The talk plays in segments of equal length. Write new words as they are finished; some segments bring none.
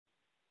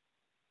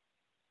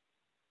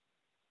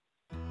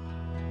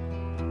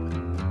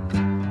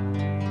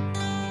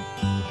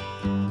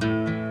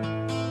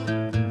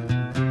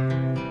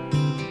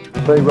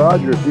Say,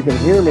 Roger, if you can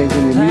hear me,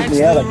 can you mute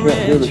me out? I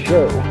can't hear the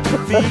show.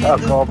 I'll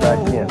call back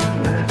in.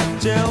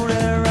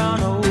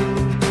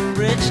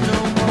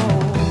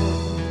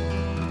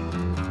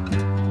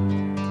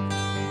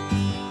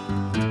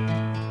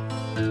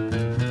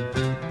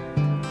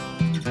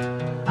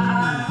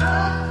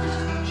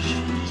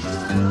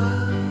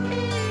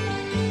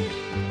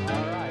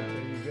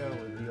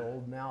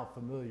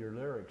 Familiar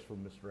lyrics from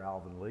Mr.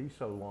 Alvin Lee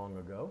so long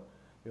ago.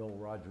 The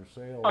old Roger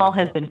Sales. Call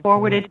has been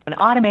forwarded to an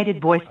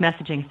automated voice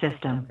messaging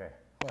system. Okay.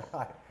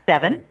 Well,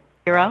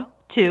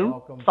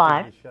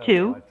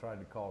 70252. I tried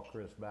to call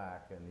Chris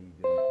back and he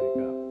didn't pick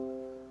up.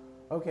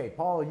 Okay,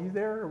 Paul, are you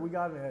there? We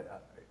got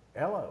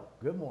hello.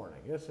 Good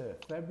morning. It's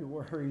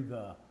February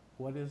the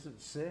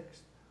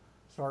 6th.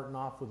 Starting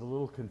off with a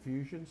little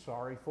confusion.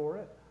 Sorry for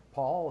it.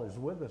 Paul is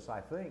with us,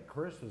 I think.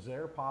 Chris is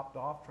there, popped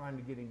off, trying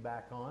to get him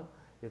back on.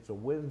 It's a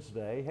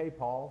Wednesday. Hey,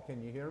 Paul,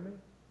 can you hear me?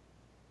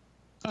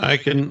 I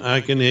can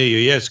hear you.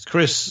 Yes,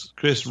 Chris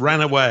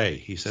ran away.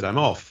 He said, "I'm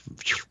off."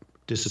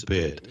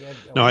 Disappeared.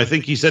 No, I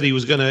think he said he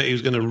was gonna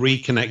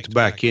reconnect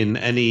back in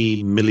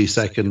any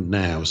millisecond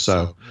now.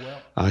 So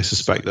I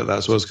suspect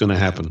that's what's going to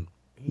happen.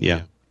 He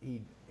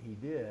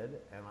did,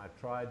 and I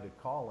tried to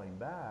call him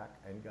back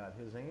and got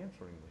his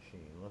answering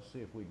machine. Let's see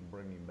if we can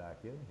bring him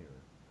back in here.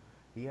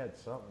 He had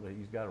something that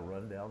he's got to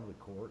run down to the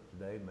court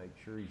today, make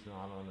sure he's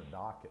not on a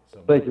docket.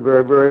 Thank you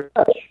very, very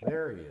much.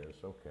 There he is.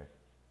 Okay.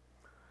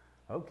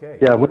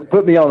 Yeah, when you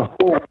put me on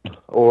hold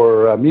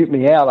or mute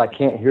me out, I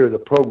can't hear the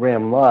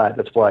program live.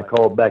 That's why I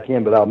called back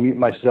in, but I'll mute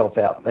myself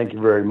out. Thank you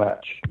very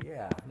much.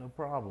 Yeah, no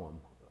problem.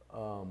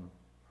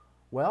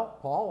 Well,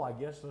 Paul, I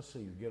guess let's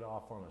see. Get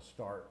off on a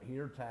start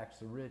here. Tax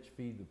the rich,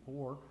 feed the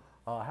poor.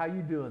 How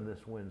you doing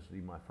this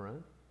Wednesday, my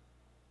friend?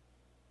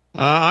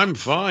 I'm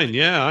fine.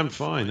 Yeah, I'm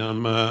fine.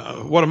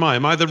 What am I?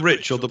 Am I the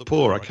rich or the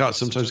poor? I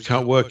sometimes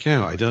can't work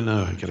out. I don't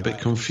know. I get a bit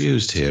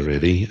confused here,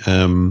 really.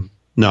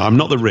 No, I'm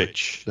not the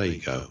rich. There you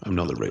go. I'm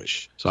not the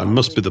rich. So I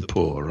must be the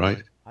poor,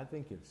 right? I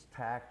think it's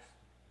tax.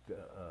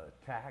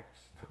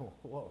 What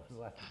was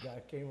that the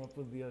guy came up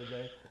with the other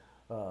day?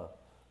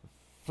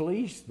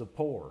 Fleece the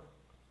poor.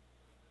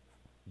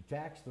 You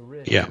tax the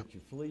rich, but you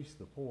fleece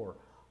the poor.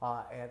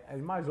 And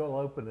you might as well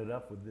open it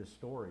up with this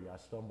story. I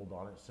stumbled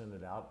on it, sent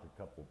it out to a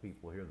couple of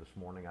people here this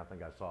morning. I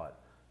think I saw it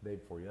the day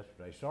before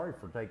yesterday. Sorry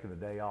for taking the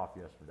day off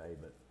yesterday,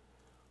 but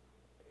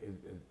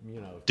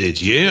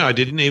Did you? I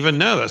didn't even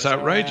know. That's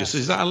outrageous.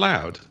 Is that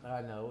allowed?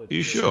 I know.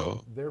 You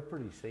sure? They're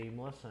pretty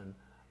seamless, and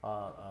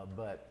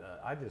but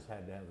I just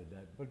had to have it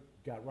done. But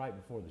got right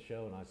before the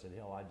show, and I said,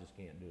 "Hell, I just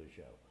can't do a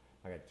show.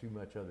 I got too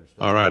much other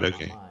stuff." All right, on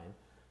okay. My mind.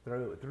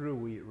 Threw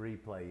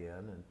replay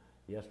in, and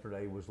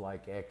yesterday was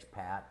like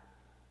expat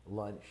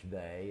lunch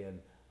day,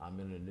 and I'm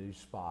in a new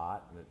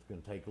spot, and it's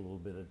going to take a little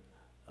bit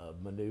of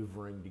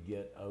maneuvering to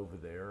get over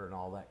there and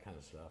all that kind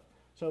of stuff.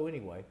 So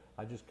anyway,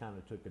 I just kind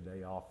of took a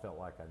day off, felt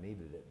like I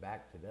needed it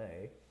back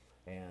today,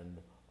 and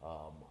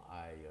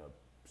I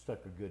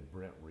stuck a good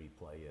Brent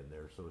replay in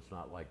there, so it's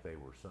not like they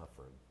were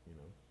suffering,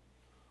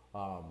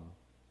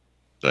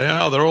 They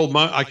are. They're all.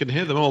 I can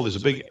hear them all. There's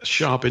a big,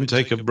 sharp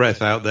intake of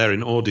breath out there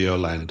in audio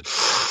land.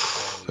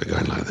 They're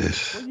going like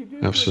this.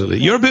 Absolutely.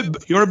 You're a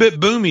bit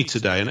boomy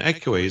today and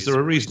echoey. Is there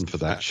a reason for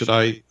that? Should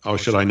I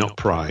not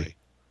pry?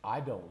 I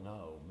don't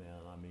know,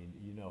 man. I mean,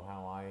 you know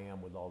how I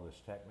am with all this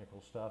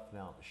technical stuff.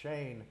 Now,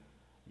 Shane,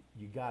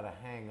 you got to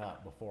hang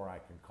up before I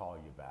can call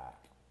you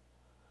back.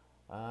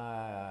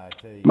 I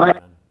tell you,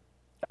 man.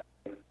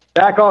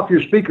 Back off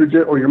your speaker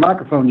or your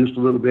microphone just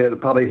a little bit. It'll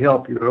probably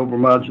help. You're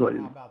overmodulated.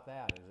 How about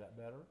that? Is that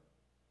better?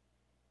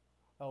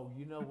 Oh,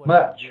 you know what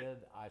I did?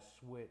 I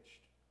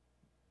switched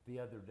the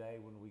other day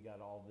when we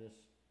got all this,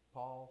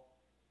 Paul.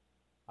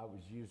 I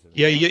was using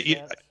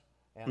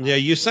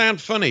you sound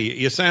funny.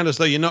 You sound as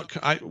though you're not.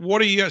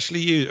 What are you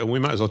actually using? And we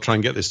might as well try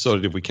and get this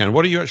sorted if we can.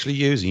 What are you actually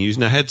using?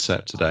 Using a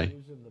headset today? I'm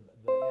using the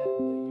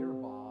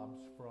earbobs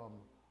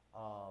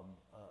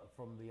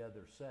from the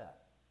other set.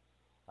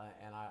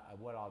 And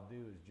what I'll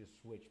do is just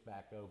switch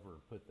back over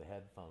and put the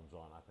headphones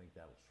on. I think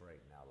that'll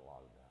straighten out a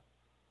lot of that.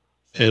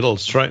 So it'll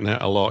straighten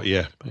out a lot,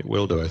 yeah. It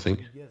will do, I think.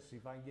 See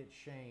if I can get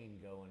Shane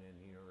going in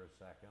here a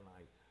second.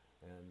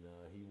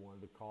 He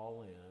wanted to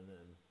call in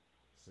and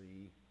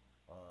see.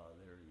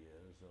 There he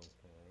is.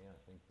 Okay, I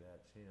think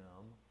that's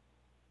him.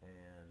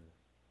 And,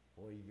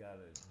 boy, you got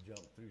to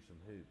jump through some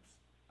hoops.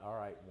 All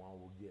right, well,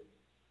 I'll get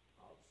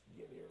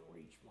here and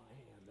reach my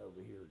hand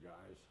over here,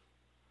 guys.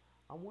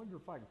 I wonder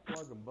if I can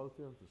plug them both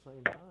in at the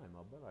same time.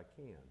 I'll bet I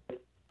can.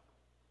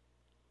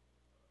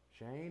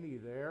 Shane, are you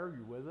there?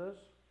 You with us?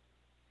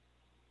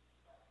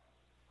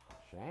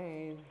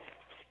 Shane.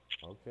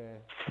 Okay.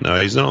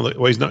 No, he's not.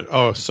 Well, he's not.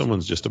 Oh,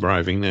 someone's just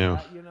arriving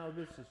now.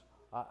 This is.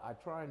 I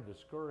try and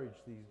discourage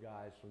these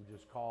guys from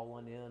just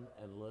calling in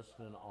and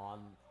listening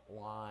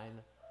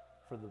online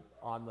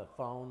on the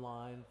phone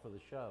line for the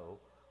show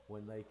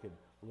when they could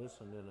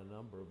listen in a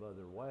number of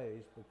other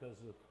ways because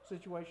of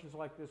situations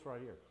like this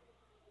right here.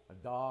 I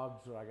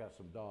got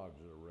some dogs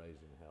that are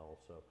raising hell,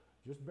 so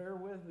just bear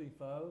with me,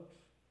 folks.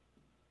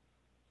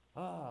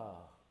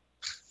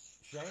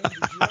 Shane,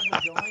 did you ever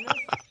join us?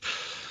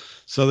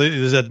 So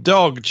there's a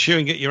dog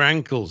chewing at your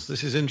ankles.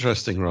 This is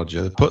interesting,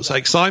 Roger. It puts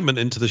excitement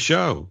into the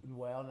show.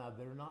 Well, now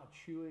they're not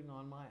chewing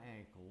on my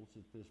ankles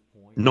at this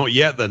point. Not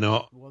yet, they're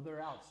not. Well,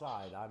 they're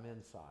outside. I'm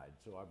inside,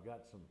 so I've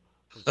got some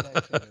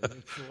protection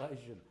and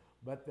insulation.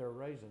 But they're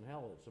raising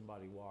hell at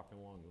somebody walking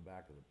along the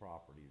back of the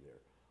property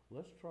there.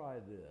 Let's try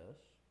this.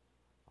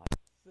 I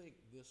think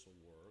this will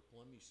work.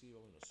 Let me see.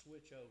 I'm going to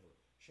switch over.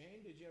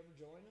 Shane, did you ever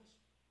join us?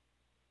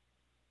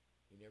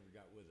 You never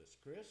got with us.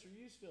 Chris, are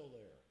you still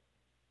there?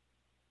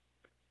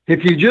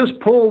 If you just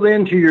pulled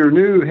into your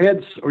new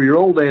heads or your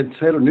old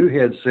headset or new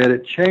headset,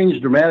 it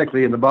changed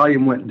dramatically and the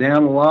volume went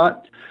down a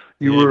lot.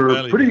 You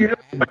were pretty good.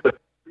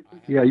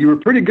 Yeah, you were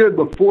pretty good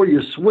before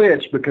you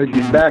switched because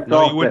you backed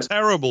off. You were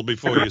terrible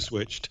before you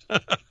switched.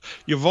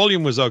 Your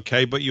volume was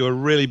okay, but you were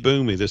really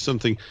boomy. There's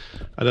something,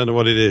 I don't know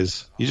what it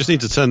is. You just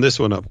need to turn this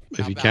one up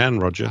if you can,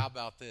 Roger. How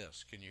about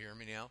this? Can you hear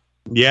me now?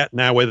 Yeah,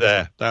 now we're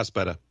there. That's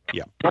better.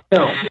 Yeah.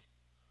 Well,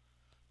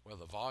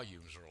 the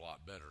volumes are a lot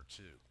better,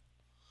 too.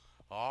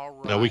 All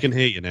right. No, we can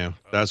hear you now.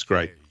 That's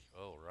great.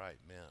 All right,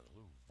 man.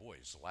 Ooh, boy,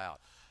 it's loud.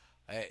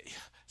 Hey,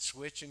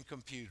 switching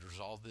computers,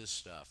 all this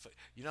stuff.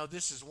 You know,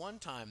 this is one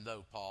time,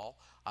 though, Paul.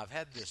 I've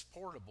had this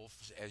portable,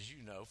 as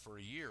you know, for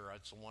a year.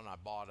 It's the one I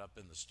bought up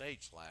in the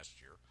States last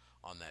year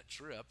on that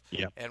trip.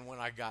 Yep. And when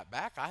I got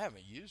back, I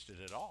haven't used it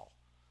at all.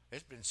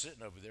 It's been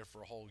sitting over there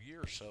for a whole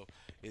year. So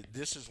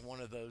this is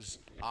one of those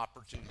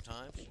opportune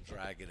times to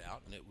drag it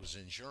out, and it was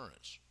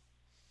insurance.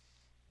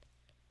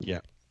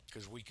 Yeah.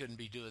 Because we couldn't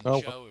be doing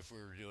the show if we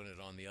were doing it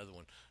on the other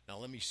one. Now,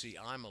 let me see.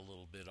 I'm a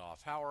little bit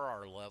off. How are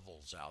our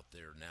levels out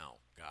there now,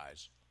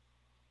 guys?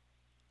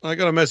 I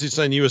got a message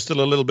saying you were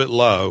still a little bit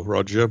low,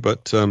 Roger,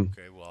 but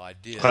okay, well, I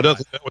did. I don't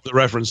think that was a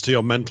reference to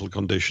your mental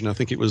condition. I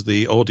think it was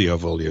the audio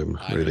volume,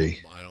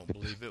 really. I don't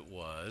believe it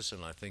was,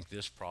 and I think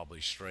this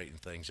probably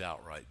straightened things out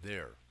right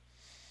there.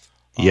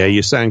 Yeah,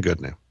 you sound good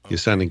now. Okay. You're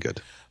sounding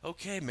good.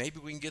 Okay, maybe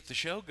we can get the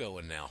show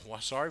going now. Well,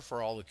 sorry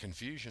for all the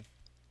confusion.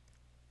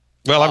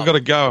 Well, I've got to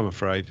go, I'm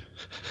afraid.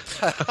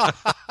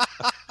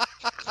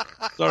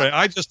 Sorry,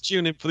 I just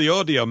tune in for the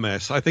audio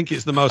mess. I think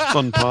it's the most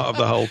fun part of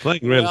the whole thing,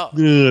 really. Well,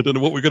 I don't know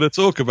what we're going to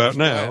talk about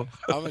now.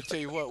 I'm going to tell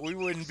you what, we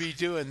wouldn't be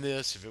doing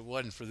this if it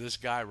wasn't for this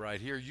guy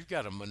right here. You've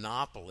got a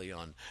monopoly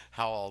on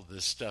how all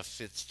this stuff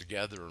fits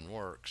together and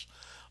works.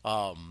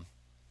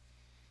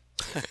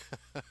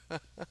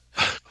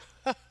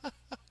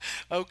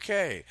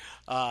 Okay,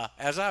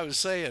 as I was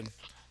saying,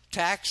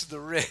 tax the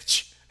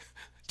rich,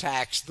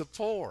 tax the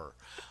poor.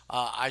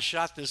 I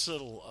shot this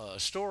little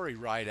story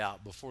right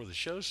out before the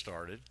show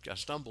started. I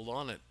stumbled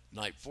on it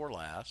night before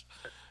last.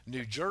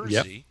 New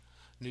Jersey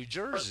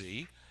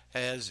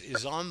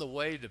is on the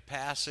way to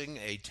passing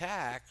a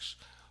tax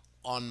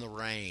on the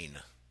rain.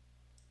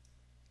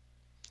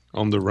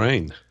 On the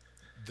rain?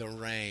 The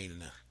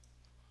rain.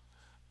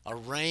 A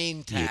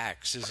rain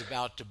tax is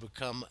about to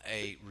become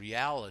a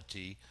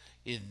reality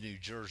in New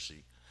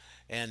Jersey.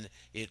 And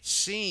it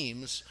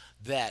seems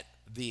that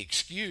the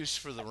excuse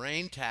for the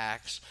rain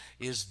tax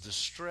is the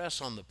stress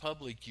on the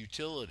public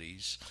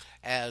utilities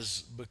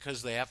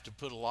because they have to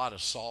put a lot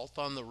of salt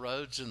on the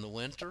roads in the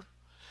winter.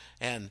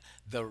 And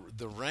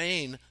the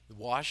rain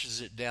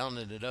washes it down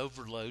and it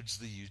overloads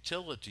the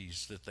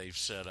utilities that they've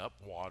set up,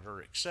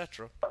 water,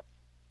 etc.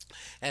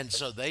 And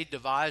so they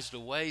devised a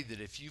way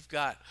that if you've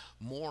got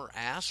more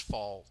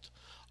asphalt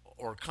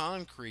or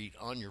concrete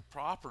on your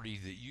property,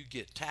 that you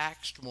get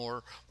taxed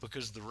more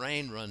because the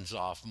rain runs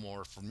off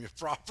more from your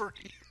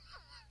property.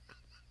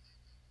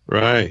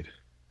 Right.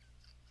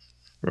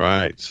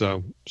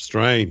 So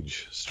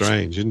strange,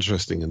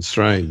 interesting and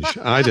strange.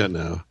 I don't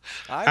know.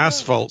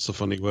 Asphalt's a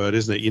funny word,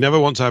 isn't it? You never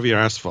want to have your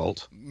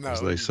asphalt, as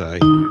they say.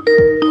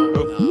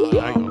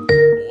 Hang on.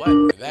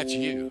 What? That's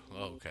you.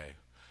 Okay.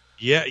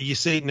 Yeah, you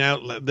see now.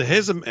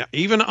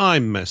 Even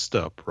I'm messed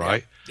up,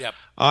 right? Yep.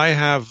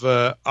 I've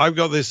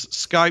got this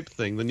Skype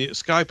thing. The new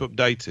Skype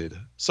updated.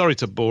 Sorry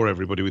to bore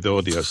everybody with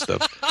audio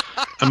stuff.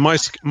 And my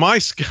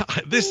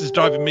Skype. This is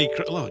driving me.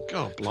 Oh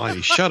God,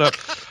 blimey! Shut up!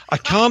 I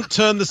can't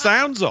turn the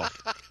sounds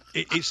off.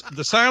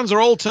 The sounds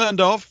are all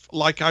turned off.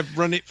 Like I've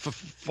run it for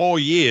 4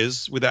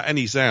 years without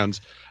any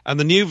sounds. And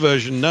the new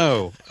version,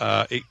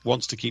 it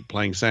wants to keep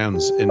playing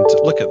sounds. And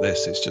look at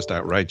this. It's just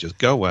outrageous.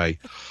 Go away.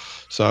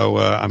 So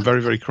I'm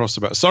very, very cross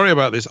about it. Sorry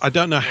about this. I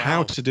don't know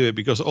how to do it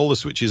because all the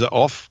switches are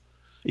off.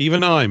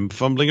 Even I'm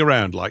fumbling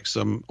around like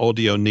some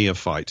audio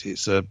neophyte.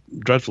 It's a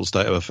dreadful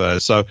state of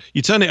affairs. So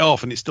you turn it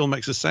off and it still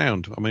makes a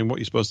sound. I mean, what are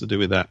you supposed to do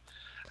with that?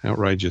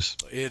 Outrageous.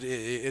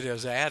 It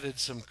has added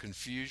some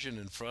confusion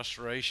and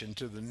frustration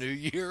to the new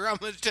year, I'm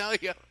going to tell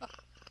you.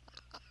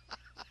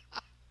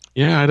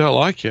 Yeah, I don't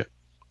like it.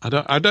 I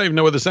don't even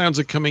know where the sounds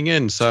are coming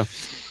in. So,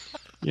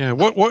 yeah,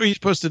 what are you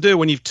supposed to do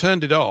when you've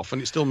turned it off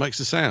and it still makes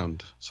a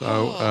sound? So,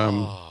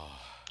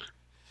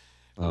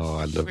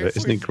 I love it.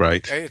 Isn't it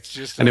great? It's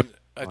just a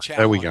challenge.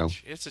 There we go.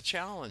 It's a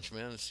challenge,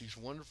 man. It's these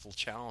wonderful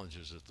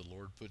challenges that the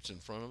Lord puts in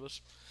front of us.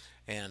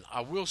 And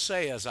I will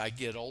say, as I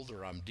get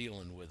older, I'm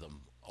dealing with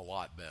them a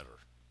lot better.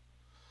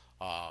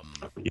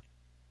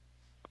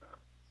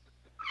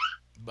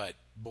 But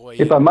boy,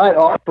 if I might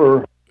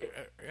offer,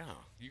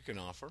 you can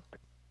offer.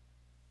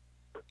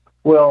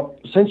 Well,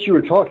 since you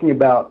were talking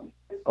about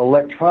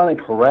electronic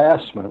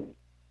harassment,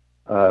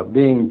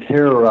 being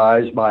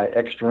terrorized by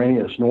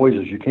extraneous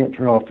noises, you can't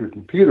turn off your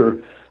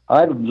computer.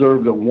 I've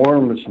observed a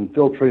warm that's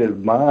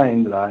infiltrated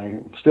mind that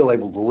I'm still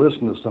able to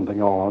listen to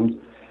something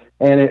on,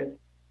 and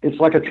it's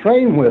like a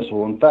train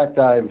whistle. In fact,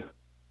 I've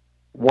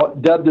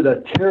dubbed it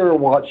a terror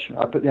watch.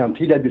 I put down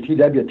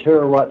TWTW,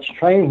 terror watch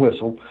train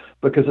whistle,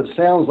 because it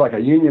sounds like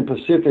a Union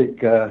Pacific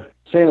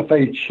Santa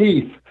Fe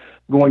chief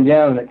going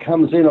down, and it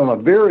comes in on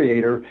a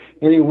variator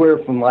anywhere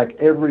from like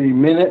every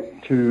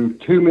minute to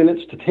 2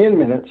 minutes to 10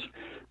 minutes.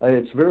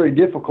 It's very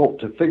difficult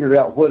to figure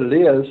out what it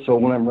is, so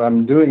when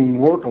I'm doing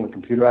work on the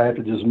computer, I have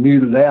to just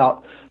mute it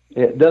out.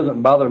 It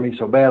doesn't bother me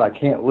so bad I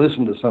can't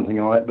listen to something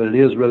on it, but it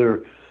is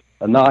rather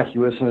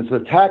innocuous, and it's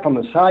an attack on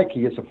the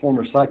psyche. It's a form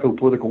of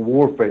psychopolitical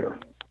warfare.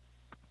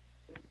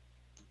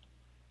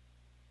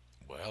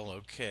 Well,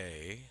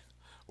 okay.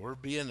 We're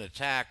being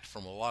attacked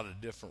from a lot of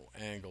different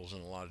angles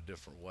in a lot of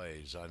different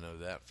ways. I know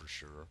that for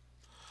sure.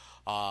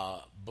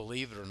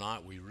 Believe it or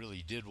not, we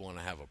really did want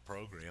to have a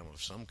program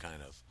of some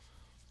kind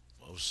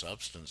of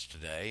substance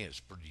today. It's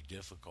pretty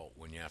difficult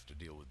when you have to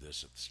deal with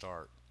this at the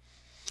start.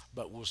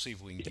 But we'll see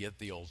if we can get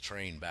the old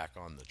train back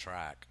on the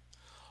track.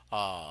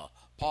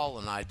 Paul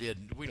and I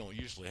we don't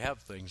usually have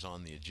things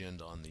on the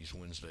agenda on these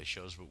Wednesday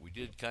shows, but we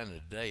did kind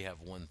of today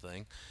have one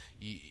thing.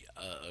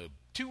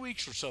 2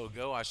 weeks or so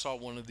ago, I saw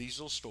one of these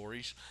little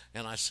stories,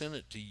 and I sent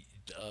it to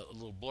a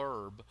little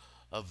blurb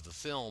of the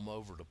film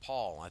over to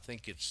Paul. I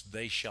think it's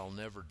They Shall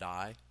Never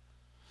Die.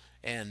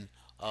 And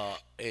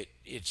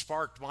it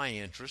sparked my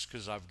interest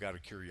because I've got a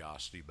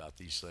curiosity about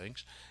these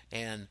things.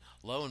 And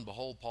lo and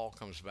behold, Paul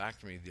comes back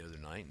to me the other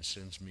night and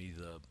sends me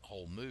the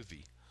whole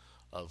movie,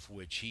 of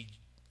which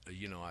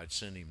I'd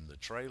sent him the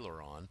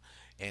trailer on,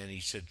 and he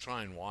said,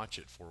 try and watch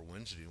it for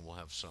Wednesday and we'll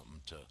have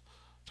something to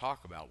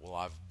talk about. Well,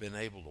 I've been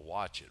able to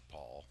watch it,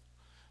 Paul.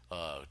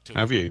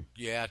 Have you?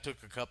 Yeah, I took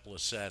a couple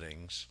of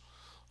settings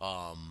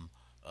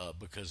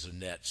because of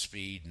net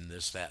speed and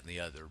this, that, and the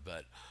other,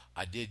 but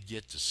I did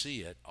get to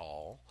see it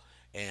all.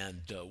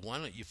 And why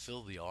don't you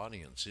fill the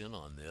audience in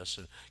on this?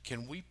 And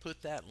can we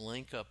put that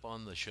link up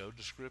on the show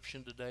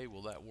description today?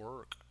 Will that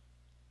work?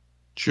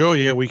 Sure,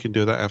 yeah, we can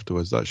do that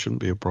afterwards. That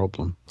shouldn't be a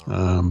problem.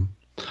 Right.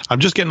 I'm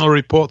just getting a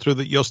report through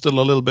that you're still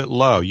a little bit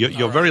low.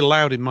 You're very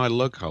loud in my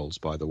lug holes,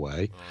 by the way.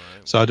 Right.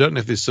 So I don't know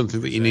if there's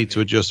something that you need to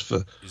adjust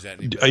for.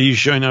 Are you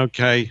showing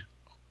okay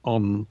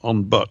on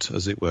butt,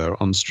 as it were,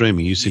 on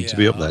streaming? You seem to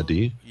be up there, do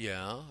you?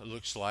 Yeah, it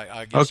looks like.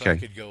 I guess I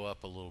could go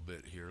up a little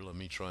bit here. Let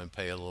me try and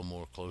pay a little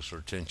more closer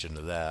attention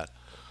to that.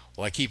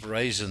 Well, I keep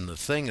raising the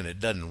thing, and it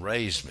doesn't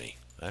raise me.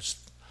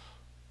 That's...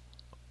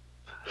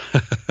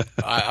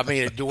 I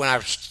mean, when I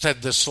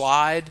said the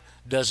slide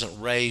doesn't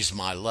raise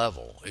my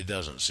level, it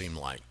doesn't seem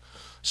like.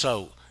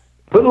 So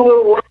put a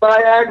little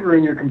Viagra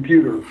in your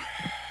computer.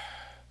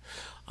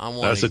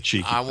 That's a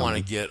cheeky I want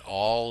to get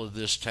all of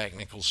this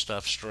technical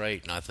stuff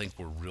straight, and I think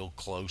we're real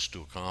close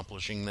to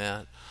accomplishing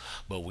that.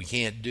 But we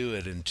can't do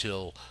it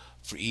until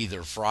for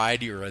either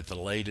Friday or at the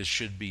latest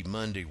should be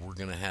Monday. We're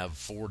going to have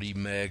 40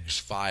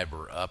 megs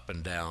fiber up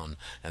and down,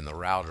 and the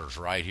router's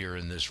right here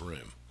in this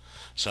room.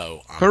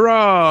 So,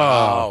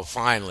 hurrah! Oh,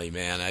 finally,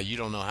 man. You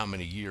don't know how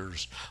many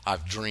years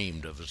I've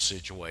dreamed of a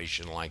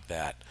situation like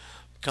that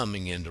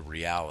coming into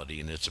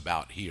reality, and it's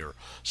about here.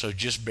 So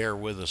just bear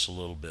with us a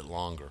little bit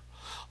longer.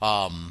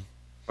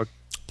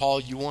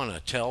 Paul, you want to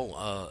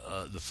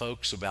tell the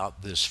folks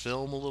about this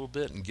film a little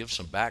bit and give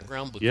some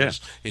background? Because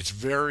it's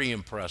very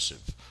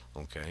impressive,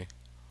 okay?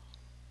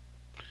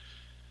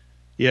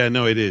 Yeah,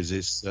 no, it is.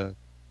 It's...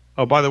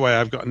 Oh, by the way,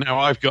 I've got an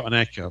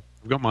echo.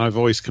 I've got my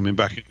voice coming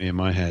back at me in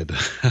my head.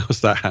 How's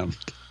that happened?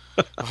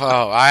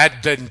 I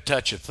didn't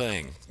touch a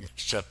thing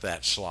except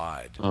that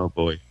slide. Oh,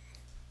 boy.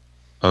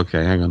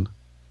 Okay, hang on.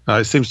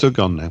 It seems to have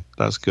gone now.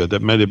 That's good.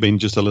 That may have been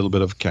just a little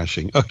bit of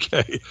caching.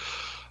 Okay.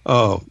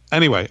 Oh,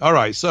 anyway. All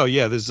right. So,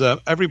 yeah, there's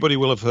everybody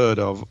will have heard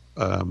of,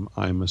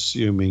 I'm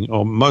assuming,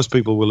 or most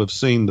people will have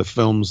seen the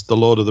films, the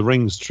Lord of the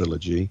Rings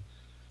trilogy,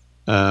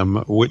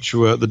 which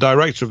were, the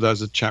director of that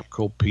is a chap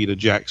called Peter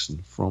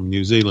Jackson from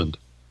New Zealand.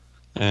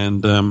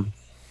 And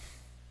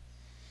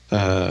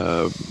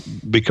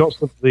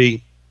because of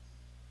the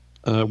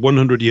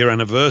 100-year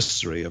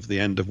anniversary of the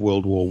end of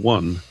World War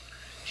I,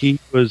 he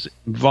was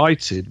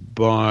invited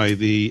by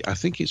I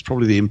think it's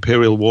probably the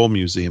Imperial War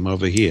Museum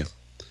over here,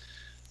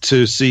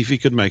 to see if he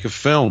could make a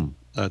film,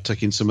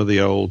 taking some of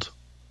the old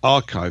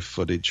archive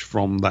footage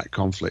from that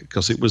conflict,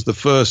 because it was the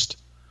first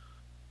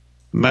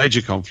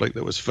major conflict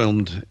that was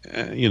filmed,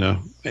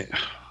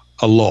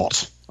 a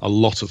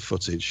lot of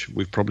footage.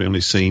 We've probably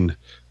only seen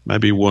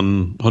maybe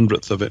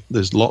 1/100th of it.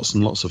 There's lots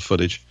and lots of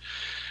footage.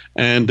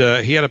 And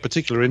he had a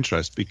particular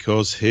interest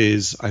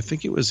because I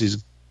think it was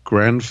his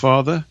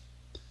grandfather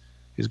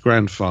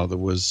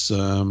was,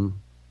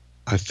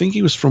 I think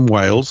he was from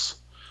Wales,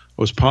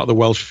 was part of the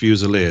Welsh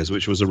Fusiliers,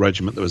 which was a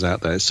regiment that was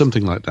out there,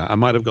 something like that. I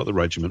might have got the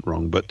regiment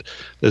wrong, but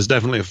there's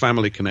definitely a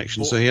family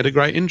connection, so he had a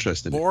great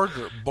interest in it.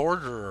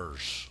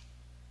 Borderers.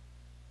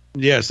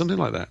 Yeah, something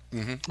like that.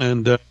 Mm-hmm.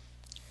 And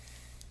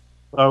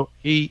So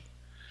he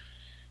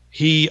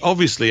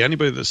obviously,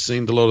 anybody that's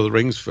seen the Lord of the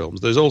Rings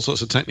films, there's all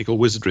sorts of technical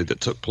wizardry that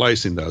took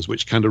place in those,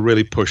 which kind of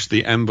really pushed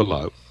the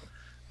envelope.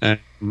 And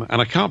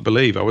I can't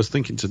believe, I was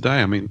thinking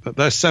today, I mean,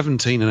 they're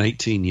 17 and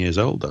 18 years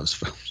old, those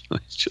films.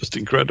 It's just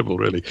incredible,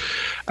 really.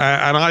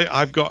 And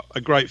I've got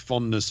a great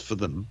fondness for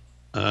them,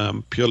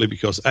 purely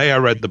because, I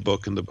read the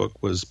book, and the book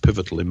was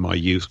pivotal in my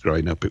youth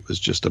growing up. It was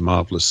just a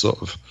marvelous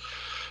sort of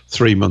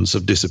 3 months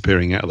of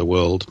disappearing out of the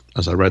world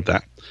as I read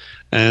that.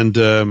 And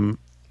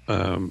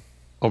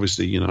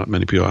obviously, you know,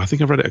 many people, I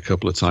think I've read it a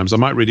couple of times. I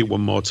might read it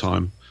one more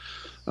time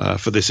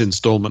for this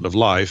installment of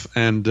Life.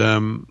 And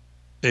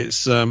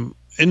it's,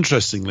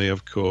 interestingly,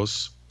 of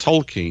course,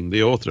 Tolkien,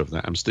 the author of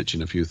that, I'm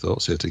stitching a few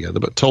thoughts here together,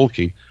 but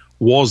Tolkien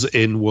was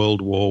in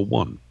World War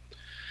I.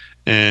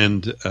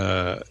 And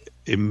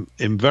in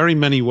very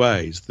many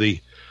ways, the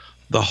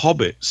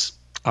hobbits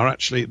are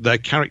actually, they're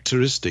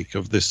characteristic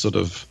of this sort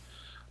of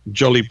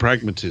jolly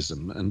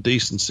pragmatism and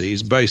decency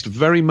is based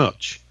very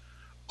much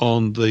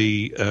on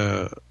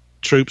the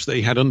troops that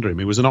he had under him.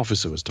 He was an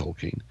officer, was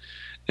Tolkien.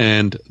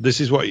 And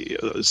this is what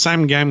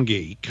Sam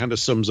Gamgee kind of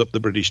sums up the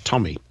British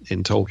Tommy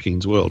in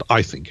Tolkien's world,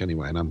 I think,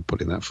 anyway, and I'm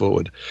putting that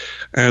forward.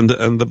 And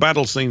the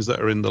battle scenes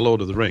that are in The Lord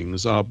of the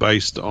Rings are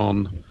based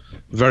on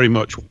very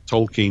much what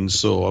Tolkien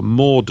saw.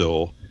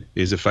 Mordor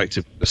is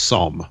effectively a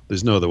Somme.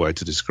 There's no other way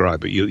to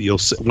describe it. You'll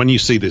see, when you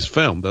see this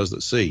film, those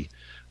that see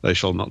They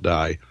Shall Not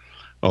Die,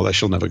 or They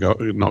Shall Never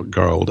Not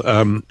Grow Old,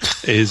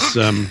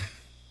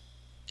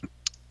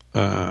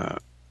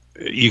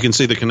 you can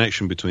see the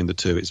connection between the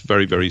two. It's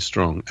very, very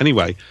strong.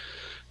 Anyway,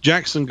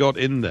 Jackson got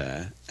in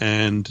there,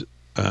 and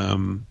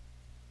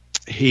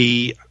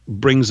he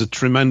brings a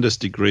tremendous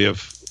degree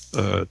of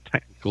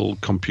technical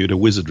computer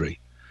wizardry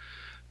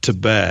to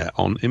bear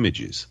on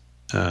images.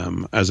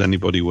 As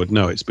anybody would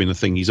know, it's been a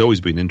thing he's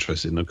always been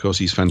interested in. Of course,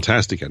 he's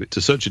fantastic at it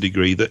to such a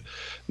degree that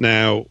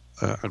now,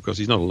 of course,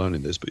 he's not alone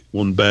in this, but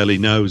one barely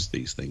knows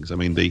these things. I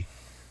mean, the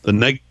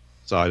negative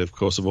side, of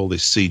course, of all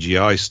this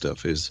CGI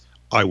stuff is,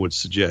 I would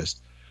suggest,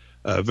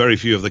 very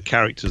few of the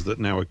characters that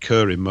now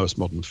occur in most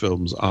modern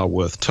films are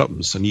worth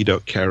tuppence, and you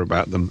don't care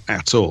about them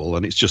at all.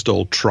 And it's just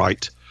all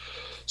trite,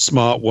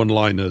 smart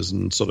one-liners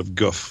and sort of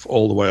guff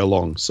all the way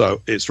along.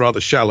 So it's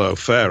rather shallow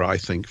fare, I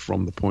think,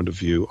 from the point of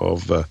view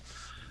of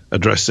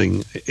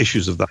addressing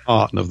issues of the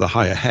heart and of the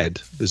higher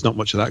head. There's not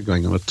much of that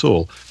going on at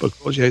all. But of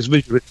course, yeah, it's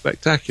visually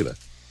spectacular.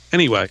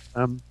 Anyway,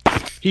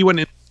 he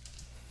went in,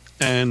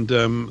 and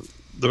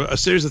a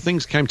series of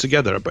things came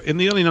together. But in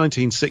the early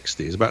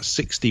 1960s, about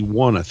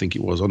 61, I think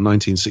it was, or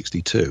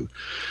 1962,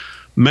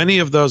 many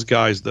of those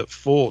guys that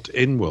fought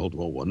in World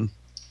War I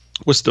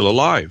were still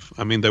alive.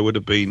 I mean, they would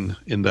have been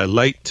in their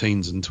late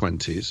teens and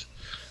 20s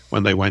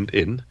when they went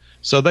in.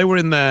 So they were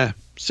in their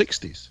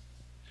 60s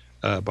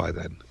by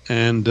then.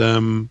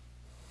 And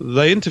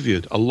they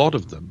interviewed a lot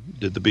of them,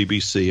 did the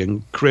BBC,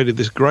 and created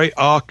this great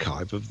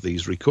archive of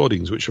these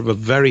recordings, which are of a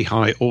very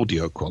high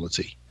audio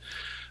quality.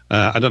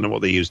 I don't know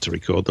what they used to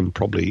record them,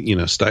 probably, you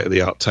know,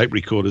 state-of-the-art tape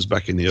recorders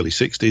back in the early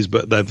 60s,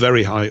 but they're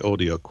very high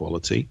audio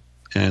quality.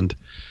 And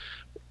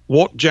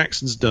what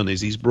Jackson's done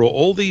is he's brought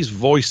all these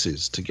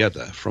voices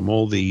together from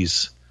all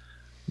these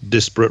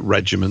disparate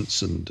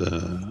regiments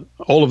and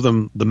all of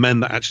them, the men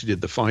that actually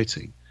did the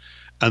fighting,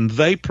 and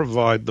they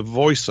provide the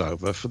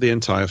voiceover for the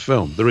entire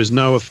film. There is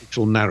no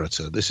official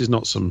narrator. This is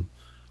not some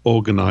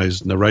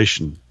organized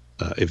narration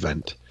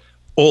event.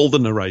 All the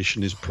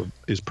narration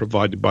is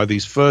provided by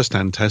these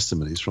first-hand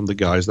testimonies from the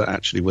guys that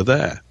actually were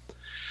there.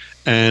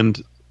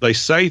 And they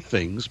say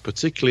things,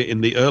 particularly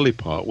in the early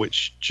part,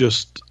 which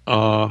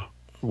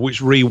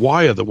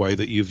rewire the way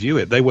that you view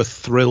it. They were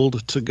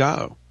thrilled to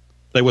go.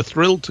 They were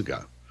thrilled to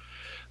go.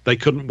 They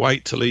couldn't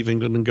wait to leave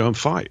England and go and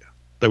fight.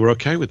 They were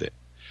okay with it.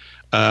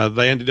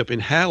 They ended up in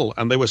hell,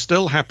 and they were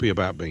still happy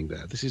about being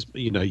there. This is,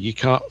 you know, you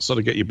can't sort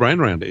of get your brain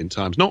around it in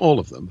times. Not all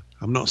of them.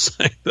 I'm not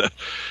saying that,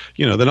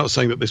 you know, they're not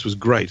saying that this was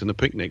great and a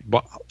picnic,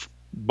 but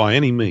by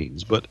any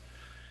means. But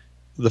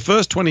the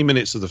first 20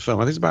 minutes of the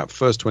film, I think it's about the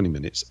first 20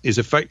 minutes, is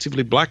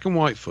effectively black and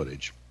white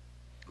footage,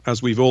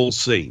 as we've all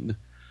seen,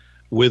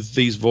 with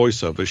these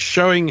voiceovers,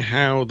 showing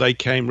how they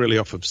came really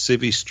off of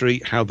Civvy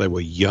Street, how they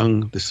were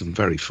young. There's some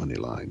very funny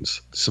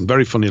lines.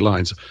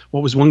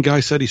 What was one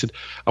guy said? He said,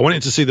 I went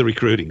in to see the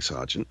recruiting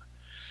sergeant,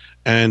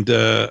 and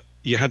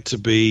you had to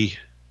be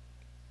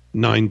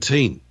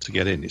 19 to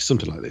get in. It's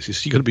something like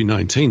this. You've got to be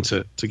 19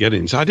 to get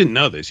in. So I didn't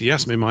know this. He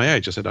asked me my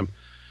age. I said, I'm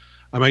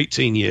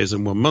 18 years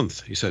and 1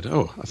 month. He said,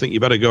 oh, I think you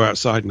better go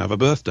outside and have a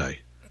birthday.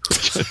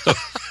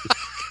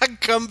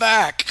 Come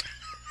back.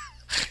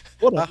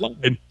 What a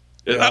line.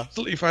 Yeah.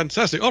 Absolutely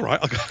fantastic. All right,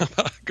 I'll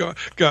go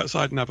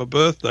outside and have a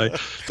birthday.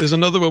 There's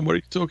another one where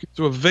he's talking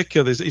to a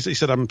vicar. He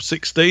said, I'm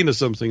 16 or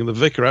something, and the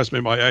vicar asked me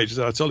my age.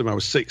 I told him I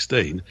was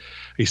 16.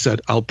 He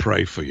said, I'll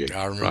pray for you.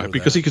 Right,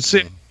 because he could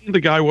see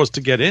the guy was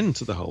to get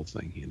into the whole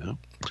thing, you know.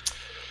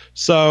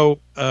 So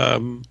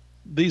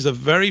these are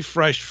very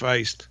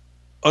fresh-faced,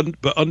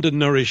 but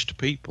undernourished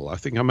people. I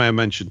think I may have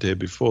mentioned here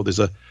before, there's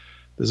a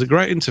There's a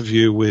great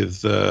interview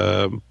with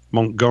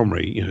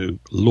Montgomery,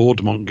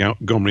 Lord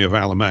Montgomery of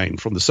Alamein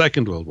from the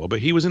Second World War, but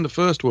he was in the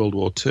First World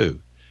War too.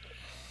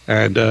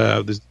 And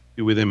there's an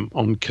interview with him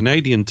on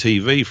Canadian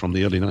TV from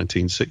the early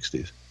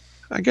 1960s.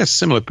 I guess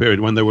similar period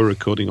when they were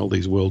recording all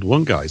these World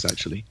War guys,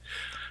 actually.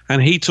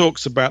 And he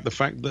talks about the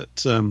fact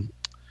that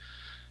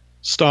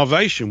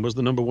starvation was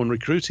the number one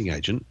recruiting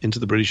agent into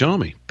the British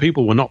Army.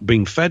 People were not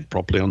being fed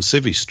properly on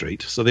Civvy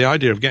Street. So the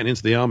idea of getting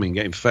into the army and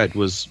getting fed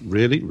was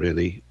really,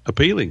 really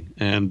appealing.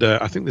 And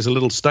I think there's a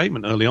little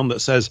statement early on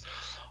that says,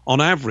 on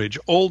average,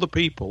 all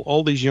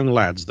these young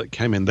lads that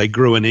came in, they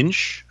grew an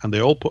inch and they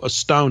all put a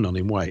stone on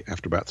in weight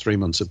after about 3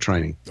 months of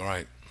training. All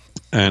right.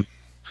 And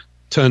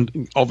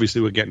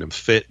obviously we're getting them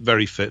fit,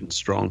 very fit and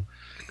strong,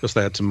 because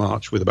they had to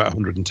march with about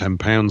 110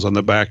 pounds on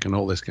their back and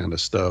all this kind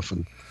of stuff.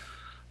 And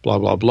blah,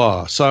 blah,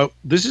 blah. So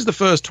this is the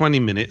first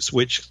 20 minutes,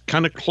 which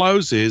kind of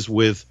closes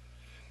with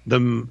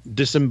them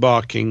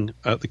disembarking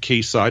at the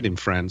quayside in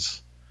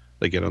France.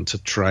 They get onto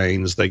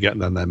trains,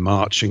 then they're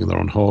marching, and they're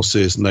on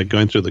horses, and they're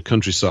going through the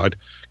countryside,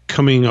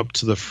 coming up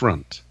to the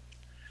front.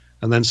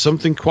 And then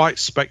something quite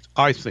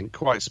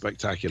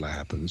spectacular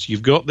happens.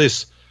 You've got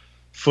this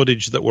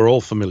footage that we're all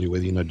familiar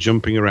with,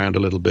 jumping around a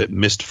little bit,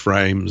 missed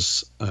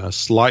frames,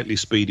 slightly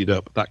speeded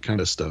up, that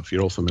kind of stuff.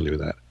 You're all familiar with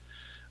that.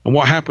 And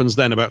what happens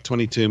then about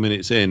 22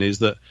 minutes in is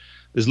that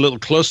there's a little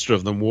cluster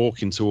of them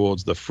walking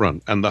towards the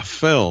front, and the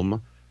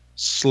film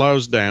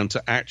slows down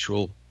to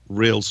actual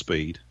real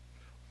speed.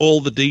 All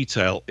the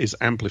detail is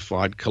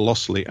amplified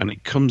colossally, and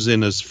it comes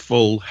in as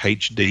full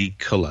HD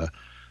color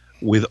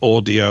with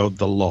audio,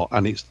 the lot.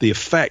 And the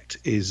effect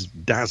is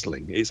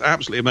dazzling. It's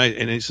absolutely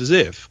amazing. And it's as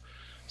if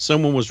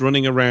someone was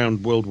running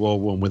around World War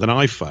I with an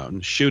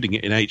iPhone shooting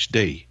it in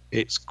HD.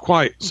 It's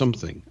quite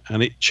something.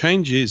 And it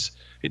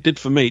did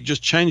for me, it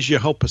just changed your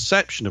whole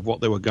perception of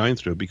what they were going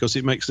through, because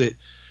it makes it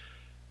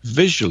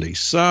visually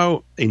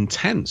so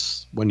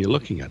intense when you're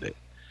looking at it.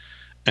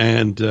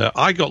 And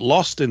I got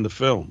lost in the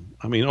film.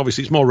 I mean,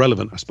 obviously, it's more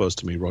relevant, I suppose,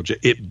 to me, Roger,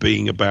 it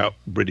being about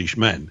British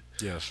men,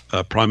 yes,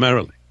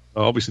 primarily.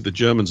 Obviously, the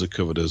Germans are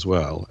covered as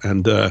well.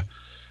 And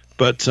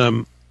but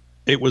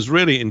it was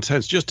really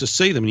intense just to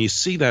see them, and you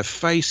see their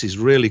faces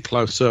really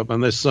close up.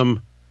 And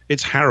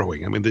it's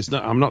harrowing. I mean,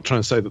 I'm not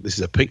trying to say that this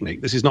is a picnic.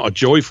 This is not a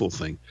joyful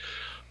thing.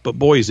 But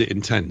boy, is it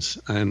intense,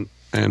 and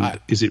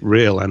is it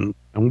real, and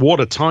what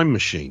a time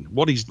machine.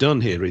 What he's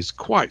done here is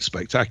quite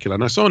spectacular.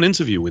 And I saw an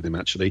interview with him,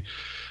 actually.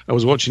 I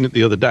was watching it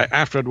the other day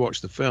after I'd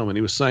watched the film, and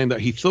he was saying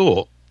that he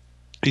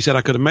said,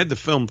 I could have made the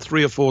film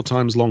 3 or 4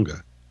 times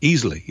longer,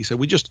 easily. He said,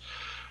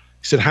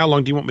 how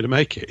long do you want me to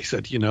make it? He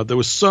said, there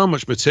was so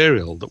much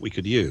material that we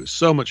could use,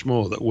 so much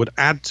more that would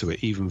add to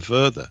it even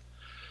further.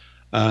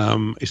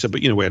 He said,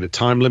 but, we had a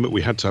time limit.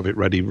 We had to have it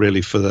ready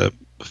really for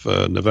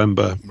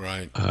November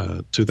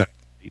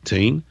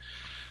 2018.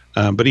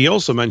 But he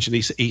also mentioned,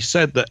 he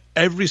said that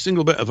every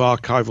single bit of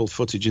archival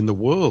footage in the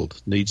world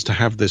needs to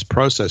have this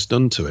process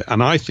done to it.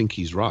 And I think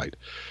he's right,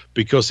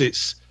 because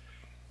it's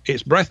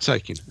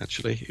breathtaking,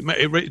 actually.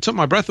 It took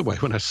my breath away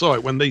when I saw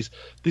it, when this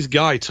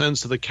guy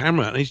turns to the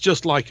camera and he's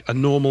just like a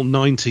normal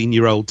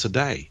 19-year-old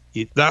today.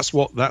 That's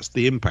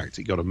the impact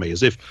it got on me,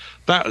 as if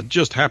that had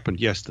just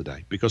happened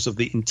yesterday, because of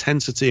the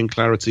intensity and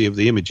clarity of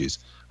the images.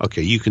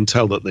 Okay, you can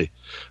tell that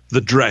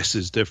the dress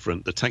is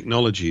different, the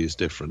technology is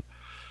different.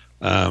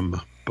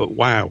 But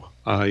wow,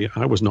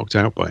 I was knocked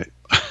out by it.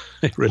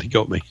 It really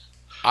got me.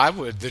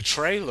 The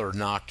trailer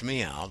knocked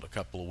me out a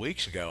couple of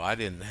weeks ago. I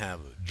didn't have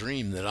a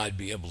dream that I'd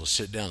be able to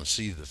sit down and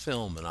see the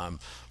film, and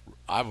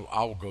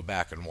I'll go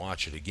back and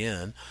watch it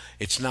again.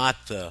 It's not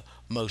the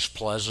most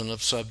pleasant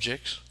of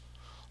subjects.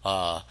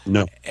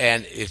 No.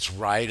 And it's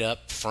right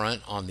up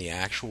front on the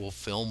actual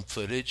film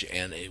footage,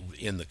 and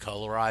in the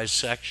colorized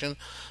section,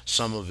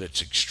 some of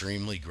it's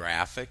extremely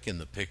graphic in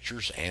the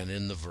pictures and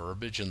in the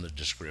verbiage and the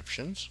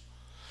descriptions.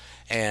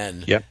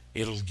 And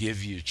it'll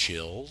give you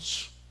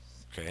chills.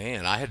 Okay,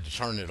 and I had to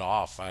turn it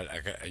off.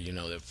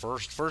 The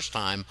first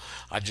time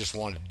I just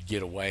wanted to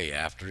get away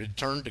after it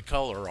turned to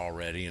color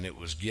already, and it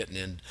was getting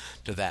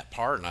into that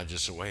part, and I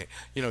just said, wait,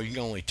 you can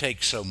only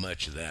take so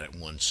much of that at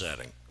one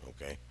setting.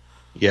 Okay.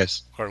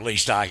 Yes. Or at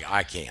least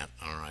I can't.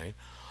 All right.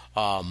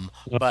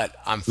 But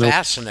I'm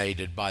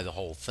fascinated by the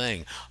whole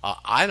thing.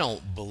 I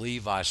don't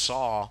believe I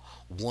saw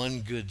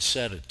one good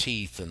set of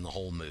teeth in the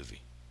whole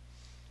movie.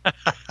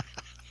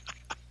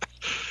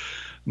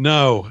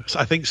 No,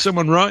 I think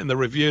someone wrote in the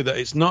review that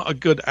it's not a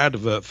good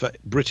advert for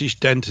British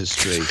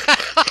dentistry.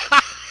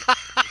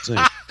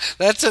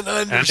 That's an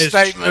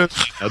understatement.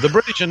 The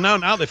British are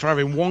known out there for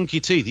having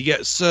wonky teeth. You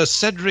get Sir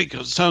Cedric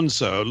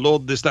so-and-so,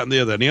 Lord this, that, and the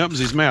other, and he opens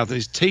his mouth, and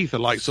his teeth are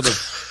like sort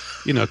of,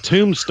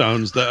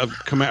 tombstones that have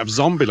come out of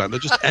Zombieland. They're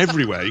just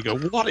everywhere. You go,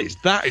 what is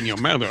that in your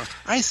mouth? Like,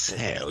 I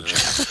say, old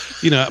chap.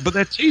 But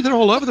their teeth are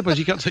all over the place.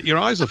 You can't take your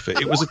eyes off it.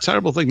 It was a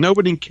terrible thing.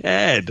 Nobody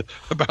cared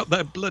about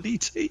their bloody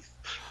teeth.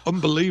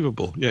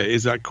 Unbelievable. Yeah,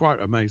 it's quite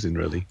amazing,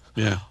 really.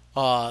 Yeah.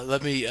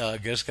 Let me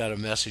just got a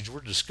message.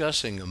 We're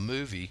discussing a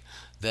movie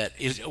that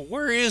is.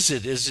 Where is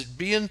it? Is it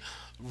being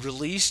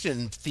released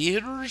in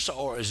theaters,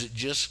 or is it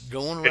just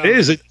going around? It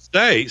is. It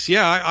states.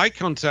 Yeah, I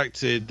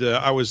contacted.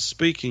 I was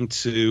speaking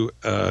to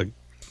a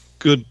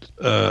good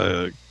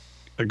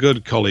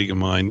colleague of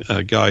mine,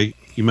 a guy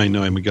you may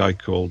know him, a guy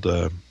called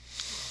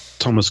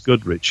Thomas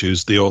Goodrich,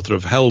 who's the author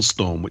of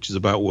Hellstorm, which is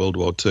about World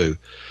War II.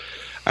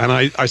 And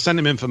I sent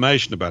him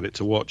information about it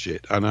to watch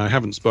it, and I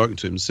haven't spoken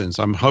to him since.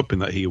 I'm hoping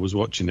that he was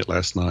watching it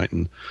last night,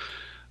 and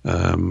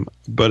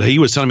but he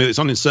was telling me that it's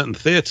on in certain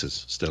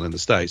theaters still in the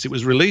States. It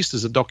was released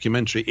as a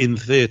documentary in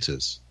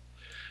theaters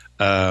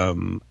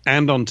and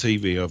on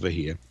TV over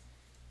here,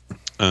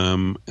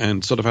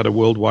 and sort of had a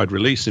worldwide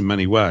release in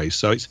many ways.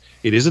 So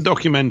it is a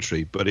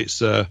documentary, but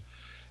it's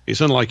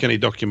unlike any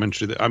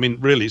documentary that, I mean,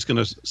 really, it's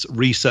going to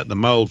reset the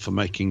mold for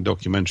making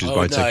documentaries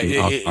by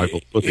taking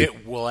archival footage.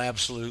 It will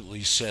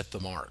absolutely set the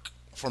mark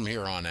from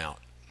here on out.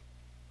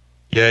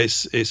 Yeah,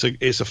 it's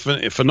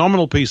a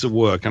phenomenal piece of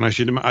work, and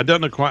I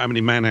don't know quite how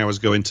many man hours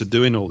go into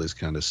doing all this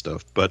kind of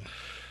stuff, but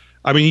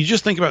I mean, you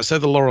just think about, say,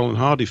 the Laurel and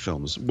Hardy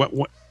films.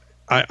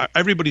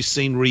 Everybody's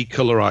seen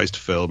recolorized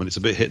film, and it's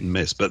a bit hit and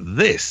miss, but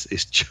this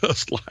is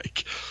just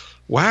like,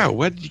 wow,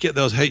 where did you get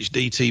those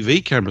HD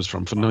TV cameras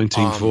from for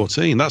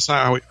 1914? That's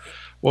how it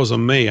was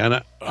on me,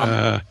 and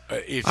the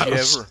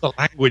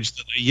language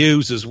that they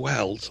use as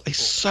well. It's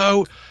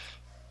so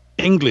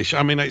English.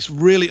 I mean, it's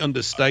really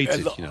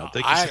understated. You know,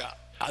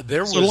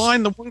 there was a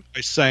line. The one guy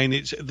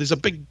saying there's a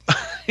big.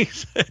 He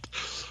said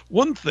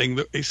one thing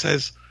that he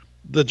says.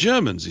 The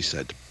Germans, he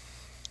said,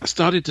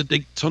 started to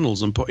dig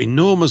tunnels and put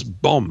enormous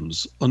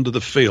bombs under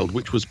the field,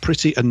 which was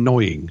pretty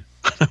annoying.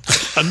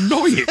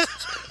 Annoying.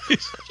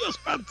 It's just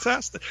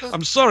fantastic.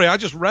 I'm sorry, I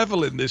just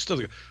revel in this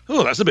stuff.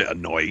 Oh, that's a bit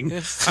annoying.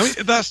 I mean,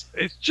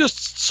 it's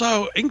just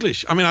so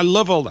English. I mean, I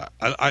love all that.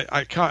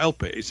 I can't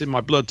help it. It's in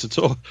my blood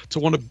to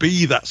want to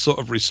be that sort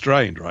of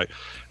restrained, right?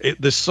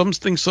 There's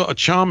something sort of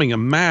charming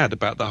and mad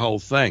about the whole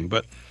thing.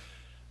 But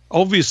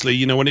obviously,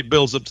 you know, when it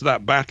builds up to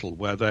that battle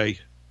where that's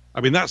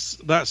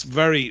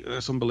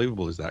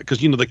unbelievable, is that?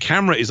 Because, you know, the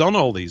camera is on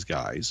all these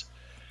guys.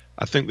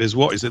 I think there's,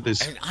 what did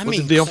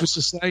the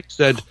officer say? He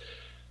said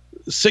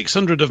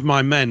 600 of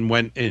my men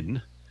went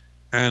in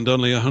and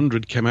only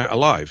 100 came out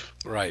alive.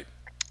 Right.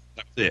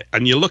 That's it.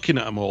 And you're looking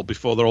at them all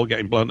before they're all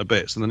getting blown to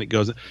bits, and then it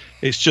goes.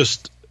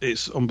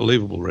 It's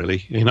unbelievable,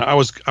 really. You know, I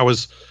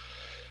was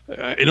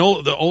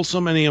in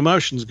so many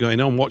emotions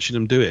going on watching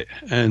them do it.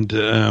 And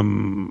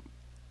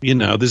you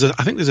know,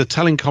 I think there's a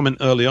telling comment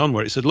early on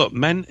where it said, look,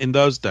 men in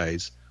those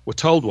days were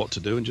told what to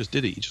do and just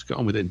did it. You just got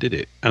on with it and did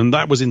it. And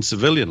that was in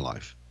civilian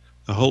life,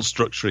 the whole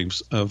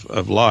structuring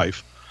of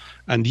life.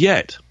 And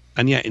yet,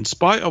 in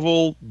spite of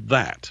all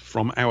that,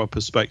 from our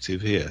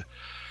perspective here,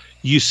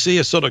 you see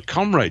a sort of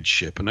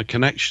comradeship and a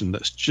connection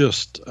that's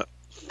just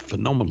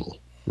phenomenal,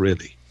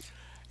 really.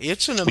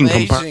 It's an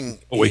amazing.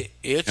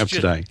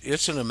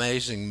 It's an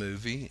amazing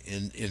movie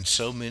in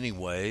so many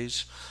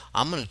ways.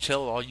 I'm going to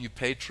tell all you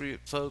Patriot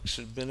folks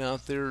who've been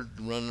out there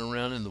running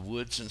around in the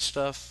woods and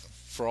stuff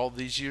for all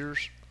these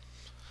years,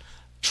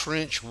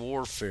 trench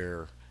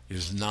warfare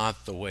is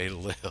not the way to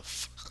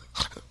live.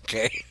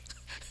 Okay?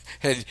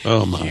 And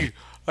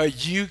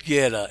you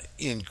get an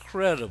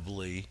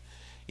incredibly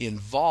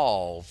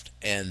involved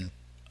and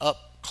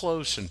up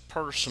close and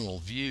personal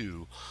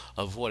view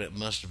of what it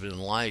must have been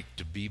like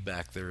to be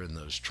back there in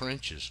those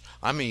trenches.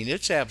 I mean,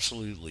 it's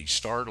absolutely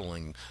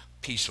startling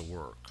piece of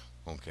work,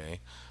 okay,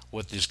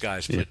 what these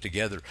guys put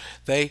together.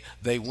 They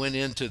went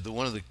into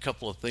one of the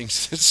couple of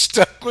things that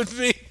stuck with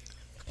me.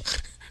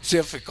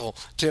 Typical.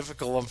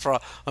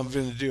 I'm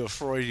going to do a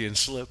Freudian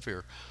slip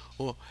here.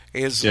 Well,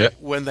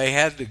 when they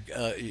had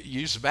to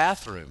use the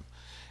bathroom.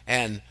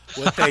 And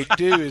what they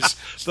do is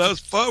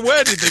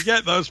where did they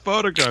get those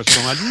photographs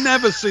from? I'd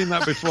never seen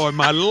that before in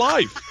my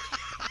life.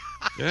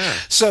 Yeah,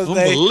 so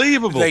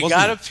unbelievable. They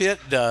got a pit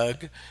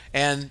dug,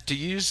 and to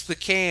use the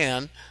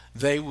can,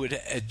 they would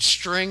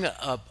string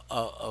a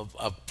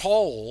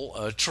pole,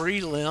 a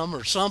tree limb,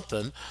 or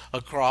something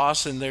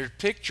across, and their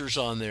pictures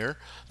on there.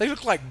 They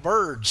look like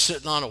birds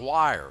sitting on a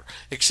wire,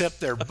 except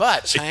their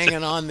butts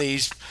hanging on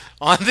these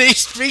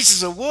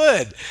pieces of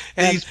wood.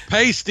 And these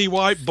pasty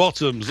white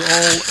bottoms,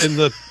 all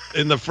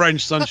in the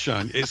French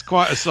sunshine. It's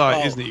quite a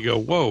sight, isn't it? You go,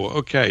 whoa,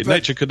 okay,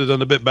 nature could have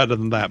done a bit better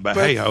than that, but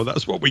hey ho,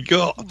 that's what we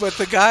got. But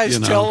the guy's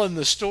telling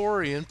the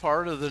story in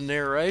part of the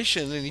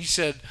narration, and he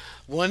said,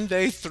 one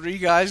day 3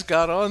 guys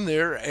got on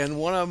there, and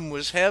one of them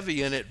was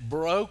heavy, and it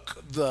broke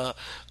the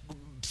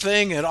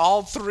thing, and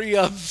all 3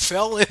 of them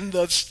fell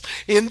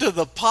into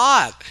the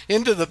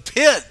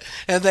pit,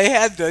 and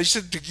they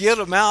said to get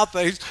them out,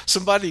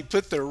 somebody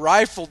put their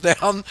rifle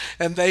down,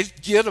 and they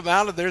get them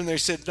out of there, and they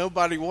said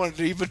nobody wanted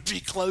to even be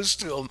close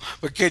to them.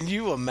 But can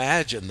you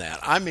imagine that?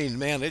 I mean,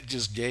 man, it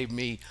just gave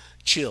me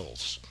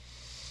chills.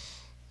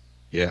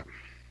 Yeah,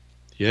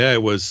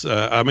 it was.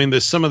 I mean,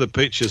 there's some of the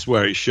pictures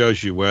where it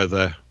shows you where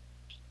they're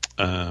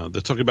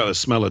talking about the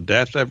smell of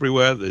death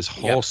everywhere. There's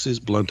horses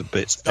blown to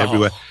bits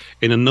everywhere.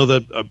 In another,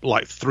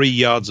 like 3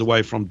 yards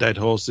away from dead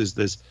horses,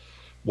 there's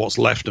what's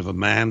left of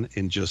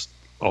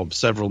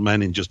several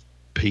men in just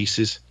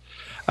pieces.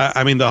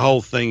 I mean, the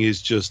whole thing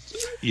is just,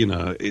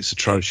 it's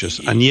atrocious.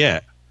 And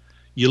yet,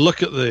 you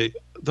look at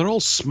they're all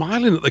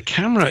smiling at the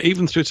camera,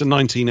 even through to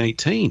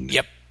 1918.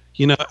 Yep.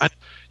 And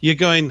you're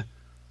going,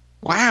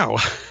 wow.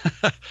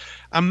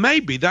 And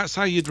maybe that's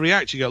how you'd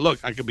react. You go, look,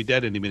 I could be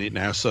dead any minute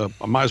now, so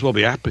I might as well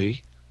be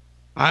happy.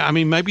 I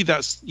mean, maybe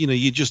that's,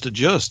 you just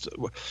adjust.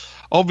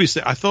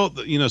 Obviously, I thought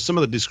that, some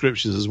of the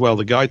descriptions as well,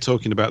 the guy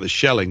talking about the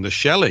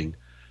shelling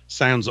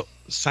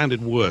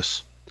sounded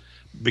worse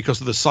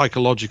because of the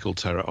psychological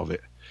terror of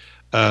it.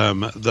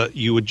 That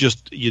you would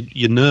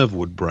your nerve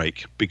would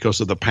break because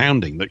of the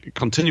pounding, the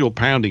continual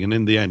pounding. And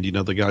in the end,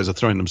 the guys are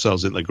throwing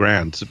themselves in the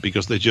ground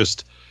because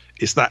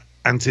it's that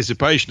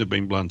anticipation of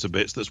being blown to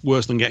bits that's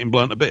worse than getting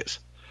blown to bits.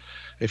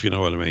 If you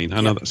know what I mean.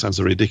 I know that sounds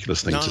a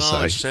ridiculous thing to say.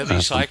 No, it's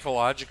heavy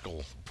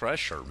psychological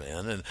pressure,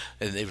 man, and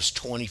it was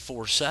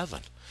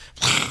 24/7.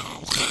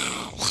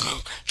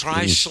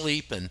 Try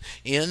sleeping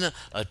in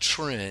a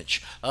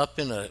trench up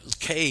in a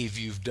cave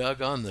you've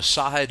dug on the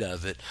side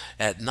of it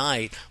at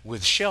night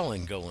with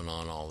shelling going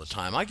on all the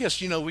time. I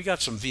guess, we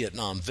got some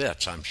Vietnam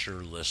vets, I'm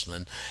sure,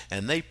 listening,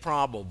 and they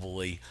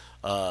probably...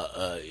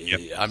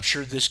 I'm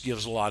sure this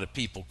gives a lot of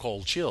people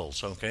cold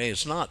chills, okay?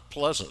 It's not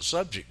pleasant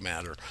subject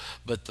matter,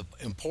 but the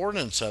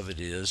importance of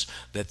it is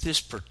that this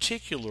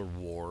particular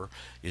war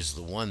is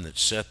the one that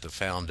set the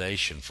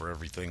foundation for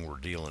everything we're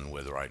dealing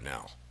with right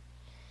now.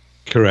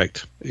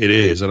 Correct. It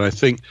is. And I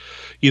think,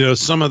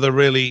 some of the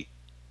really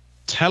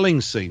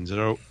telling scenes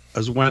are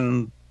as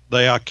when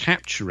they are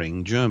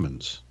capturing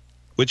Germans,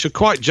 which are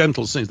quite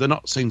gentle scenes. They're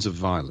not scenes of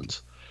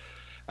violence.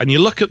 And you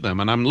look at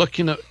them, and I'm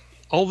looking at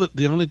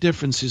the only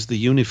difference is the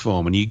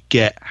uniform, and you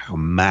get how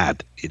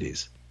mad it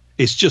is.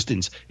 It's just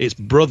it's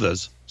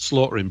brothers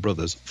slaughtering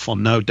brothers for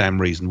no damn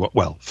reason.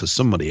 Well, for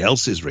somebody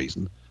else's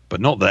reason,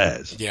 but not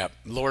theirs. Yeah,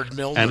 Lord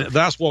Milner. And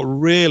that's what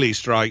really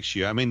strikes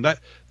you. I mean, that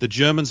the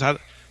Germans had,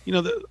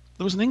 there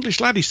was an English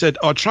lad. He said,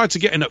 "I tried to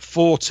get in at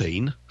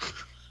 14,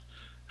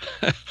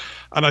 and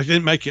I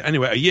didn't make it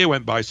anyway." A year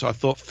went by, so I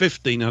thought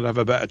 15 I'd have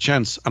a better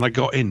chance, and I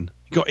got in.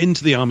 Got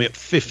into the army at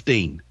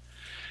 15,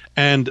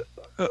 and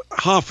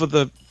half of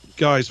the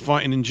guys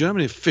fighting in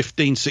Germany are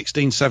 15,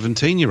 16,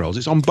 17-year-olds.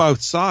 It's on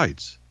both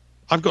sides.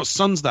 I've got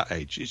sons that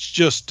age. It's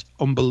just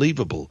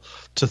unbelievable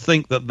to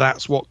think that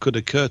that's what could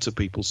occur to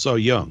people so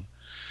young.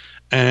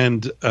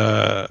 And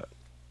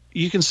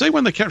you can see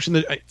when they're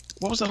capturing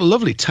what was that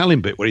lovely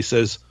telling bit where he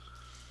says,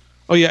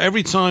 oh yeah,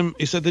 every time,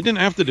 he said they didn't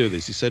have to do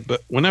this. He said,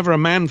 but whenever a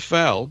man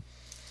fell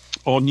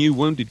or new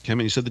wounded came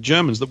in, he said the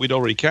Germans that we'd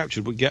already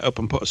captured would get up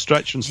and put a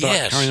stretcher and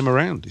start carrying them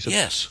around. He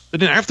said, they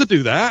didn't have to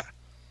do that.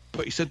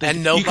 But he said,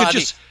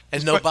 nobody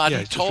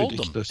told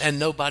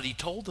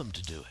them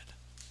to do it.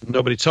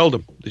 Nobody told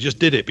them. They just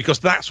did it because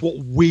that's what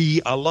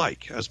we are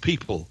like as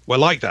people. We're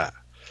like that.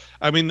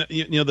 I mean,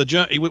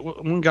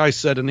 one guy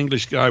said, an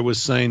English guy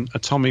was saying,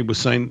 Tommy was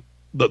saying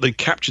that they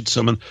captured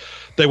some and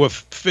they were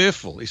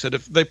fearful. He said,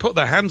 if they put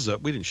their hands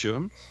up, we didn't shoot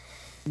them.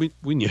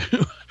 We knew.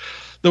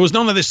 There was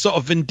none of this sort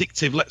of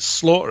vindictive, let's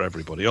slaughter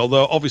everybody.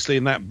 Although obviously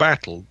in that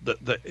battle,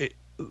 the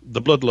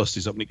bloodlust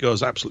is up and it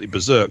goes absolutely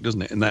berserk,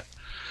 doesn't it? In that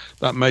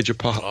major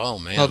part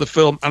of the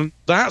film, and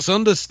that's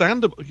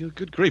understandable.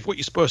 Good grief, what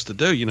you're supposed to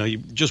do? You're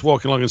just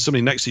walking along and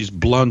somebody next to you is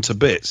blown to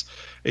bits.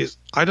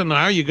 I don't know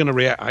how you're going to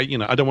react. I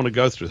don't want to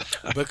go through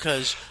that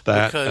because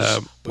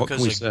what can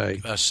we say?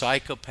 A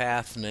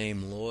psychopath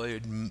named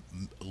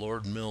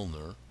Lord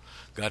Milner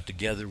got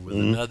together with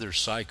another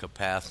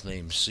psychopath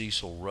named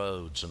Cecil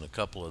Rhodes and a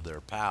couple of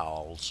their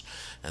pals,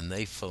 and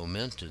they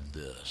fomented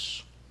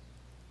this.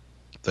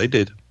 They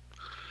did.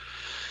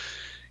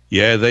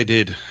 Yeah, they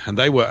did. And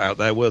they were out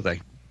there, were they?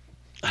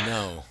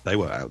 No. They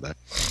were out there.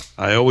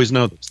 I always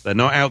know this. They're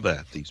not out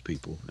there, these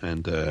people.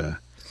 And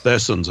their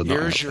sons are not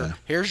out there.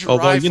 Here's your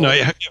rifle.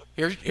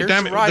 Here's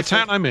damn it, the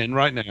town I'm in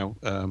right now,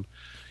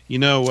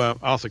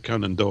 Arthur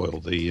Conan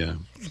Doyle,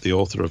 the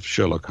author of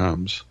Sherlock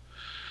Holmes.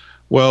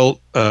 Well,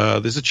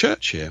 there's a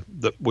church here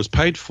that was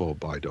paid for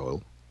by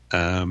Doyle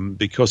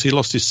because he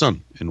lost his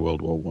son in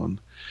World War One.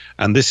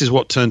 And this is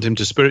what turned him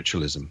to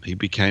spiritualism. He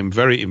became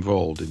very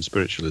involved in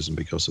spiritualism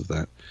because of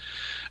that.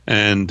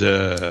 And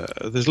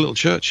there's a little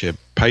church here,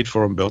 paid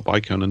for and built by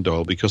Conan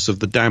Doyle because of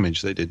the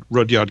damage they did.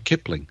 Rudyard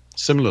Kipling,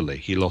 similarly,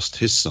 he lost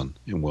his son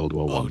in World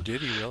War One. Oh,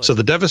 did he really? So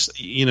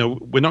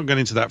we're not going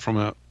into that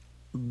from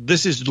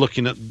this is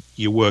looking at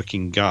your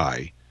working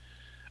guy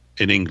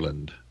in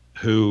England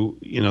who,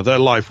 their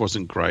life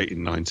wasn't great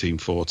in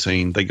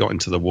 1914. They got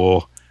into the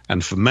war.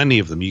 And for many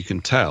of them, you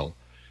can tell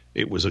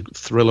it was a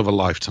thrill of a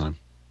lifetime.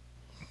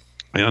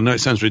 I know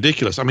it sounds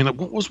ridiculous. I mean,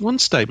 what was one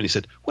statement? He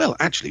said, well,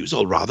 actually, it was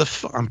all rather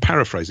fun. I'm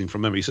paraphrasing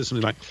from memory. He said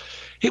something like,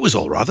 it was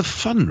all rather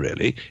fun,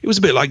 really. It was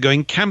a bit like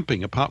going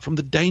camping, apart from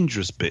the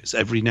dangerous bits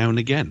every now and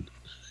again.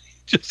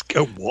 Just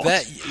go,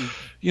 what?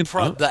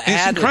 The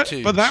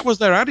attitudes. But that was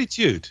their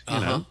attitude.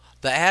 The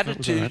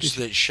attitudes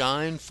that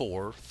shine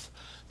forth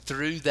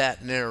through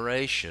that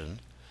narration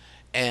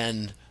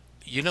and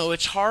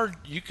It's hard.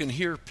 You can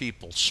hear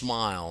people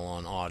smile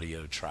on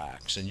audio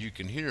tracks, and you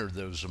can hear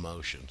those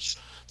emotions.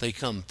 They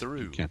come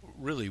through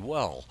really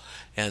well.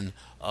 And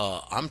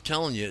I'm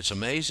telling you, it's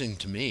amazing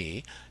to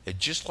me.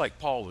 Just like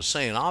Paul was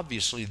saying,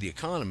 obviously the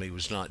economy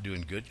was not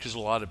doing good because a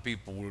lot of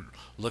people were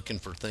looking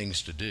for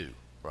things to do,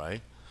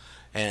 right?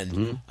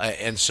 And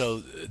and so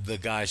the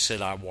guy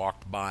said, I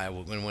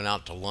went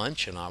out to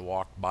lunch, and I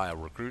walked by a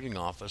recruiting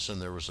office,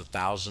 and there was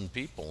 1,000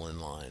 people in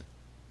line.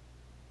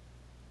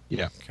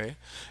 Yeah. Okay.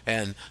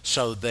 And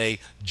so they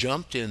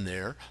jumped in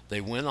there.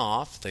 They went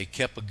off. They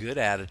kept a good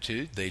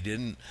attitude. They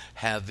didn't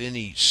have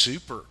any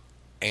super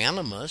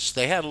animus.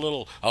 They had a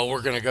little,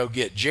 we're going to go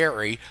get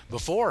Jerry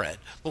before it.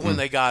 But when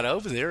they got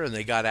over there and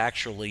they got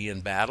actually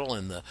in battle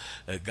and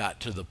got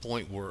to the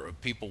point where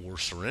people were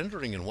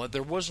surrendering and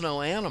there was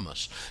no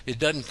animus. It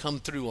doesn't come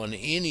through on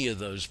any of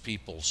those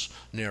people's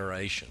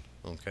narration.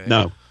 Okay.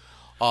 No.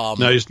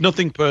 No, it's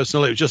nothing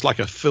personal. It was just like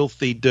a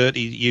filthy,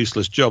 dirty,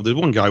 useless job. The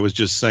one guy was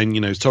just saying, he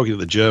was talking to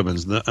the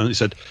Germans, and he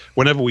said,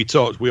 whenever we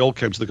talked, we all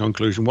came to the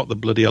conclusion, what the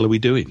bloody hell are we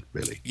doing,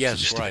 really?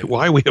 Yes, right.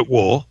 Why are we at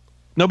war?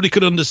 Nobody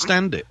could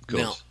understand it, of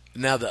course.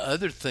 Now the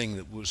other thing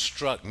that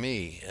struck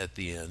me at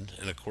the end,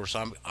 and of course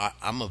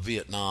I'm a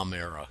Vietnam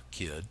era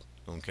kid,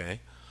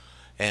 okay,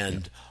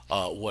 and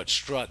what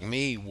struck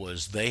me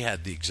was they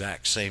had the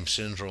exact same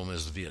syndrome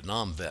as the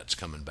Vietnam vets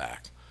coming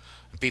back.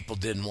 People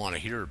didn't want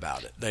to hear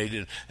about it. They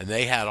didn't, and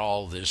they had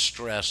all this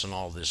stress and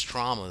all this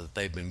trauma that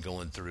they've been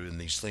going through, and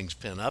these things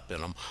pin up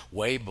in them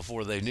way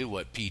before they knew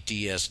what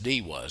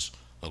PTSD was.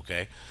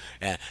 Okay,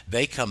 and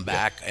they come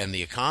back, and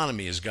the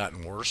economy has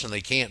gotten worse, and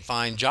they can't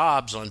find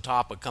jobs on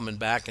top of coming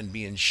back and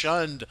being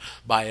shunned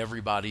by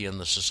everybody in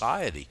the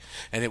society.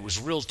 And it was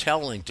real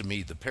telling to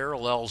me. The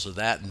parallels of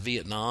that in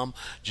Vietnam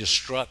just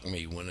struck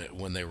me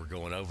when they were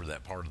going over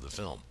that part of the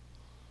film.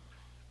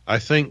 I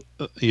think,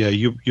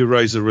 you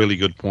raise a really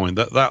good point.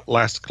 That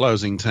last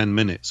closing 10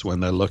 minutes when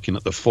they're looking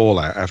at the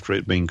fallout after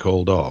it being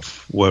called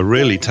off were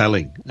really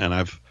telling, and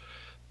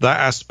that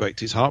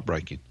aspect is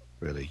heartbreaking,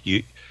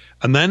 really.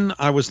 And then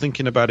I was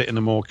thinking about it in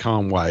a more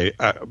calm way,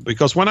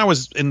 because when I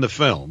was in the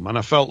film and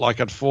I felt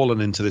like I'd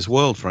fallen into this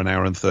world for an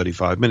hour and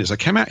 35 minutes, I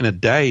came out in a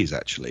daze,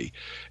 actually.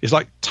 It's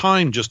like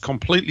time just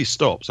completely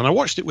stops. And I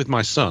watched it with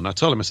my son. I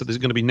told him, I said, there's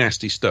going to be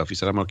nasty stuff. He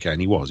said, I'm okay.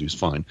 And he was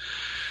fine.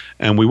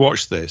 And we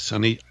watched this,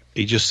 and he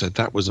just said,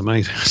 that was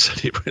amazing. I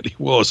said, it really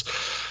was.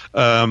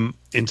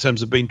 In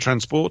terms of being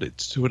transported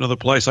to another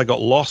place, I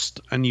got lost,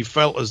 and you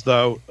felt as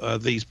though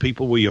these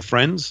people were your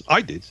friends.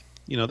 I did.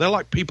 They're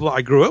like people that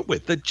I grew up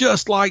with. They're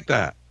just like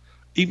that.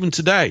 Even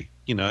today,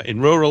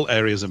 in rural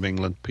areas of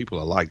England, people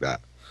are like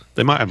that.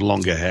 They might have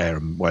longer hair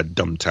and wear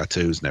dumb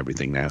tattoos and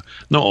everything now.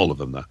 Not all of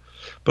them, though.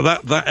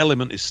 But that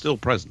element is still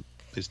present.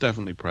 It's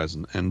definitely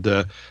present. And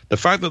the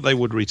fact that they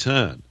would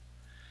return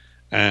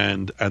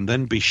and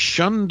then be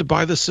shunned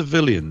by the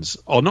civilians,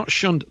 or not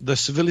shunned, the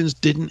civilians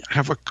didn't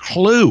have a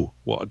clue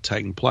what had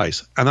taken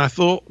place. And I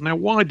thought, now,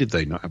 why did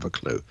they not have a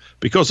clue?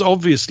 Because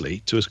obviously,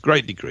 to a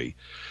great degree,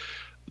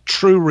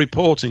 true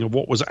reporting of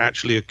what was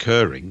actually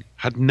occurring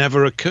had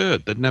never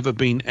occurred. There'd never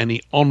been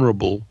any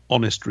honourable,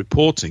 honest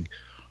reporting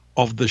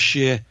of the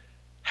sheer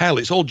hell.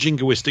 It's all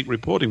jingoistic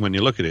reporting when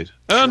you look at it.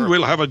 And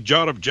we'll have a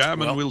jar of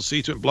jam and we'll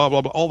see to it, blah,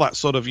 blah, blah. All that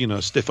sort of,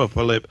 stiff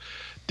upper lip,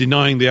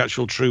 denying the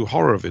actual true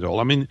horror of it all.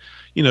 I mean,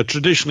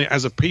 traditionally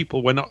as a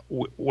people,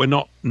 we're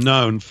not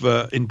known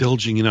for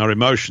indulging in our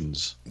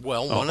emotions.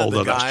 Well,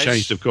 although that's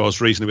changed, of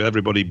course, recently with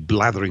everybody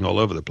blathering all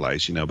over the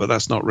place, but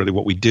that's not really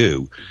what we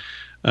do.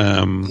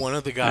 One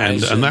of the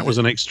guys, and that was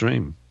an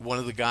extreme. One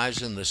of the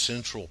guys in the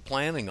central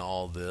planning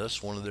all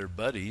this, one of their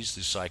buddies,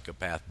 the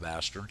psychopath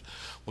bastard,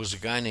 was a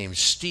guy named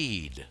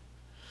Steed,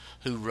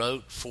 who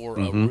wrote for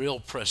a real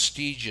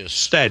prestigious...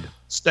 Stead.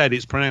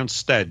 It's pronounced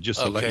Stead, just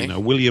to let you know.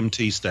 William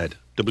T. Stead.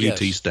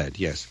 W.T. Yes. Stead,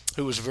 yes.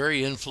 Who was a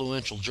very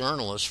influential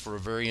journalist for a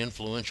very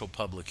influential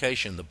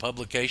publication. The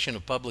Publication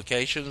of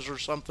Publications or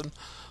something?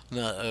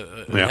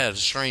 It had a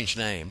strange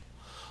name,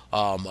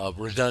 a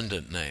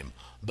redundant name.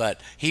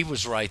 But he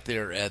was right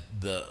there at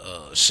the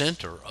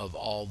center of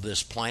all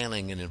this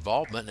planning and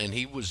involvement, and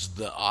he was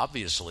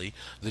obviously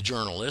the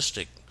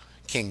journalistic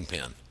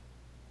kingpin.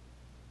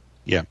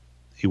 Yeah,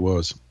 he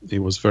was. He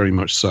was very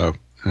much so,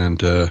 and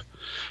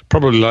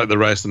probably like the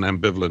rest, an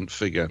ambivalent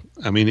figure.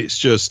 I mean,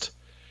 it's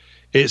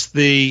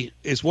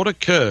what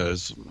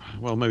occurs.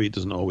 Well, maybe it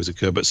doesn't always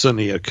occur, but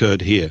certainly it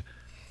occurred here.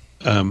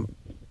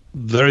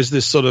 There is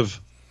this sort of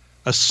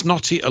a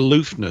snotty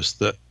aloofness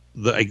that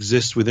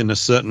exists within a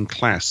certain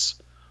class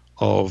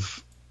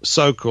of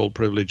so-called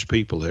privileged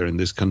people here in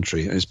this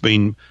country. It's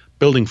been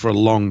building for a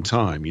long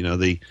time.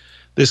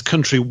 This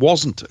country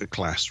wasn't a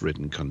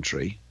class-ridden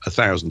country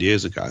 1,000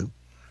 years ago,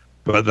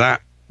 but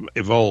that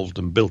evolved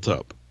and built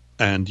up.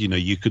 And,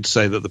 you could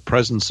say that the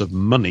presence of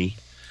money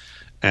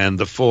and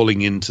the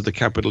falling into the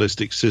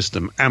capitalistic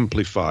system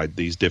amplified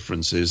these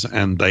differences,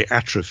 and they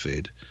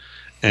atrophied.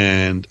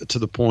 And to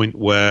the point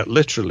where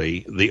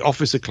literally the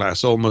officer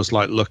class, almost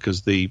like look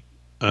as the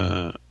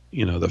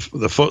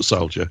foot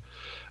soldier,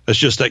 as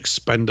just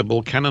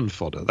expendable cannon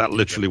fodder. That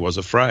literally was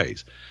a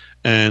phrase.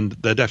 And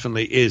there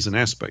definitely is an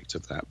aspect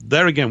of that.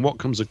 There again, what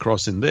comes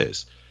across in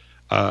this,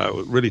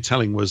 really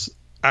telling, was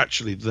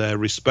actually their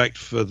respect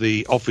for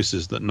the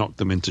officers that knocked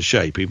them into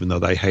shape, even though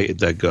they hated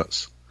their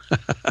guts.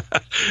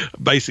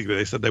 Basically,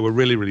 they said they were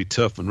really, really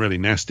tough and really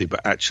nasty,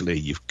 but actually,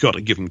 you've got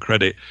to give them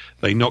credit.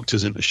 They knocked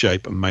us into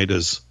shape and made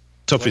us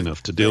tough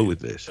enough to deal with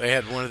this. They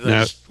had one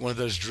of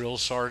those drill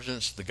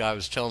sergeants. The guy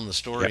was telling the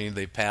story, and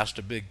they passed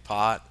a big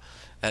pot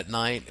at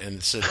night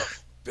and said,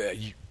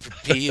 "You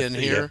pee in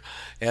here,"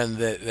 and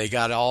they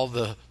got all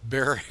the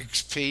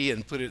barracks pee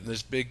and put it in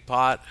this big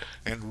pot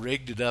and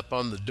rigged it up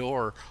on the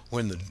door.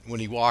 When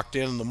he walked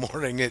in the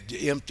morning, it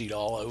emptied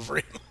all over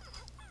him.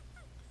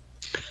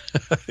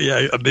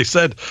 Yeah, and they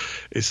said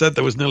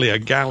there was nearly a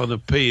gallon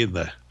of pee in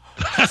there.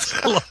 That's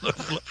a lot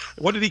of.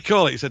 What did he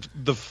call it? He said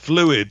the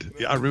fluid.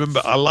 I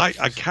remember.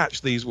 I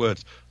catch these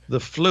words. The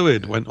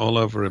fluid went all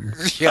over him.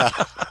 Yeah,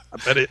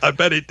 I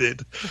bet it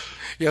did.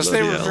 Yes,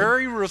 they were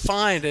very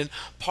refined, and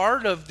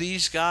part of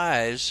these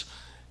guys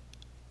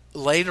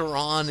later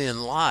on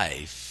in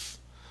life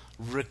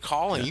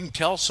recalling. You can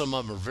tell some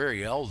of them are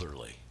very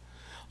elderly,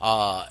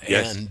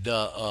 and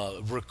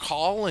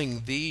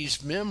recalling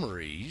these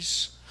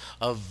memories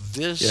of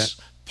this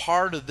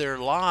part of their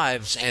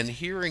lives and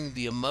hearing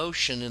the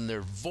emotion in their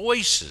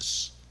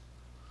voices.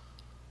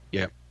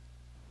 Yeah.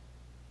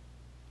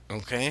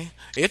 Okay.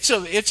 It's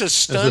a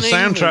stunning the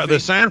soundtrack. movie. The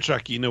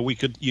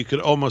soundtrack, you could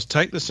almost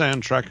take the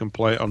soundtrack and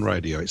play it on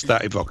radio. It's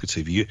that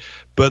evocative.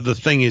 But the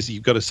thing is,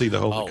 you've got to see the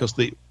whole because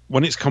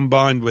when it's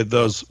combined with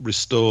those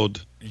restored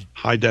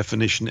high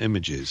definition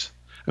images.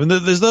 I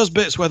mean, there's those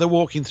bits where they're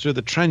walking through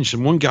the trench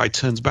and one guy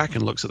turns back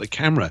and looks at the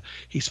camera.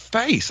 His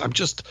face,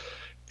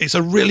 it's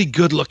a really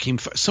good-looking.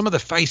 Some of the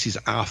faces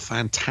are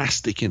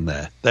fantastic in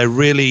there. They're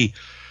really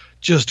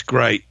just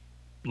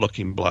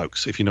great-looking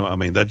blokes, if you know what I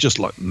mean. They're just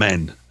like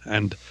men,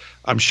 and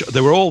I'm sure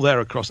they were all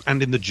there across,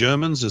 and in the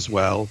Germans as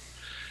well.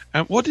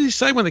 And what did he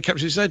say when they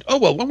captured? He said, "Oh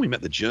well, when we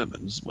met the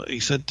Germans, he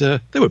said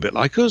they were a bit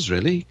like us,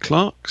 really.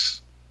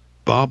 Clerks,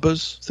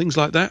 barbers, things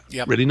like that.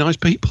 Yep. Really nice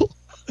people."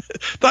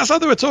 That's how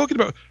they were talking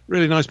about.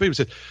 Really nice people. He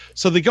said,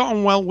 so they got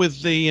on well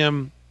with the.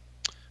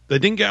 They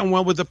didn't get on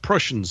well with the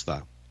Prussians,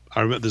 though. I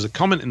remember there's a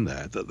comment in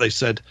there that they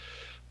said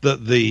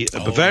that the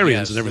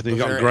Bavarians and everything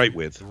got great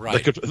with.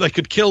 Right. They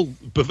could kill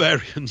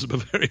Bavarians.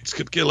 Bavarians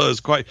could kill us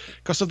quite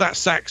because of that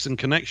Saxon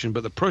connection,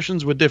 but the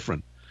Prussians were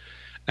different.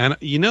 And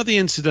you know the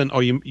incident,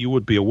 or you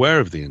would be aware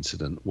of the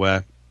incident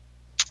where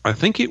I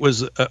think it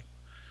was.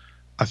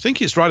 I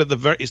think it's right at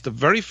it's the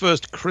very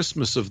first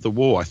Christmas of the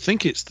war. I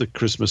think it's the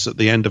Christmas at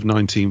the end of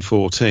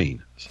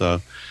 1914.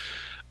 So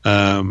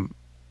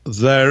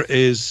there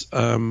was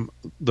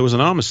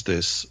an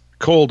armistice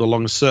called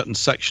along a certain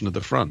section of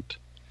the front,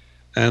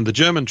 and the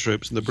German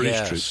troops and the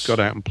British troops got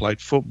out and played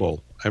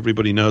football.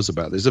 Everybody knows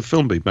about it. There's a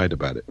film being made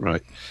about it,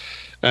 right?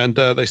 And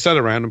they sat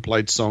around and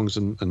played songs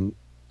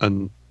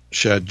and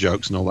shared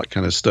jokes and all that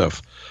kind of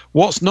stuff.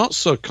 What's not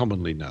so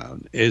commonly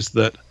known is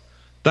that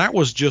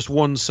was just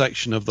one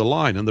section of the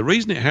line, and the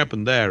reason it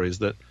happened there is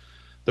that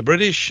the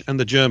British and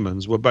the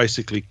Germans were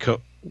basically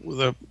cut with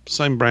the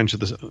same branch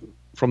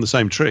from the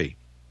same tree,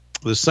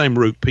 the same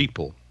root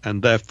people,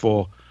 and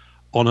therefore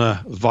on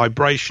a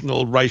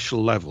vibrational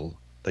racial level,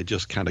 they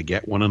just kind of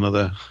get one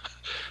another.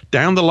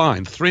 Down the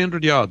line,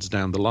 300 yards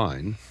down the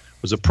line,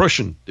 was a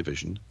Prussian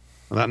division,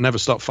 and that never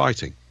stopped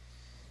fighting.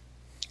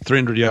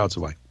 300 yards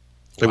away.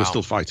 They were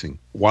still fighting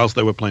whilst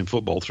they were playing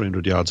football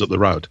 300 yards up the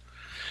road.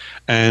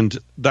 And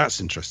that's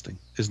interesting,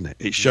 isn't it?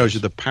 It shows you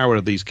the power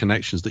of these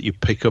connections, that you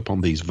pick up on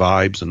these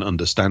vibes and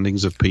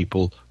understandings of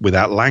people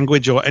without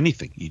language or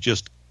anything. You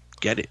just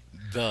get it.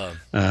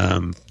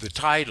 The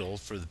title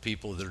for the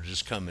people that are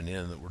just coming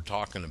in that we're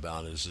talking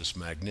about is this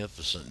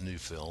magnificent new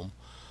film,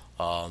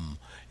 and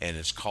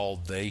it's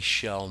called They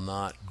Shall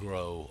Not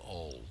Grow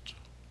Old.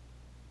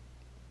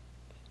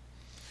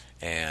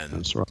 And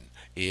that's right.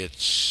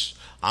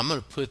 I'm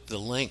going to put the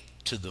link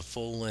to the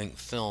full-length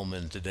film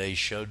in today's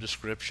show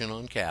description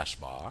on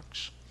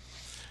CastBox.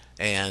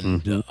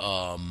 And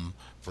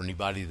for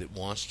anybody that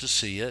wants to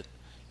see it,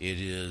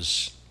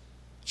 it's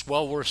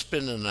well worth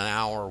spending an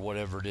hour or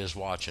whatever it is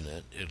watching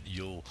it.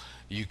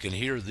 You can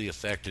hear the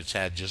effect it's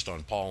had just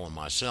on Paul and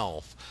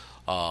myself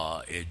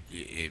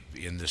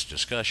in this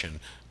discussion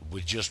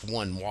with just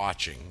one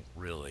watching,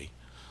 really.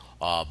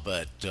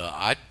 But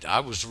I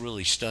was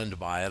really stunned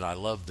by it. I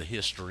love the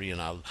history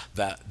and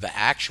the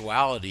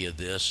actuality of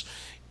this.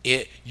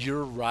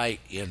 You're right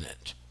in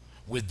it.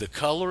 With the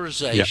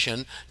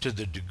colorization to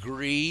the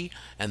degree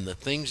and the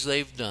things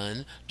they've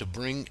done to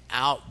bring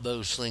out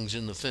those things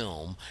in the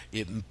film,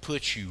 it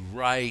puts you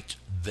right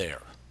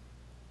there.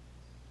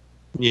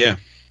 Yeah,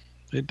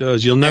 it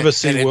does. You'll never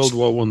see World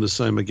War I the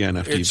same again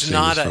after you've seen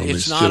this film.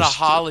 It's not a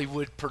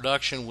Hollywood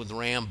production with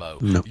Rambo.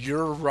 No.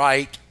 You're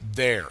right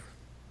there.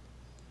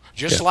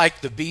 Just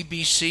like the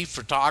BBC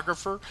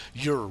photographer,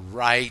 you're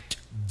right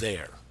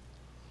there.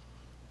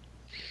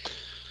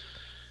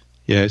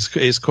 Yeah,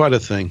 it's quite a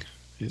thing.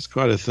 It's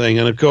quite a thing.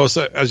 And, of course,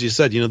 as you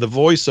said, the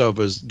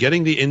voiceovers,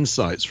 getting the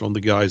insights from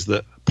the guys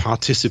that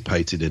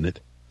participated in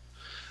it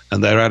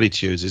and their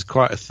attitudes is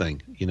quite a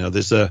thing. You know,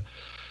 I'd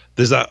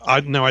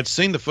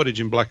seen the footage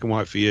in black and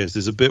white for years.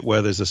 There's a bit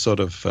where there's a sort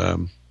of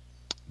like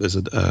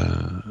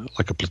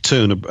a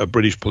platoon, a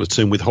British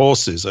platoon with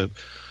horses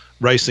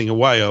racing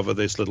away over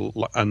this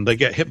little, and they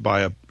get hit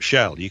by a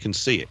shell. You can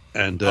see it.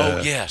 And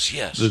yes.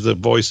 There's a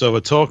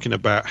voiceover talking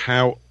about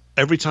how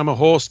every time a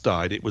horse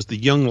died, it was the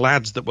young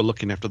lads that were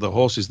looking after the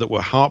horses that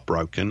were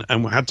heartbroken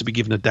and had to be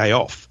given a day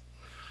off.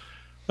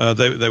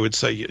 They would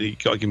say, you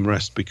got to give him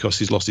rest because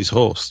he's lost his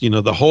horse. You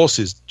know, the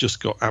horses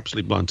just got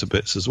absolutely blown to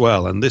bits as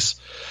well. And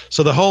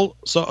so the whole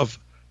sort of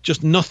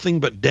just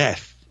nothing but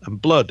death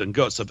and blood and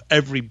guts of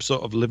every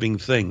sort of living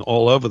thing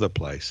all over the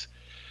place.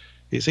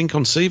 It's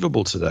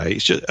inconceivable today.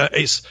 It's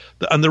just,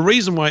 and the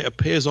reason why it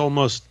appears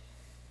almost,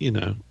 you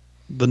know,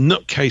 the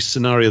nutcase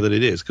scenario that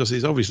it is, because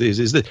it obviously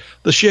is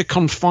the sheer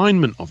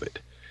confinement of it.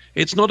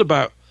 It's not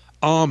about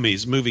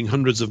armies moving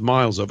hundreds of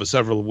miles over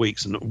several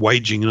weeks and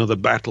waging another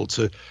battle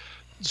to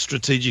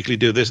strategically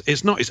do this.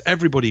 It's not. It's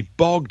everybody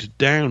bogged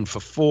down for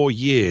 4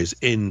 years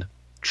in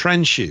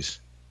trenches,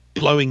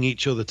 blowing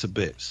each other to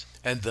bits.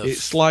 And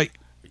it's like,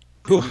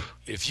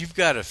 if you've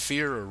got a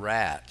fear of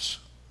rats,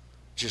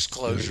 just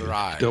close your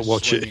eyes. Don't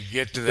watch it. You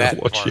get to that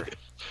part.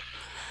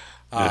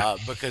 Yeah.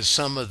 Because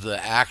some of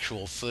the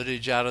actual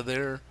footage out of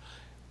there,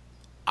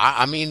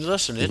 I mean,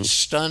 listen, it's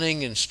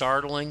stunning and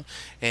startling,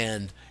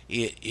 and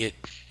it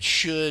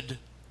should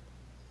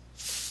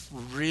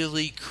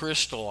really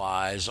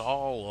crystallize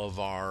all of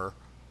our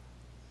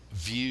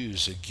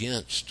views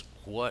against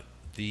what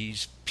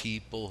these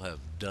people have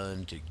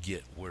done to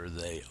get where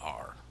they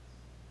are.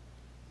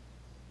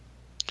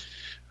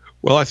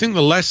 Well, I think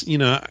the lesson, you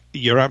know,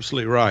 you're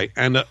absolutely right.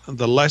 And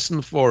the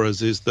lesson for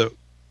us is that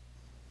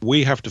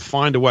we have to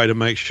find a way to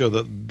make sure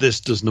that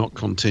this does not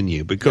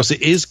continue, because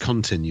it is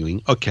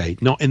continuing. Okay,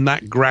 not in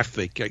that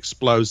graphic,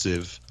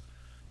 explosive,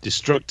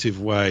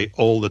 destructive way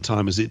all the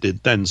time as it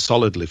did then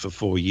solidly for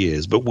 4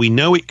 years. But we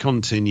know it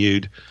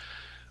continued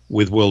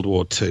with World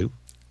War II.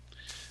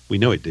 We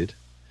know it did.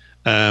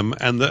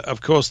 And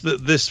of course,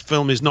 this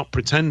film is not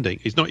pretending.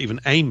 It's not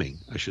even aiming,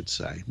 I should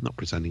say. Not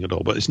pretending at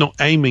all. But it's not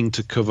aiming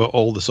to cover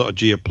all the sort of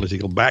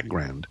geopolitical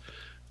background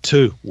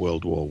to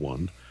World War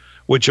I,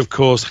 which, of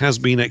course, has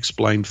been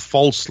explained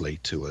falsely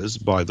to us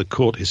by the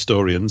court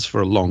historians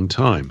for a long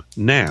time.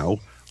 Now,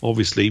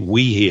 obviously,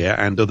 we here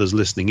and others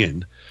listening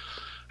in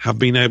have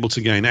been able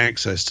to gain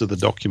access to the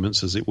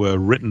documents, as it were,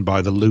 written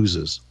by the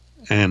losers.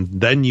 And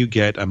then you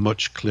get a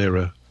much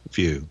clearer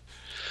view.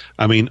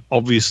 I mean,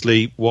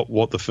 obviously,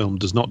 what the film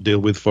does not deal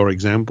with, for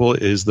example,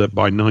 is that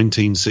by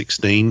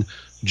 1916,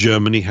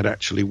 Germany had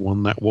actually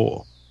won that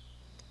war.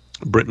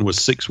 Britain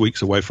was 6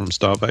 weeks away from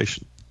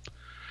starvation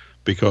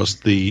because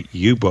the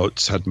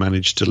U-boats had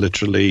managed to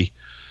literally,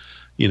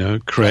 you know,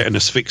 create an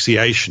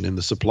asphyxiation in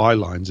the supply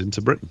lines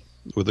into Britain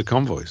with the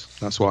convoys.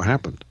 That's what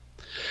happened.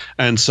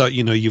 And so,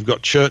 you know, you've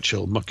got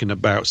Churchill mucking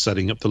about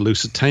setting up the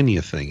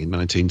Lusitania thing in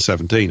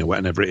 1917 or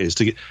whatever it is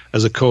to get,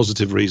 as a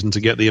causative reason to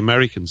get the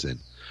Americans in.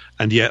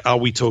 And yet, are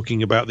we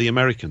talking about the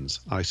Americans?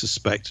 I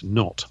suspect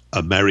not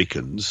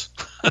Americans,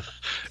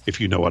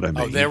 if you know what I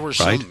mean. Oh, there were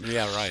right? some,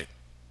 yeah, right.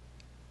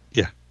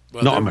 Yeah,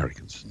 well, not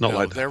Americans. Not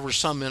like that. There were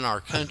some in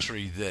our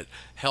country that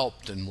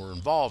helped and were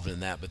involved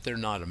in that, but they're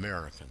not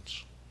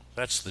Americans.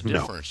 That's the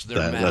difference. No,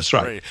 they're that's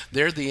right.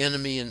 They're the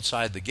enemy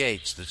inside the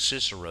gates that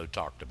Cicero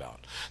talked about,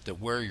 that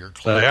wear your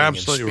clothing they're and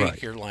absolutely speak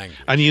right. your language.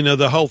 And, you know,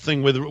 the whole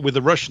thing with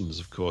the Russians,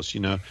 of course, you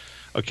know,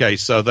 okay,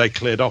 so they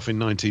cleared off in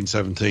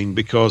 1917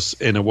 because,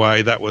 in a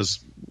way, that was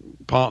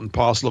part and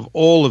parcel of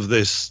all of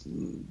this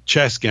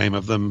chess game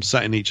of them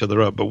setting each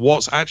other up. But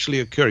what's actually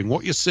occurring,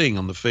 what you're seeing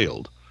on the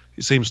field,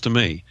 it seems to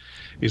me,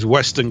 is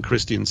Western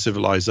Christian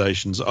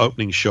civilization's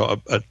opening shot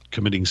at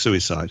committing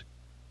suicide.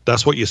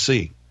 That's what you're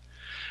seeing.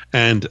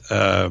 And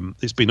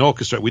it's been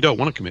orchestrated. We don't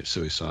want to commit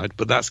suicide,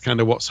 but that's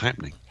kind of what's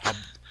happening. I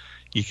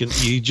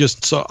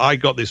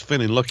got this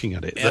feeling looking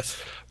at it.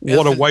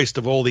 What a waste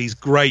of all these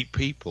great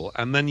people.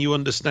 And then you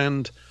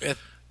understand,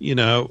 you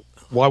know,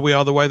 why we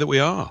are the way that we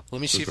are. Let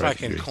me see if I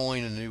can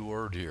coin a new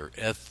word here.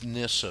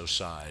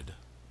 Ethnicocide.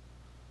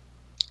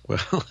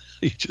 Well,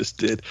 you just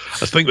did.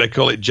 I think they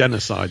call it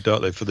genocide,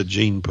 don't they, for the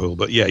gene pool.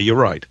 But yeah, you're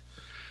right.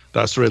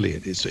 That's really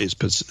it. It's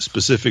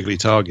specifically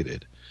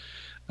targeted.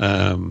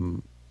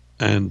 And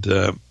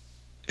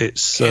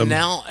it's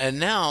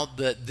now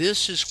that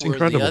this is where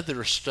incredible. the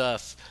other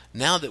stuff.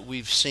 Now that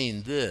we've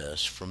seen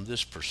this from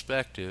this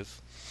perspective,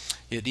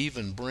 it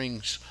even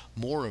brings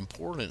more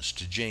importance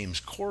to James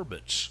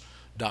Corbett's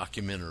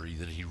documentary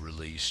that he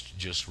released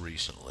just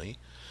recently.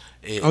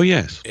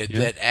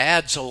 That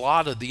adds a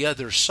lot of the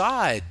other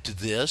side to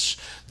this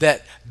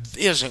that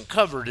isn't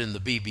covered in the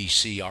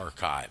BBC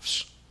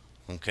archives.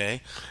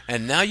 Okay,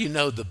 and now you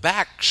know the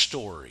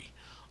backstory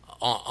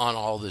on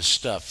all this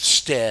stuff,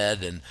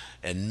 Stead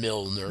and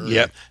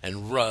Milner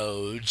and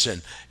Rhodes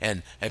and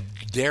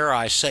dare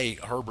I say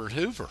Herbert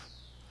Hoover.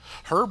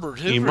 Herbert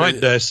Hoover. You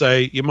might dare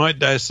say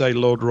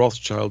Lord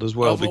Rothschild as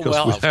well,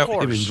 because without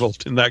him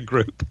involved in that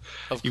group,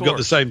 you've got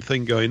the same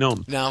thing going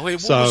on. Now,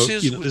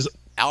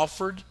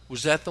 Alfred,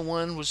 was that the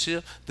one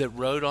that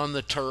rode on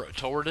the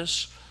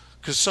tortoise?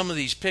 Because some of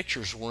these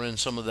pictures were in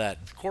some of that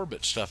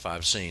Corbett stuff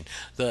I've seen.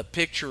 The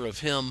picture of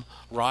him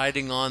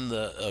riding on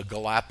the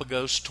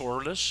Galapagos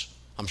tortoise,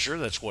 I'm sure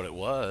that's what it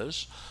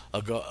was,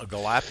 a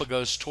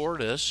Galapagos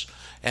tortoise,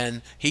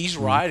 and he's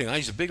riding.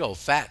 He's a big old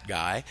fat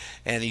guy,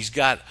 and he's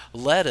got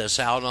lettuce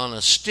out on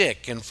a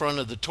stick in front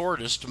of the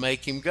tortoise to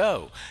make him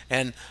go.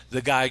 And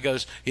the guy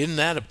goes, "Isn't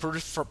that a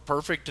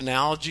perfect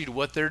analogy to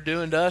what they're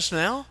doing to us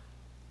now?"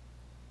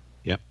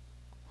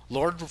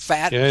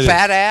 Fat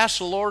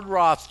ass Lord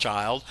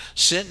Rothschild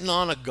sitting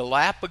on a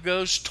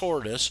Galapagos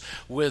tortoise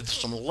with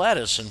some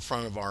lettuce in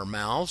front of our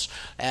mouths,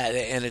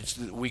 and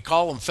we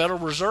call them Federal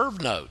Reserve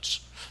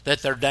notes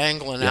that they're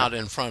dangling out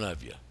in front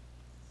of you.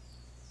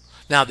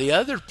 Now, the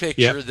other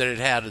picture that it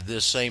had of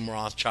this same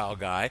Rothschild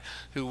guy,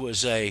 who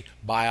was a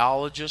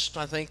biologist,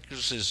 I think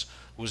was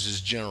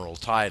his general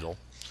title,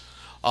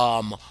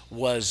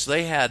 was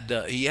he had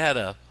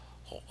a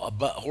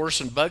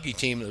horse and buggy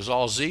team that was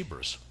all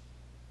zebras.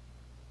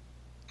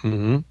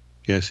 Mm-hmm.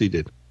 Yes, he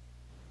did.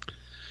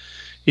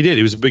 He did.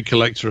 He was a big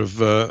collector of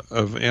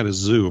he had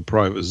a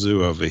private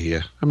zoo over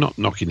here. I'm not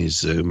knocking his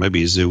zoo.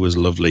 Maybe his zoo was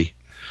lovely.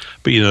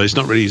 But, it's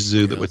not really a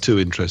zoo that we're too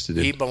interested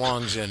in. He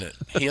belongs in it.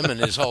 Him and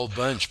his whole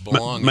bunch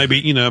belong maybe,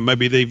 in it.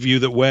 Maybe they view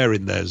that we're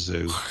in their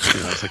zoo.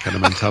 That's the kind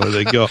of mentality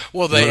they got.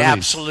 Well, they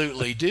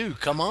absolutely do.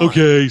 Come on.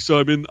 Okay,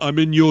 so I'm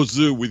in your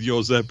zoo with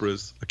your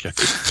zebras. Okay.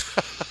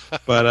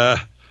 But,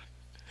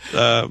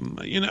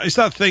 it's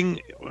that thing.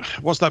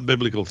 What's that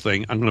biblical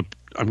thing? I'm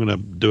gonna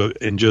do it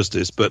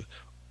injustice, but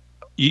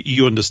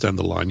you understand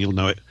the line. You'll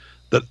know it.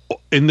 That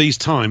in these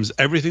times,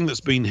 everything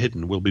that's been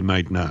hidden will be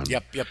made known.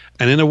 Yep.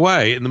 And in a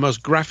way, in the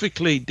most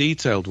graphically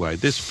detailed way,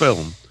 this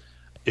film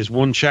is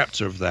one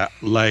chapter of that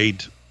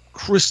laid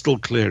crystal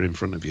clear in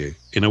front of you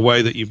in a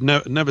way that you've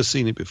never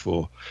seen it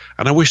before.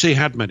 And I wish they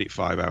had made it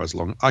 5 hours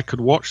long. I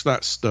could watch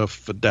that stuff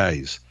for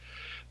days.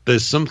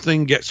 There's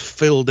something gets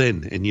filled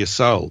in your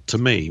soul to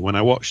me when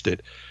I watched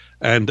it.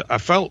 And I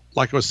felt,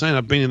 like I was saying,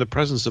 I've been in the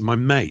presence of my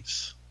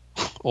mates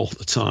all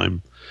the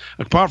time.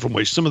 Apart from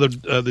which, some of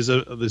the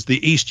there's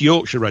the East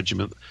Yorkshire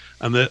Regiment,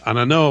 and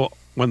I know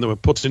when they were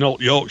putting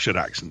Old Yorkshire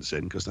accents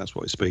in, because that's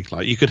what he speaks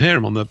like, you could hear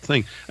him on the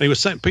thing. And he was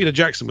saying, Peter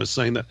Jackson was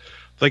saying that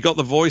they got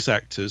the voice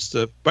actors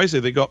to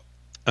basically they got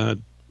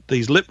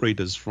these lip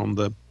readers from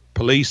the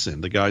police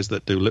in, the guys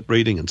that do lip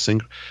reading and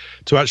sing,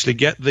 to actually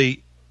get the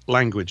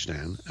language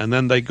down, and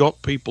then they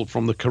got people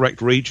from the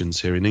correct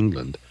regions here in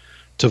England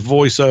to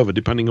voice over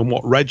depending on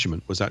what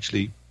regiment was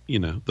actually,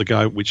 the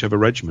guy, whichever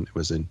regiment it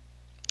was in.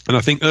 And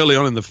I think early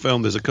on in the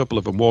film, there's a couple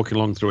of them walking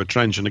along through a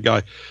trench, and a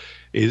guy,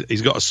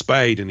 he's got a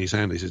spade in his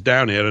hand. He says,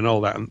 "Down here," and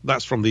all that. And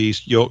that's from the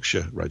East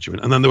Yorkshire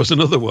Regiment. And then there was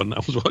another one. I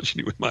was watching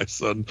it with my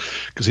son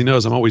because he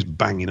knows I'm always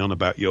banging on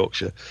about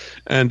Yorkshire.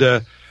 And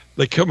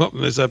they come up,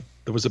 and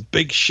there was a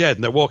big shed,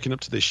 and they're walking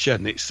up to this shed,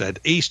 and it said,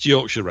 "East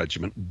Yorkshire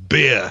Regiment,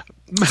 beer."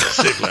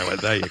 Massively. I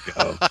went, there you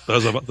go.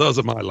 Those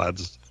are my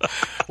lads.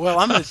 Well,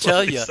 I'm going to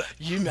tell you,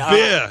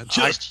 beer,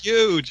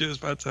 huge. It was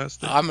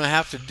fantastic. I'm going to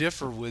have to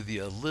differ with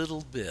you a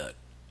little bit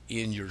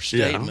in your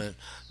statement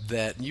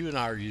that you and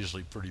I are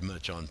usually pretty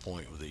much on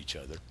point with each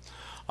other.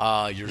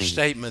 Your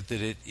statement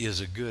that it is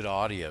a good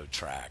audio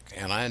track,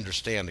 and I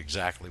understand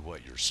exactly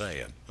what you're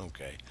saying,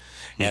 okay?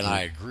 And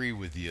I agree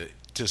with you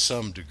to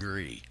some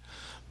degree.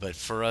 But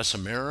for us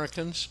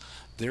Americans,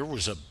 there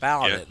was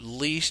about at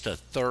least a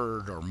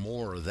third or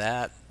more of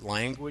that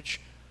language,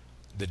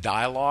 the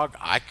dialogue,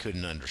 I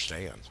couldn't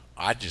understand.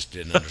 I just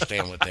didn't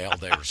understand what the hell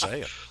they were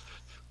saying.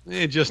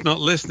 You're just not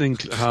listening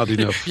hard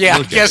enough. Yeah,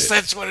 I guess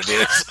that's what it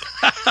is.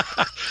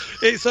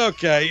 It's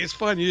okay. It's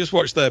fine. You just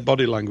watch their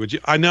body language.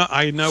 I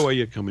know where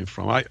you're coming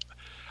from.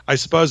 I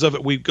suppose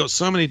we've got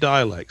so many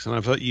dialects, and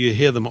I've heard you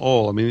hear them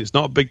all. I mean, it's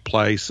not a big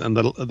place, and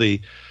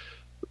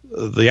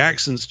the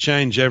accents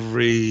change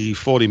every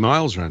 40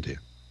 miles around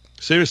here.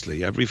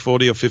 Seriously, every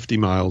 40 or 50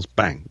 miles,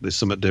 bang, there's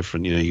something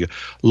different. You go,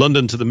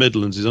 London to the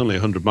Midlands is only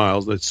 100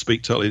 miles. They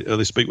speak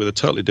with a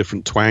totally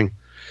different twang.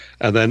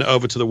 And then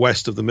over to the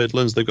west of the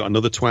Midlands, they've got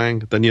another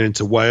twang. Then you're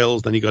into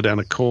Wales. Then you go down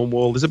to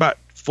Cornwall. There's about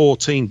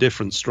 14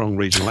 different strong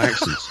regional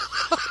accents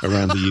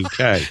around the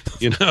UK,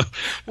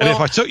 And if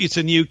I took you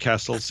to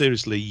Newcastle,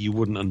 seriously, you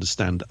wouldn't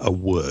understand a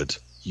word.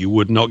 You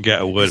would not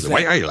get a word.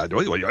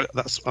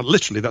 That's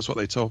what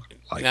they talk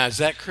like. Now, is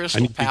that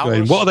Crystal Palace?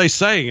 Going, what are they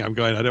saying? I'm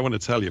going, I don't want to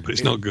tell you, but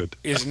it's not good.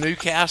 Is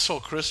Newcastle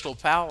Crystal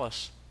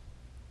Palace?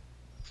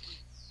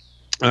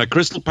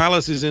 Crystal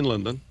Palace is in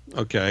London.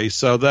 Okay,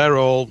 so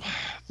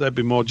they'd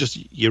be more just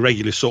your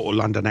regular sort of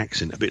London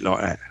accent, a bit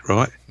like that,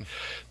 right?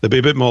 They'd be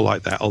a bit more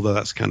like that, although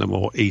that's kind of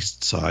more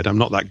east side. I'm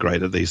not that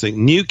great at these things.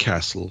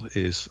 Newcastle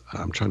is,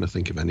 I'm trying to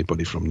think of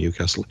anybody from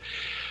Newcastle.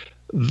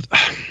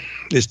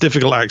 It's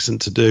difficult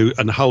accent to do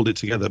and hold it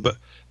together, but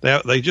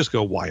they just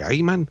go,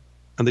 "Why, man?"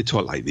 And they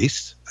talk like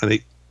this,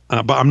 and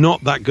but I'm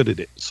not that good at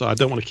it, so I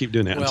don't want to keep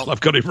doing it until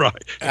I've got it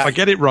right. If I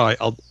get it right,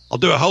 I'll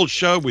do a whole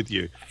show with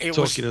you I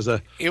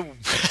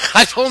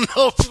don't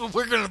know if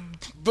we're going to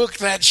book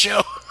that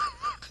show.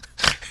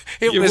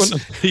 You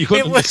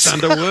wouldn't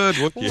understand a word,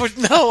 would you?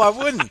 No, I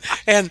wouldn't.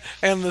 And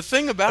the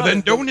thing about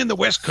then down in the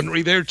West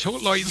Country, they're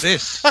taught like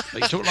this.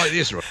 They talk like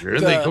this, Roger,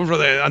 and they come from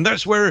there, and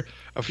that's where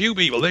a few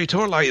people they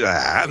talk like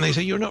that, and they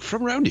say, "You're not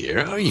from around here,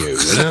 are you?"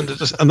 And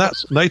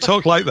they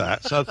talk like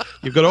that. So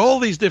you've got all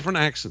these different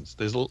accents.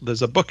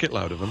 There's a bucket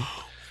load of them.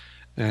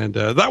 And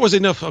that was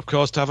enough, of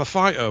course, to have a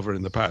fight over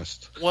in the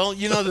past. Well,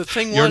 the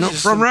thing you're not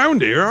from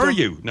around here, are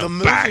you? No,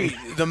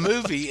 the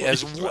movie,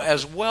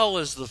 as well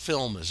as the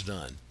film is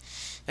done,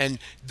 and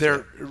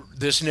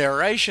this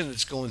narration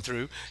that's going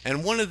through,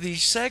 and one of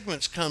these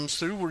segments comes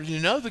through where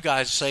the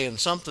guy's saying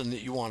something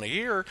that you want to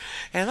hear,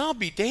 and I'll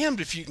be damned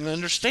if you can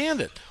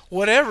understand it,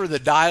 whatever the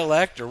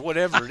dialect or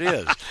whatever it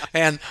is,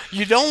 and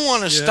you don't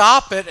want to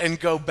stop it and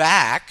go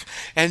back,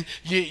 and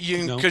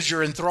because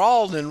you're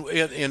enthralled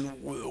in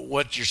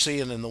what you're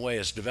seeing and the way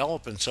it's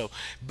developing. So,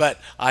 but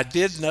I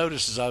did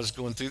notice as I was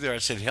going through there, I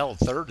said, hell, a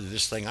third of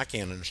this thing I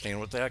can't understand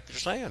what the heck they're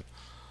saying.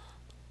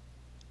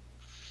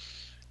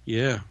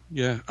 Yeah.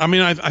 I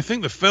mean, I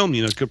think the film,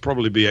 could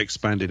probably be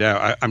expanded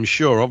out. I'm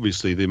sure,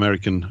 obviously, the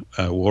American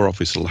War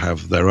Office will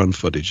have their own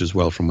footage as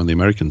well from when the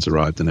Americans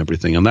arrived and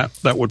everything, and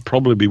that would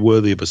probably be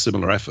worthy of a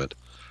similar effort.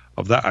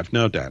 Of that, I've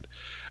no doubt.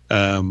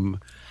 I mean,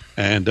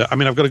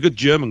 I've got a good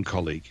German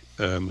colleague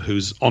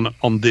who's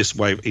on this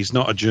wave. He's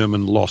not a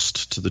German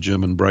lost to the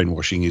German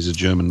brainwashing. He's a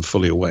German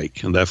fully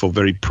awake, and therefore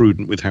very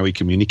prudent with how he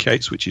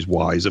communicates, which is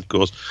wise, of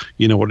course.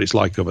 You know what it's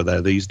like over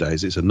there these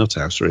days. It's a nut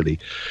house, really.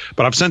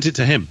 But I've sent it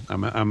to him.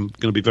 I'm going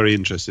to be very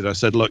interested. I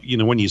said, look,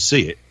 when you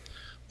see it,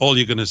 all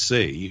you're going to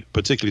see,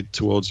 particularly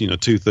towards,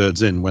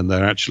 2/3 in, when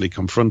they're actually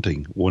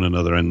confronting one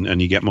another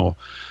and you get more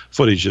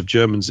footage of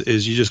Germans,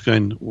 is you're just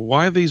going,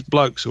 why are these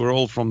blokes who are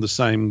all from the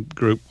same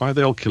group, why are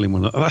they all killing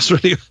one another? That's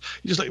really, you're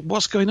just like,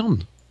 what's going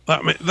on?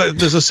 I mean,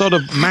 there's a sort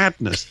of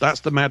madness.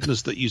 That's the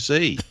madness that you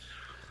see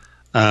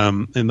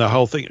in the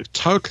whole thing.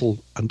 Total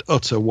and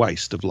utter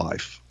waste of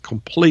life,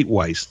 complete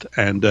waste.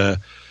 And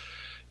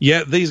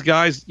these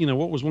guys,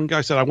 what was one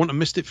guy said? I wouldn't have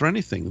missed it for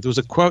anything. There was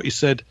a quote. He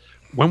said,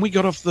 when we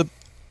got off the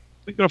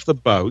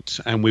boat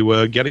and we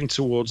were getting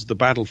towards the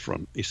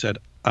battlefront, he said,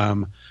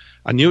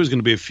 I knew it was going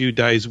to be a few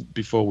days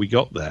before we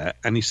got there.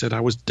 And he said, I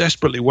was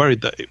desperately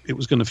worried that it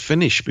was going to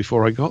finish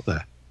before I got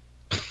there.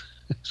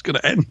 It's going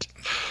to end.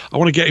 I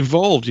want to get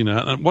involved,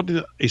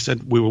 And he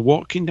said, we were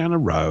walking down a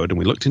road and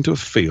we looked into a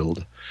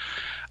field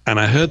and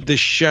I heard this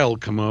shell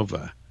come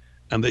over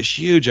and this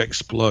huge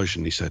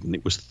explosion, he said, and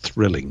it was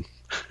thrilling.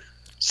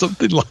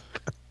 Something like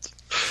that.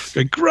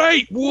 Going,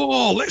 great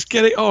war, let's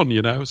get it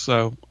on,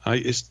 So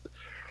I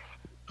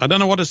don't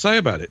know what to say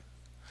about it.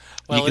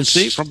 Well, you can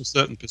see it from a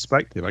certain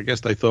perspective. I guess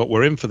they thought,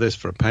 we're in for this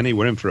for a penny,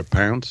 we're in for a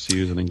pound, to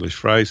use an English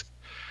phrase.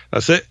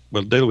 That's it.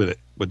 We'll deal with it.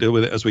 We'll deal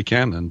with it as we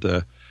can.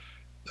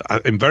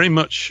 And very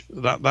much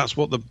that's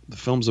what the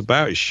film's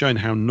about, is showing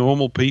how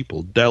normal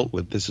people dealt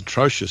with this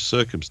atrocious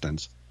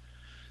circumstance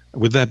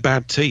with their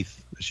bad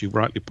teeth, as you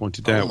rightly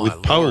pointed out,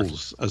 with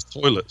poles as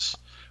toilets,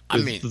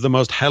 with the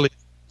most hellish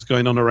things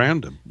going on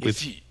around them.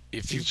 It's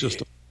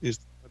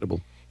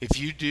incredible. If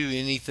you do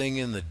anything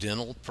in the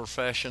dental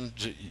profession,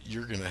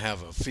 you're going to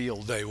have a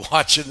field day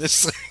watching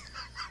this thing.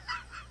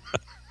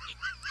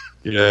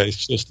 Yeah,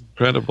 it's just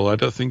incredible. I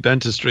don't think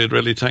dentistry had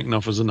really taken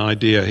off as an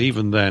idea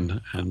even then.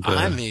 And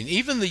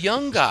even the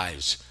young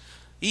guys,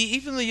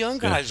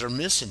 are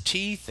missing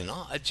teeth and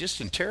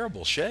just in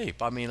terrible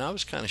shape. I mean, I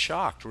was kind of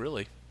shocked,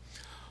 really.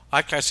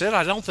 Like I said,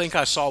 I don't think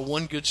I saw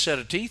one good set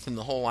of teeth in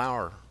the whole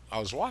hour I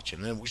was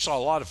watching, and we saw a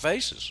lot of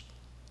faces.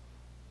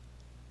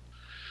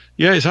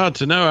 Yeah, it's hard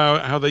to know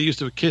how they used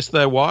to kiss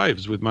their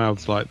wives with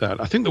mouths like that.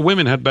 I think the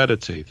women had better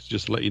teeth,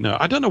 just to let you know.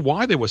 I don't know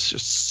why they were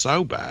just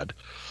so bad.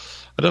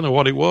 I don't know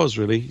what it was,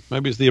 really.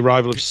 Maybe it's the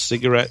arrival of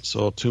cigarettes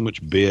or too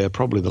much beer,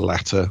 probably the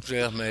latter.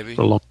 Yeah, maybe.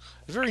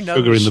 Very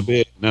sugar in the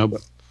beer.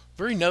 But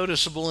very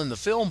noticeable in the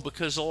film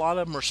because a lot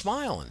of them are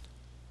smiling.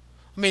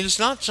 I mean, it's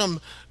not some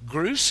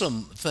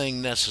gruesome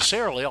thing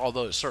necessarily,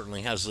 although it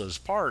certainly has those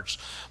parts,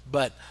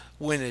 but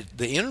when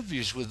the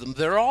interviews with them,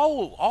 they're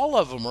all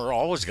of them are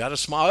always got a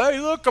smile. Hey,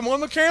 look, I'm on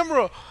the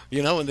camera,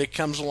 and it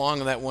comes along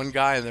and that one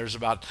guy, and there's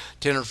about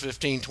 10 or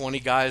 15, 20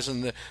 guys,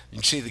 and you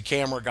can see the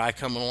camera guy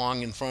coming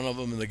along in front of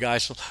them, and the guy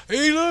says,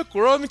 hey, look,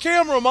 we're on the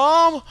camera,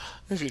 Mom.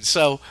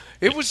 So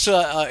it was,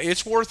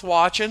 it's worth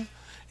watching,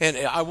 and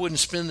I wouldn't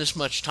spend this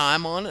much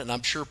time on it, and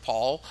I'm sure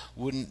Paul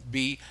wouldn't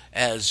be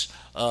as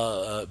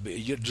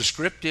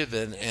descriptive,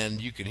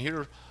 and you can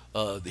hear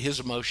his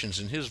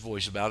emotions in his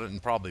voice about it,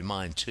 and probably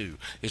mine too.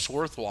 It's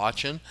worth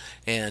watching,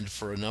 and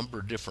for a number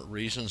of different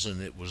reasons, and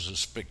it was a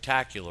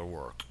spectacular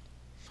work.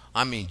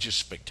 I mean, just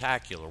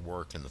spectacular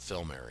work in the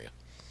film area.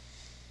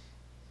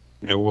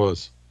 It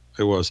was.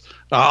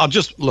 I'll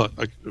just look.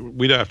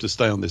 We don't have to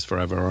stay on this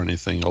forever or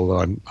anything. Although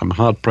I'm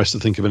hard pressed to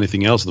think of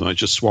anything else at the moment.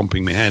 It's just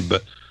swamping my head.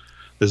 But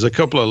there's a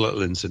couple of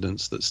little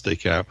incidents that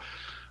stick out.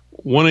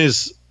 One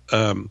is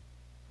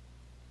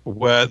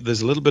where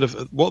there's a little bit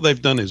of what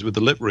they've done is with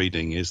the lip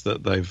reading is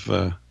that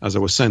they've, as I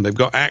was saying, they've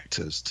got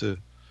actors to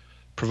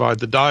provide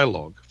the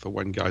dialogue for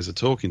when guys are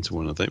talking to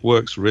one another. It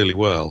works really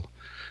well.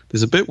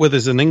 There's a bit where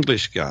there's an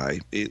English guy.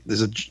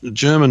 There's a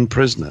German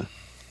prisoner.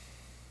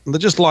 And they're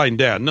just lying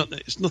down.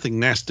 It's nothing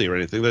nasty or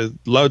anything. There's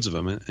loads of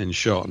them in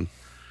shot. And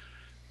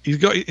he's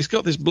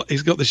got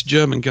this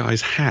German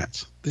guy's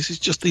hat. This is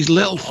just these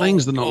little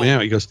things that knock me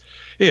out. He goes,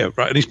 here,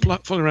 right, and he's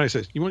falling around. He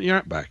says, "You want your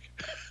hat back?"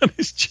 And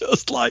it's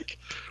just like,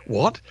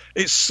 what?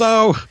 It's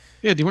so,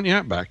 yeah. Do you want your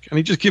hat back? And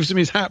he just gives him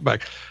his hat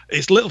back.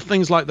 It's little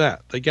things like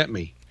that. They get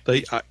me.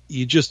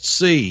 You just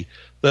see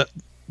that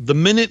the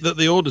minute that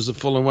the orders have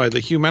fallen away, the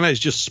humanity is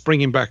just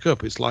springing back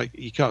up. It's like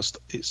you can't.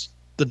 It's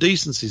the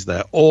decency's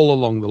there all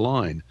along the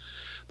line.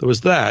 There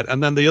was that,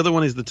 and then the other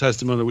one is the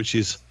testimony, which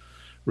is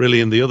really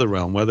in the other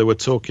realm, where they were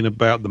talking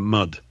about the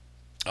mud.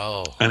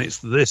 Oh. And it's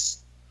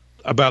this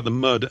about the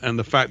mud and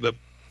the fact that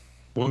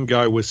one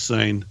guy was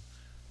saying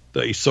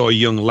that he saw a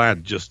young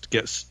lad just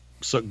get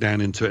sucked down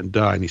into it and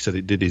die, and he said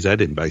it did his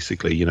head in,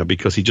 basically,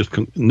 because he just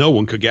no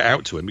one could get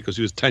out to him because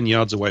he was 10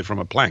 yards away from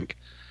a plank.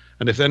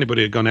 And if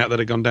anybody had gone out, they'd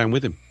have gone down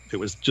with him. It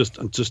was just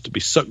to be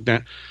sucked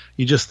down.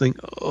 You just think,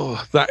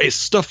 that is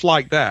stuff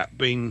like that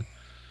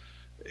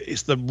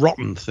it's the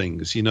rotten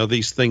things,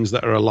 these things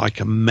that are like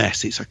a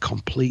mess. It's a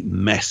complete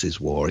mess, is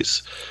war.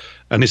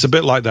 And it's a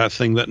bit like that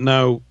thing that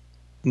no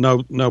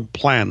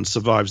plan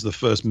survives the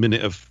first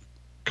minute of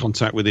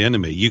contact with the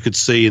enemy. You could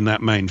see in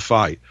that main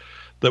fight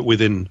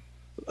that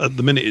at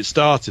the minute it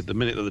started, the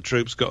minute that the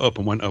troops got up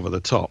and went over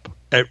the top,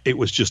 it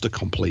was just a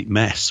complete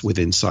mess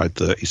inside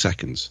 30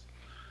 seconds.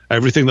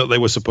 Everything that they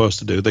were supposed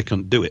to do, they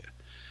couldn't do it.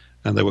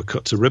 And they were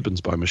cut to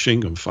ribbons by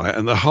machine gun fire.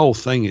 And the whole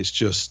thing is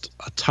just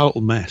a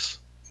total mess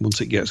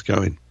once it gets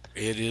going.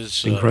 It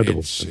is incredible.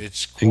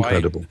 It's quite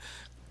incredible.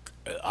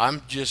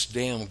 I'm just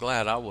damn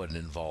glad I wasn't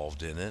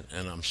involved in it,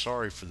 and I'm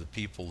sorry for the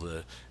people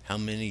how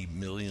many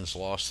millions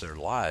lost their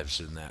lives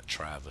in that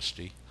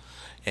travesty.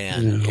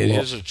 And it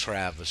is a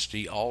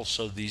travesty.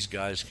 Also, these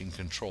guys can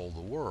control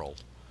the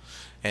world.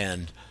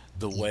 And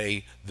the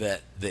way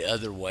that the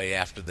other way,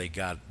 after they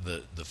got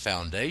the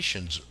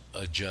foundations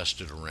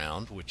adjusted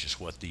around, which is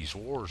what these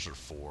wars are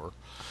for,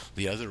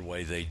 the other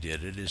way they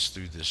did it is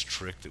through this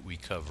trick that we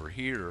cover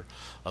here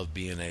of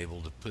being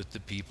able to put the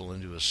people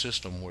into a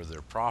system where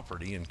they're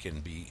property and can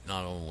be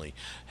not only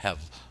have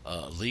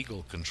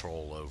legal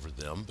control over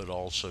them, but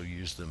also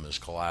use them as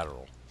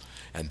collateral.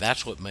 And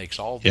that's what makes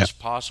all this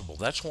possible.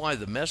 That's why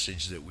the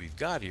message that we've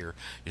got here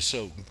is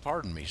so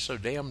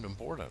damned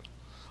important.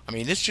 I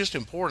mean, it's just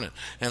important.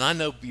 And I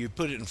know you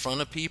put it in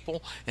front of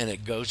people and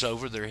it goes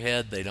over their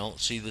head. They don't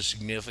see the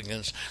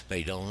significance.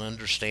 They don't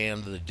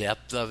understand the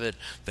depth of it.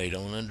 They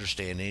don't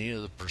understand any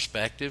of the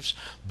perspectives.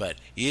 But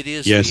it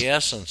is the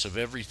essence of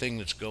everything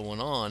that's going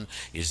on,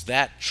 is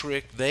that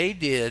trick they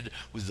did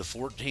with the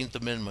 14th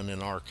Amendment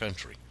in our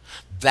country.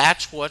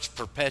 That's what's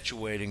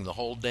perpetuating the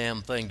whole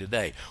damn thing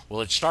today.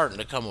 Well, it's starting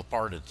to come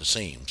apart at the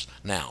seams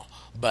now,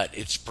 but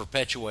it's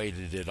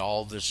perpetuated it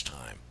all this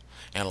time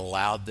and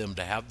allowed them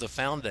to have the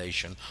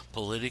foundation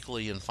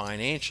politically and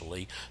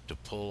financially to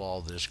pull all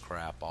this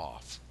crap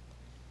off.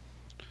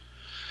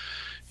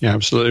 Yeah,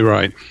 absolutely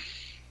right.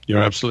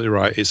 You're absolutely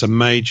right. It's a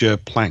major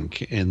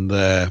plank in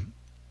their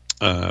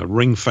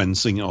ring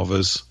fencing of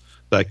us,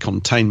 their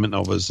containment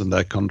of us, and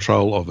their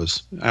control of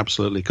us.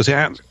 Absolutely. Because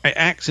it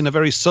acts in a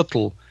very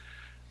subtle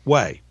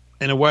way,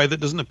 in a way that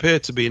doesn't appear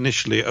to be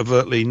initially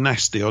overtly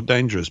nasty or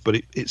dangerous, but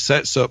it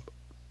sets up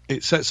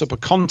a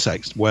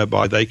context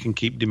whereby they can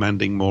keep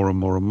demanding more and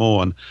more and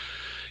more. And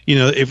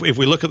if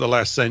we look at the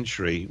last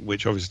century,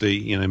 which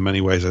obviously in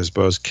many ways I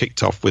suppose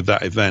kicked off with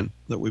that event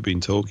that we've been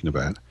talking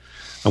about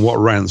and what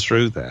ran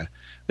through there,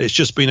 it's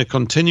just been a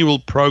continual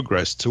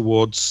progress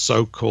towards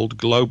so-called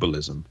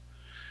globalism,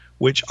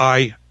 which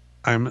I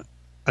am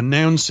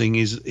announcing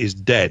is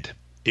dead.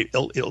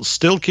 It'll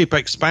still keep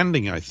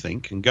expanding, I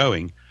think, and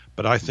going,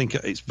 but I think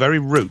at its very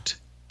root,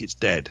 it's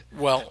dead.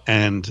 Well,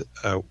 and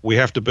we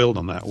have to build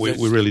on that. We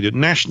really do.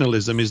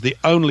 Nationalism is the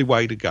only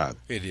way to go.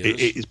 It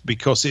is. It's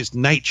because it's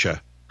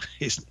nature.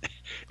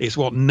 It's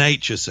what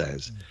nature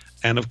says.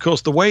 And of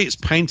course, the way it's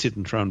painted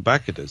and thrown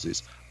back at us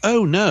is,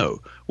 oh no,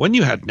 when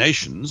you had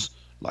nations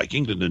like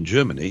England and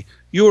Germany,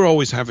 you were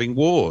always having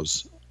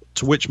wars.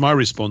 To which my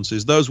response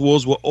is, those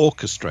wars were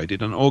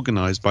orchestrated and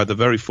organized by the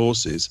very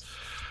forces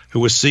who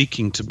were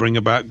seeking to bring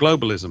about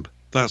globalism.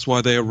 That's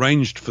why they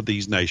arranged for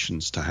these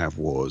nations to have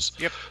wars,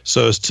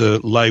 so as to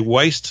lay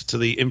waste to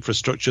the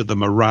infrastructure, the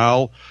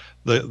morale,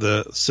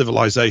 the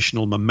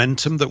civilizational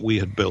momentum that we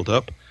had built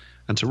up,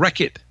 and to wreck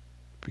it,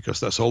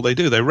 because that's all they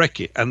do. They wreck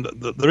it. And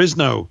there is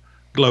no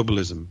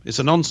globalism. It's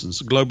a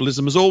nonsense.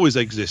 Globalism has always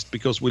existed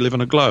because we live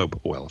on a globe.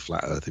 Well, a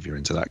flat earth if you're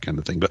into that kind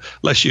of thing, but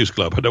let's use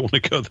globe. I don't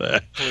want to go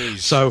there.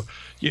 Please. So,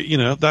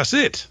 that's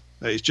it.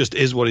 It just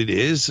is what it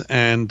is.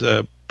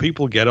 And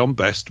people get on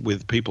best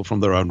with people from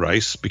their own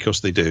race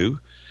because they do.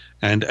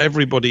 And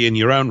everybody in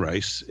your own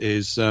race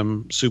is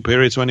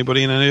superior to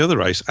anybody in any other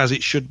race, as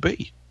it should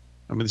be.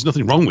 I mean, there's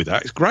nothing wrong with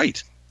that. It's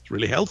great. It's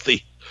really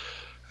healthy.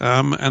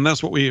 And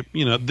that's what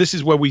this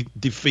is where we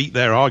defeat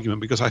their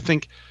argument, because I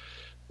think,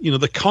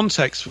 the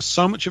context for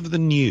so much of the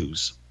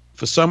news,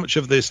 for so much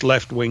of this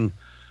left-wing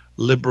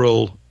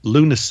liberal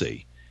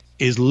lunacy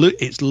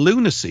it's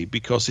lunacy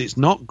because it's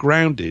not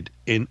grounded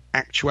in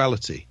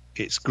actuality.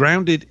 It's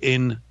grounded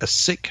in a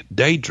sick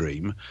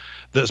daydream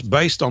that's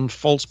based on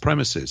false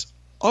premises.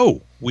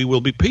 Oh, we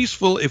will be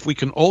peaceful if we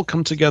can all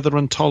come together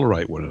and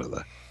tolerate one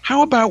another.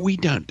 How about we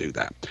don't do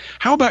that?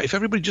 How about if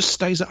everybody just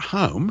stays at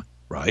home,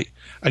 right?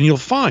 And you'll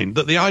find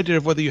that the idea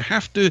of whether you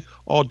have to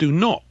or do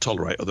not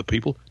tolerate other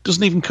people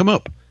doesn't even come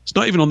up. It's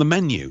not even on the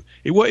menu.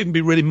 It won't even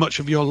be really much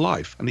of your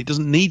life, and it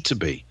doesn't need to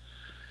be.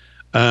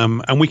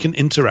 And we can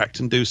interact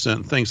and do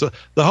certain things. So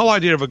the whole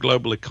idea of a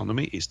global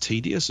economy is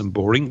tedious and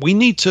boring. We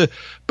need to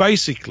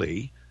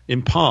basically,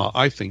 in part,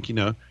 I think,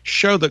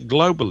 show that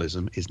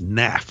globalism is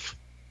naff.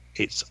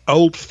 It's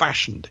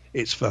old-fashioned.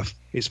 It's for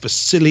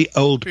silly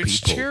old people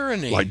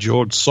tyranny. Like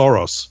George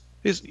Soros.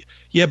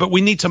 But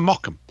we need to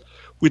mock them.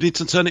 We need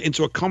to turn it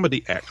into a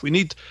comedy act. We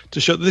need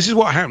to show this is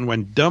what happened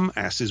when dumb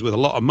asses with a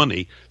lot of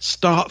money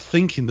start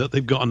thinking that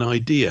they've got an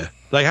idea.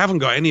 They haven't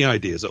got any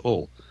ideas at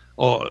all.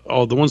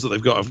 Or the ones that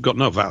they've got have got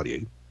no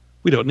value.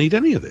 We don't need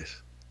any of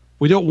this.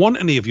 We don't want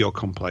any of your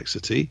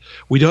complexity.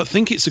 We don't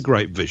think it's a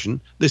great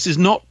vision. This is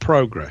not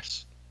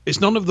progress. It's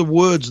none of the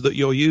words that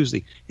you're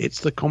using.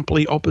 It's the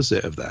complete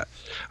opposite of that.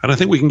 And I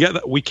think we can get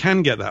that. We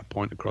can get that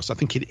point across. I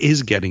think it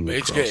is getting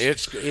across.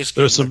 It's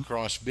getting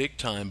across big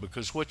time,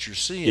 because what you're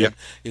seeing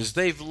is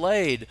they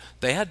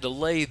had to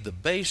lay the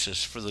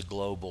basis for the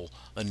global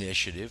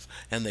initiative,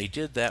 and they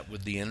did that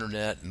with the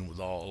internet and with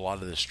a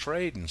lot of this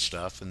trade and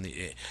stuff.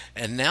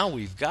 And now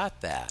we've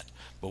got that,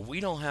 but we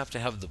don't have to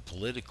have the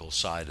political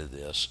side of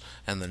this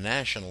and the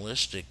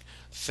nationalistic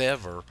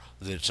fever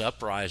that's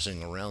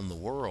uprising around the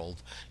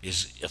world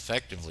is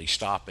effectively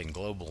stopping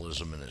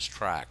globalism in its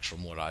tracks,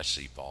 from what I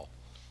see, Paul.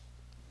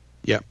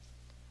 Yeah.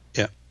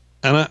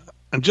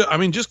 And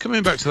just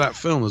coming back to that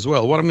film as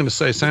well, what I'm going to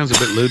say sounds a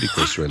bit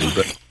ludicrous, really,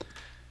 but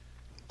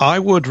I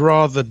would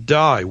rather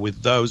die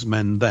with those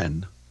men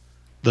then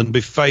than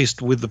be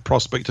faced with the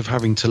prospect of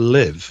having to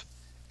live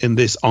in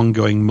this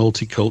ongoing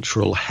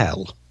multicultural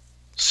hell.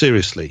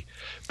 Seriously.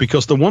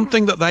 Because the one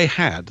thing that they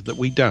had that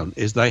we don't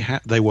is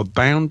they were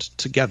bound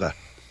together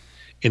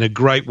in a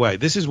great way.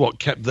 This is what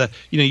kept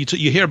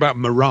you hear about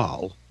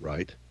morale,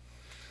 right?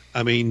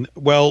 I mean,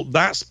 well,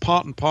 that's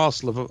part and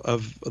parcel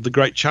of the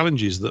great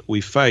challenges that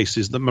we face,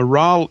 is that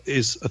morale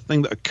is a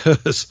thing that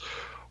occurs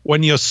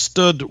when you're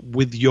stood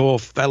with your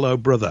fellow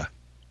brother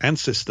and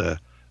sister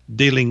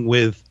dealing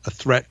with a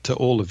threat to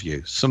all of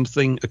you.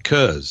 Something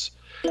occurs,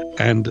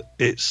 and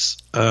it's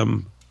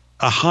a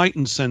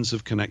heightened sense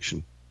of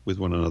connection with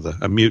one another,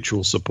 a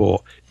mutual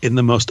support in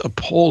the most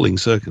appalling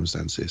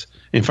circumstances.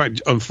 In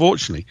fact,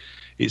 unfortunately,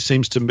 it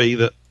seems to me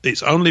that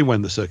it's only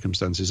when the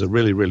circumstances are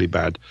really, really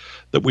bad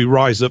that we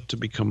rise up to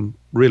become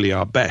really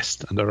our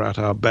best and are at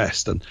our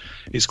best. And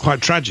it's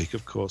quite tragic,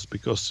 of course,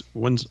 because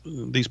when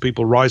these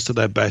people rise to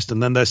their best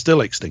and then they're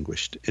still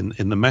extinguished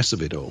in the mess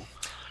of it all.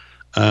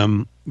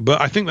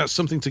 But I think that's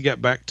something to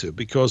get back to,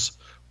 because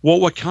what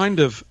we're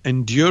kind of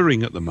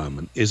enduring at the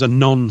moment is a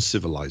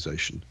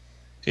non-civilization.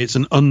 It's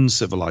an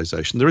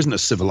uncivilization. There isn't a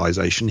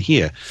civilization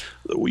here.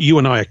 You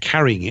and I are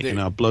carrying it in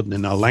our blood and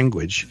in our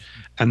language,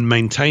 and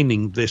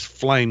maintaining this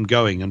flame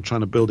going and trying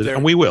to build it.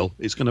 And we will.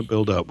 It's going to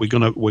build up. We're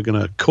going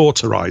to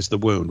cauterize the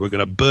wound. We're going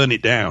to burn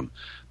it down,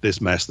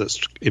 this mess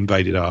that's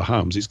invaded our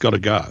homes. It's got to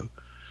go.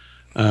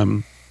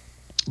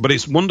 But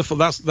it's wonderful.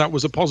 That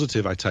was a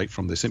positive I take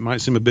from this. It might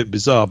seem a bit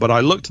bizarre, but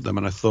I looked at them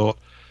and I thought,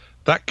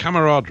 that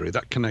camaraderie,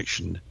 that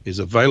connection is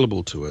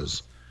available to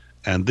us.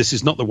 And this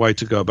is not the way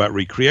to go about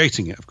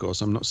recreating it, of course.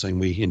 I'm not saying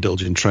we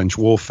indulge in trench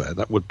warfare.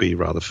 That would be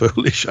rather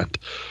foolish and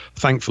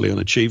thankfully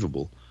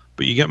unachievable.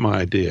 But you get my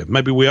idea.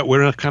 Maybe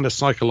we're in a kind of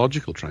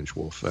psychological trench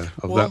warfare.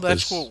 Isn't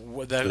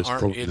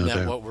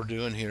that what we're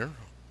doing here?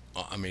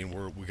 I mean,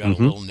 we got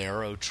a little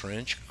narrow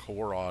trench,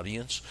 core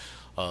audience.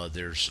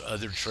 There's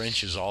other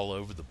trenches all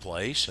over the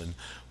place, and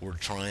we're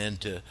trying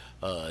to,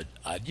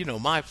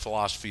 my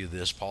philosophy of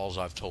this, Paul, as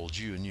I've told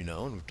you, and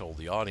and we've told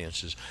the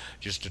audience, is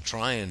just to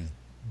try and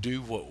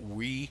do what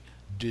we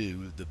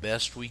do the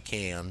best we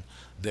can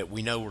that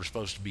we know we're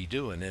supposed to be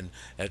doing, and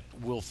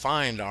we'll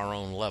find our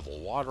own level.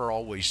 Water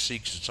always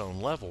seeks its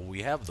own level.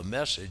 We have the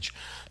message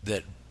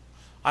that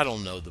I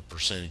don't know the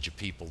percentage of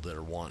people that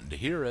are wanting to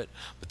hear it,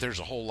 but there's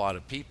a whole lot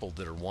of people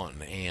that are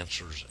wanting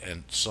answers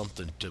and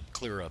something to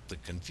clear up the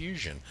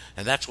confusion,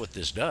 and that's what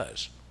this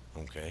does.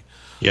 Okay.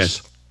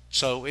 Yes.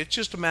 So it's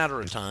just a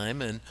matter of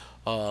time, and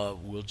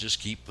we'll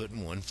just keep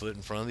putting one foot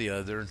in front of the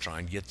other and try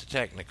and get the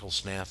technical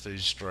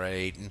snafus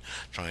straight and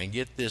try and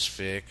get this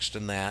fixed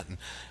and that.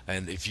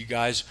 And if you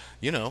guys,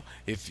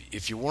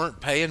 if you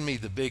weren't paying me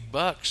the big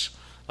bucks,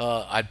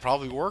 I'd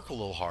probably work a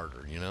little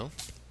harder,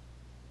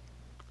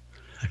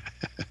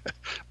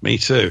 Me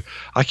too.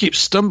 I keep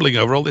stumbling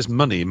over all this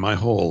money in my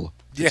hall.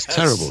 It's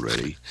terrible,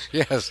 really.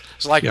 Yes.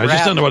 It's like I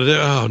just don't know what to do.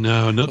 Oh,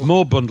 no,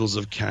 more bundles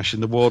of cash in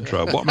the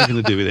wardrobe. What am I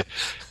going to do with it?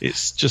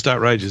 It's just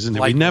outrageous, isn't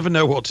it? We never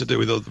know what to do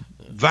with all the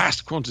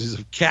vast quantities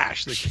of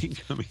cash that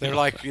keep coming.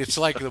 It's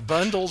like the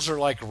bundles are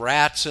like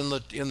rats in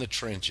the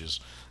trenches.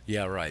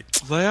 Yeah, right.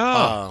 They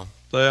are.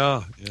 They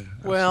are. Yeah.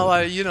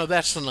 Well,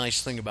 that's the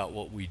nice thing about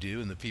what we do,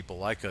 and the people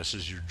like us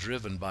is you're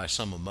driven by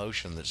some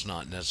emotion that's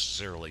not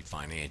necessarily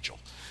financial.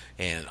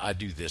 And I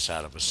do this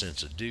out of a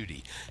sense of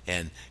duty.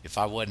 And if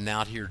I wasn't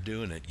out here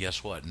doing it,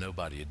 guess what?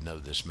 Nobody would know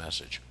this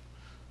message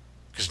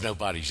because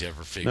nobody's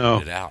ever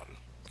figured it out.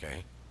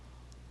 Okay.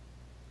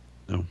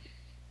 No.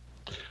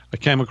 I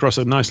came across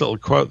a nice little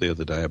quote the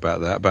other day about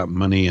that, about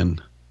money,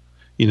 and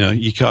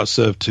you can't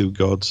serve two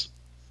gods.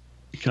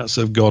 You can't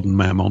serve God and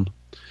Mammon.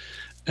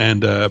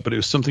 And but it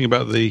was something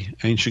about the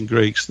ancient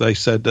Greeks. They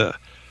said that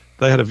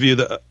they had a view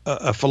that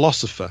a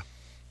philosopher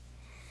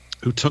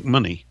who took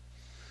money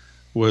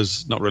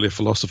was not really a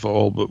philosopher at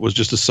all, but was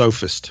just a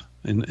sophist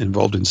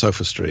involved in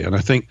sophistry. And I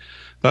think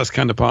that's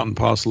kind of part and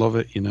parcel of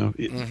it.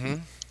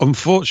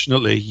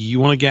 Unfortunately, you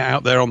want to get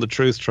out there on the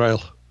truth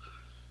trail.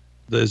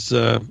 There's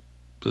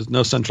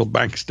no central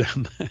banks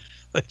down there.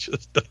 They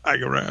just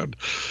hang around.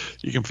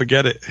 You can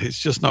forget it.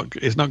 It's not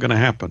going to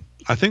happen.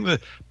 I think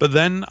but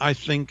then I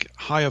think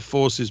higher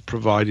forces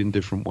provide in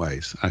different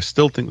ways. I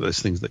still think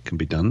there's things that can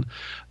be done.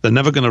 They're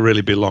never going to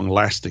really be long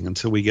lasting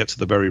until we get to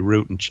the very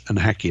root and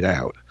hack it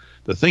out.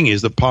 The thing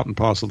is that part and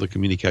parcel of the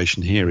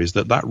communication here is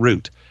that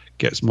root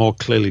gets more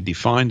clearly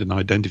defined and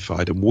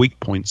identified, and weak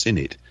points in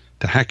it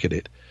to hack at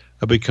it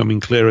are becoming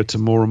clearer to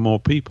more and more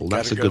people.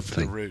 That's a good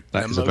thing.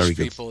 That is a very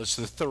good thing. It's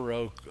the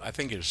Thoreau, I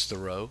think it was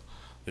Thoreau,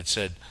 that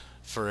said,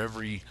 for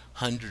every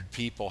 100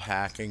 people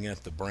hacking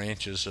at the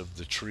branches of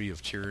the tree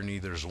of tyranny,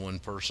 there's one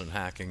person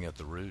hacking at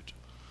the root.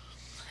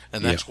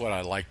 And that's what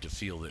I like to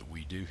feel that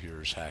we do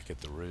here is hack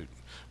at the root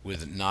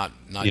with not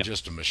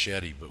just a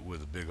machete, but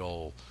with a big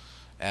old,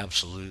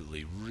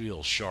 absolutely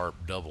real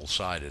sharp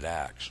double-sided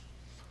axe.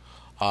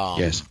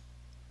 Yes.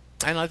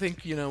 And I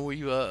think,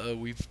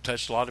 we've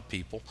touched a lot of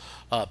people.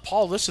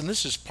 Paul, listen,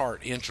 this is part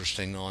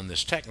interesting on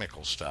this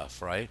technical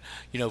stuff, right?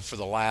 For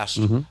the last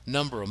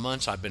number of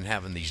months, I've been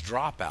having these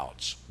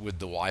dropouts with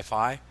the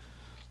Wi-Fi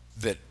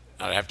that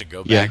I'd have to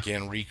go back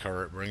in,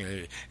 bring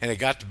it, and it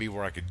got to be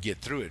where I could get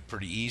through it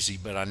pretty easy,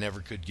 but I never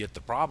could get the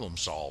problem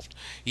solved.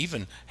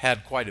 Even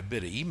had quite a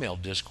bit of email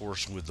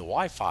discourse with the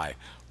Wi-Fi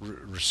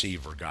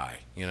receiver guy,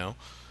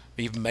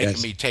 even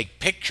making me take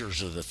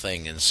pictures of the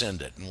thing and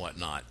send it and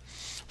whatnot.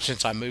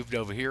 Since I moved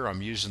over here,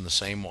 I'm using the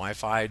same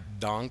Wi-Fi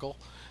dongle,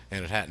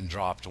 and it hadn't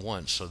dropped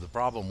once. So the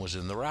problem was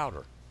in the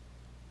router.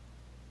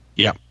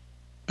 Yeah,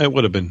 it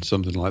would have been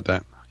something like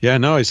that. Yeah,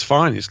 no, it's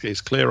fine.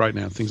 It's clear right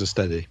now. Things are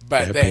steady.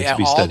 But all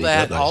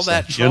that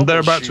troubleshooting, and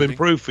they're about to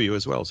improve for you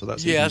as well. So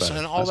that's yes, even better.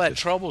 And all that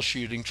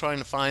troubleshooting, trying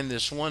to find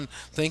this one,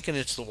 thinking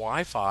it's the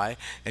Wi-Fi,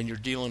 and you're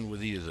dealing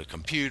with either the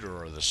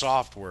computer or the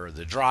software, or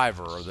the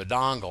driver or the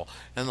dongle,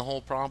 and the whole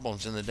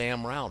problem's in the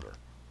damn router.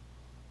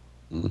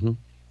 Mm-hmm.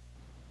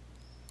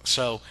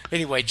 So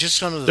anyway, just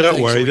some of the Don't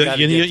things worry,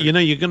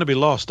 you're going to be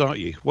lost, aren't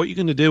you? What are you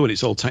going to do when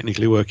it's all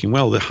technically working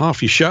well?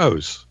 Half your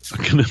shows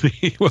are going to be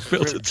you won't be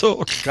able to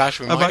talk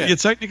about your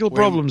technical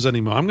problems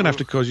anymore. I'm going to have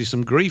to cause you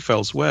some grief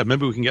elsewhere.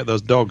 Maybe we can get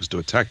those dogs to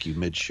attack you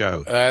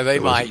mid-show. They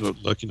might.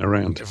 Looking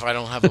around. If I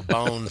don't have a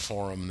bone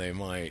for them, they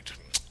might.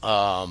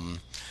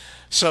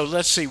 So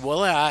let's see.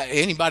 Well,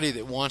 anybody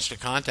that wants to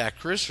contact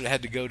Chris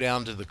had to go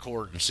down to the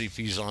court and see if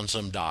he's on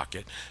some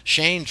docket.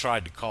 Shane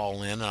tried to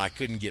call in, and I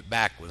couldn't get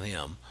back with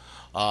him.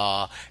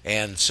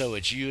 And so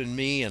it's you and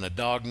me and a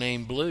dog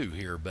named Blue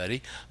here,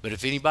 buddy. But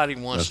if anybody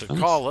wants to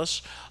call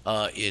us,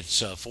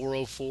 it's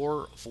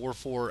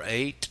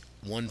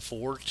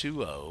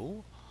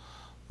 404-448-1420.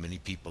 Many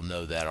people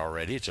know that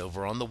already. It's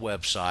over on the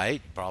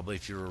website. Probably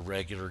if you're a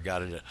regular,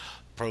 got it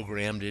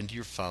programmed into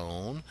your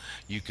phone.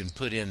 You can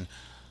put in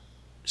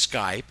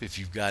Skype if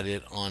you've got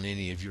it on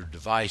any of your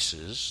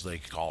devices, they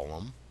call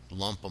them.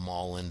 Lump them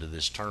all into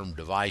this term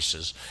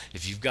devices.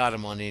 If you've got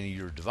them on any of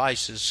your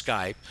devices,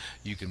 Skype,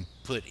 you can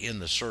put in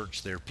the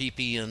search there,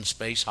 PPN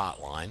space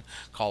hotline,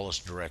 call us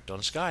direct on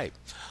Skype.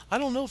 I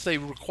don't know if they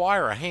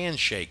require a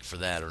handshake for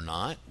that or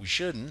not. We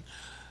shouldn't.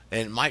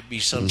 And it might be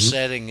some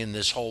setting in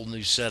this whole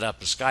new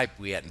setup of Skype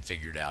we hadn't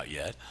figured out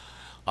yet.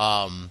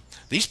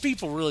 These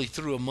people really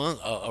threw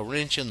a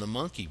wrench in the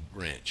monkey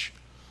wrench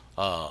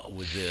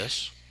with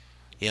this.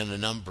 In a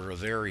number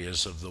of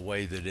areas of the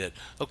way that it.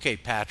 Okay,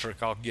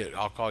 Patrick, I'll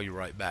call you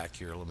right back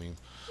here.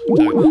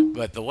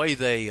 But the way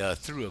they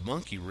threw a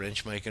monkey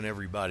wrench, making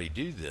everybody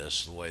do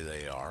this the way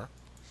they are.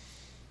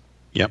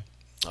 Yep.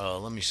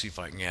 Let me see if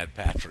I can add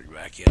Patrick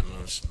back in.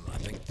 I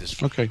think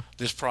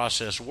this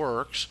process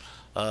works.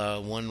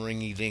 One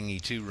ringy dingy,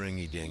 two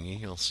ringy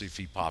dingy. We'll see if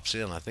he pops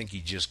in. I think he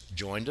just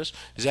joined us.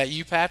 Is that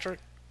you, Patrick?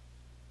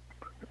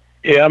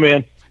 Yeah, I'm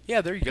in.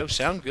 Yeah, there you go.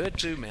 Sound good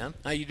too, man.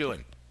 How you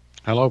doing?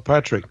 Hello,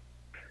 Patrick.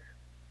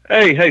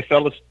 Hey,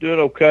 fellas, doing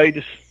okay?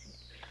 Just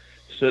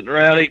sitting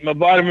around eating my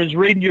vitamins,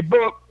 reading your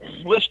book,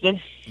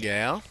 listening.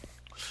 Yeah,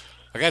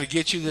 I got to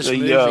get you this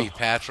movie,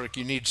 Patrick.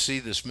 You need to see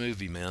this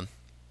movie, man.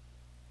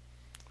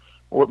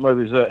 What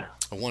movie is that?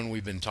 The one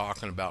we've been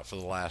talking about for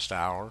the last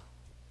hour.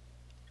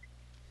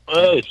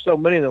 There's so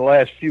many in the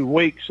last few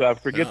weeks. I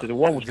forget that the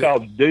one was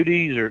called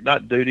Duties, or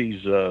not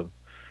Duties.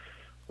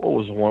 What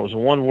was the one? It was a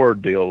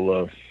one-word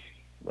deal.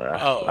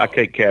 I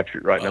can't capture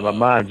it right now. My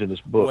mind's in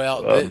this book.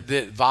 Well,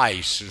 the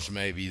Vice is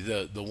maybe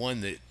the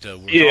one that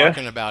we're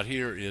talking about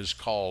here is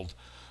called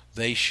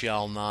 "They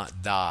Shall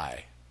Not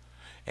Die,"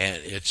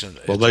 and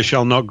they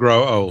shall not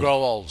grow old. Grow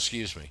old,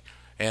 excuse me.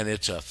 And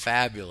it's a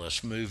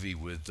fabulous movie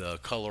with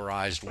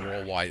colorized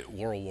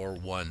World War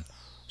I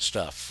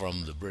stuff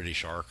from the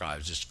British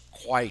archives. It's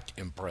quite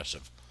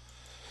impressive.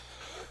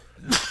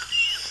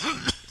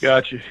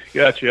 Gotcha.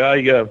 Let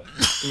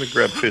me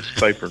grab a piece of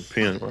paper and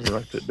pen. Let me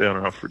write that down,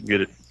 or I'll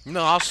forget it.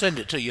 No, I'll send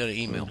it to you in an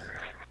email.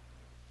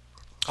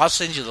 I'll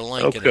send you the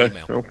link in an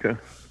email. Okay.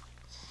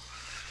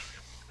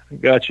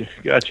 Gotcha.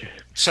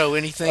 So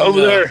anything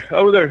over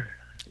there?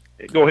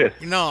 Go ahead.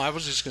 No, I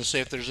was just going to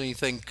say if there's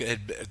anything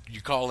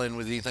you call in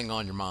with anything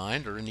on your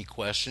mind or any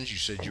questions. You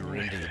said you were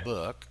into the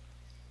book.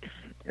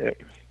 Yeah.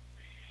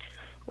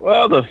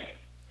 Well,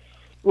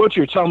 what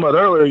you were talking about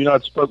earlier, I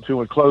spoke to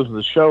when closing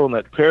the show in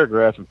that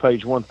paragraph on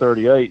page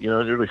 138. It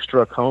really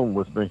struck home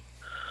with me,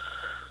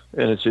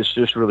 and it's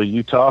just really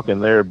you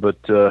talking there.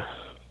 But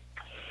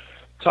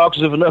talks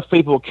as if enough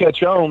people will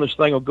catch on, this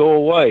thing will go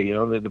away.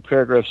 The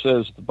paragraph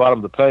says at the bottom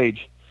of the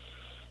page,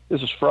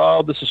 "This is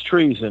fraud, this is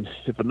treason.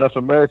 If enough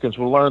Americans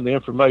will learn the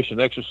information,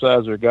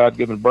 exercise their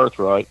God-given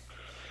birthright,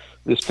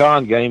 this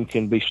con game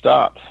can be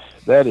stopped.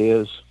 That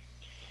is,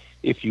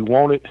 if you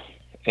want it,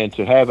 and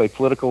to have a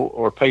political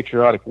or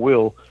patriotic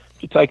will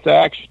to take the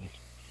action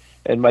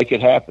and make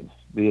it happen.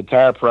 The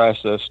entire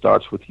process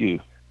starts with you."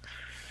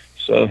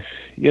 So,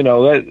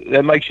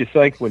 that makes you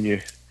think when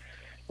you're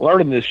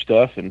learning this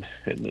stuff and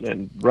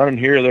running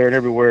here, there, and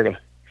everywhere to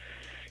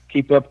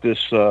keep up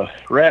this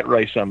rat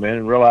race I'm in,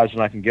 and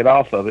realizing I can get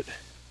off of it,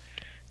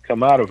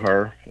 come out of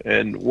her.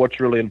 And what's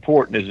really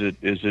important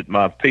is it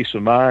my peace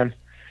of mind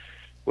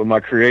with my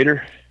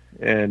Creator,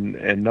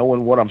 and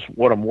knowing what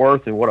I'm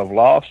worth and what I've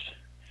lost,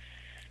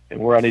 and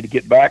where I need to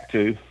get back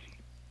to,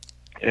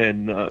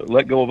 and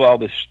let go of all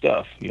this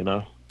stuff,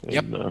 And,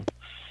 yep.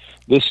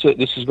 This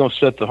is going to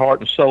set the heart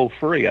and soul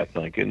free, I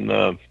think.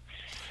 And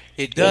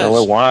it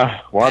does.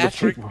 Why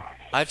Patrick, the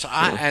people?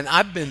 And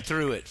I've been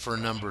through it for a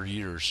number of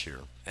years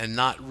here, and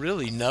not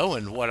really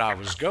knowing what I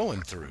was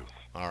going through.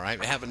 All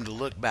right, having to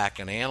look back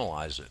and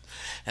analyze it.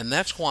 And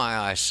that's why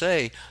I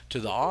say to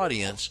the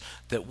audience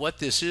that what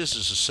this is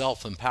a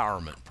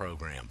self-empowerment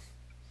program.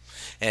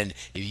 And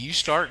if you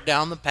start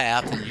down the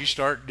path and you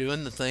start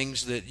doing the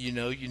things that you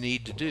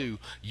need to do,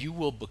 you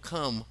will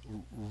become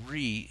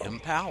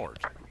re-empowered.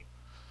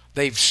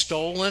 They've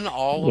stolen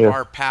all of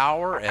our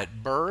power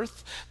at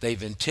birth.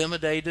 They've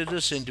intimidated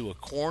us into a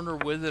corner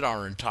with it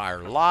our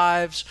entire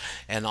lives.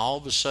 And all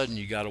of a sudden,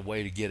 you got a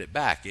way to get it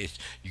back.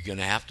 You're going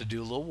to have to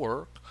do a little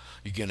work.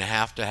 You're going to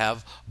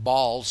have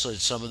balls at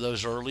some of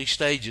those early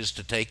stages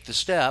to take the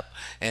step.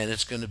 And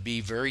it's going to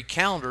be very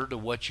counter to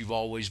what you've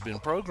always been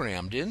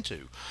programmed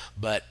into.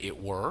 But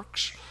it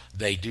works.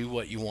 They do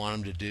what you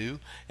want them to do.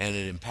 And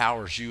it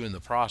empowers you in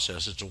the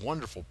process. It's a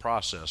wonderful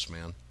process,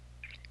 man.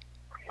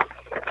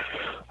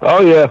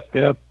 Oh,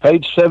 yeah.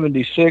 Page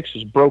 76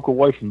 is broke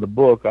away from the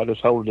book. I just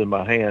hold it in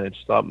my hand.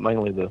 It's not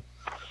mainly the,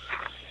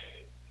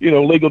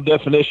 legal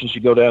definitions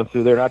you go down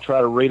through there. And I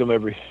try to read them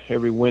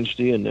every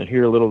Wednesday, and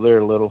here a little, there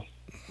a little.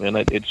 And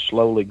it's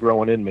slowly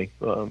growing in me.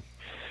 When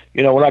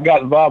I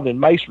got involved in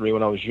masonry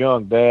when I was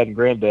young, Dad and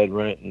Granddad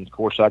ran it. And, of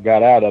course, I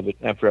got out of it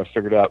after I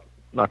figured out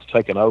not to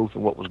take an oath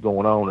and what was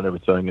going on and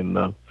everything.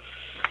 And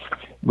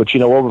but,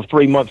 over a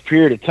 3-month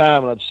period of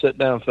time, and I'd sit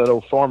down with that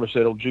old pharmacy,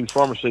 that old Jew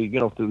pharmacy,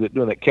 through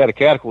doing that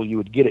catechetical, you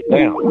would get it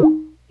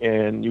down.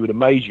 And you would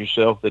amaze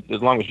yourself that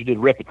as long as you did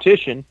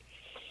repetition,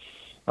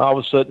 all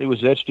of a sudden it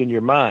was etched in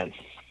your mind.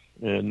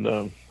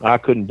 And I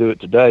couldn't do it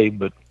today,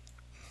 but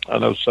I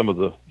know some of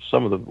the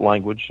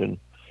language and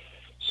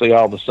see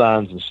all the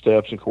signs and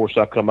steps. And, of course,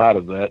 I come out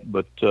of that,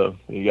 but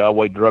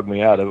Yahweh drug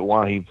me out of it.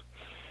 Why he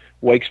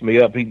wakes me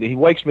up. He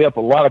wakes me up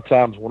a lot of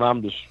times when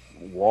I'm just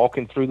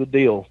walking through the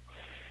deal.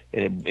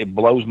 And it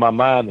blows my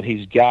mind that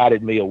he's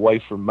guided me away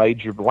from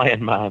major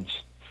landmines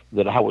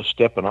that I was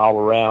stepping all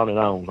around and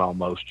on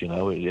almost,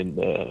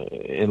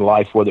 in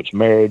life, whether it's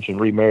marriage and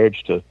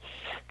remarriage, to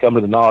come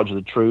to the knowledge of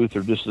the truth,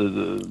 or just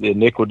the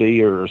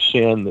iniquity or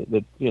sin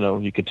that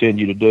you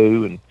continue to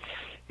do, and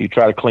you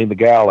try to clean the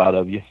gall out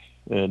of you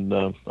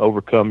and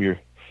overcome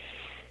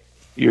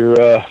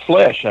your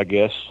flesh, I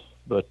guess.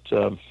 But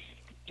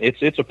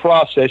it's a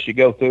process you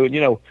go through,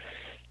 and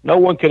no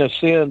one can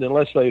ascend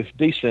unless they've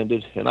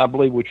descended, and I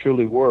believe we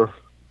truly were.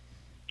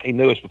 He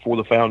knew us before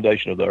the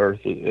foundation of the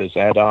earth as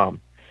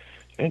Adam,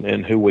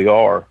 and who we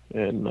are,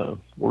 and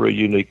we're a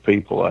unique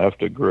people, I have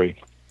to agree.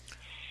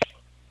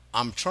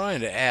 I'm trying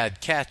to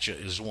add, Katja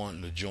is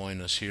wanting to join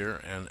us here,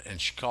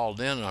 and she called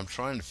in, and I'm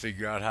trying to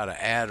figure out how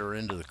to add her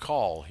into the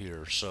call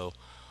here, so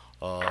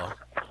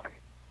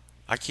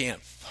I can't.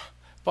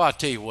 Well, I'll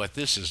tell you what,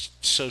 this is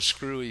so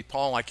screwy,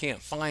 Paul, I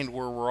can't find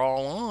where we're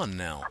all on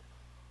now.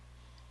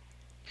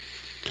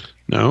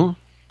 No?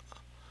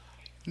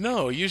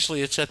 No,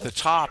 usually it's at the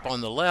top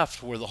on the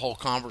left where the whole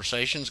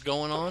conversation's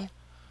going on,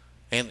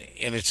 and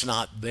it's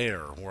not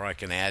there where I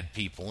can add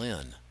people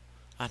in.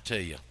 I tell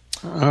you.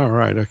 All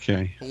right,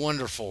 okay.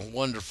 Wonderful.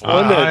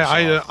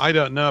 I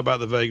don't know about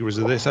the vagaries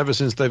of this. Ever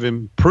since they've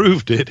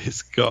improved it,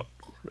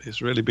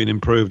 it's really been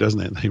improved,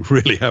 hasn't it? They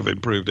really have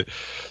improved it.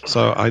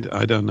 So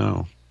I don't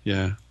know.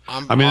 Yeah.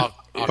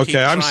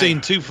 I'm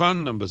seeing 2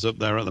 phone numbers up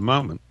there at the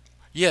moment.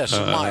 Yes,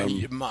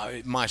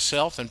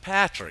 myself and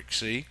Patrick.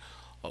 See,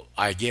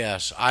 I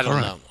guess I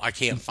don't know. I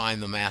can't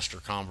find the master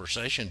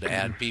conversation to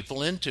add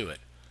people into it.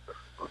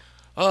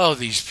 Oh,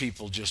 these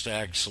people just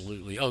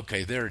absolutely.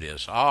 Okay, there it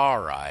is. All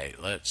right,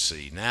 let's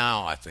see.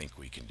 Now I think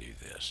we can do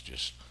this.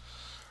 Just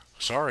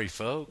sorry,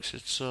 folks.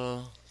 It's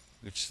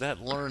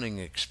that learning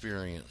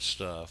experience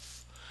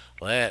stuff.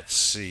 Let's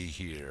see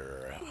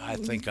here. I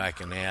think I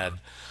can add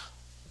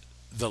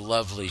the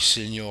lovely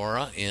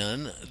Senora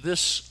in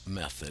this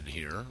method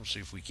here. Let's see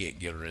if we can't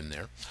get her in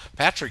there.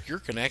 Patrick, your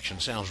connection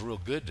sounds real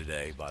good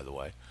today, by the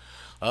way.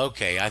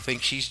 Okay, I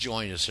think she's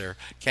joined us there.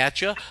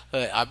 Katja,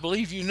 I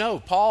believe you know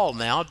Paul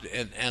now,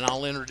 and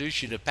I'll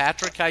introduce you to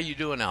Patrick. How you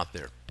doing out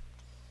there?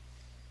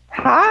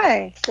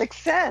 Hi,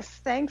 success.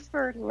 Thanks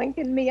for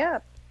linking me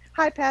up.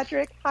 Hi,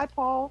 Patrick. Hi,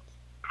 Paul.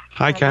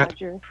 Hi, Kat.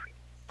 Good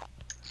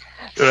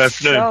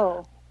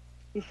afternoon.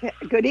 So,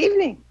 good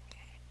evening.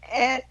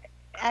 And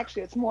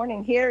actually, it's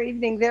morning here,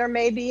 evening there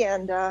maybe,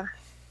 and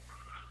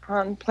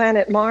on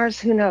planet Mars,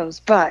 who knows.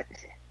 But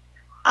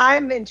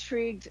I'm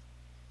intrigued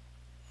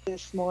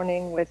this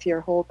morning with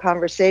your whole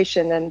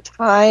conversation and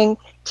tying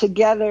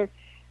together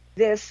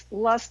this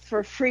lust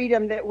for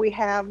freedom that we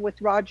have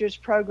with Roger's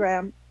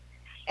program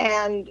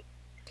and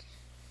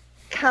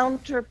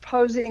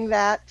counterposing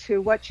that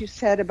to what you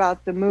said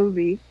about the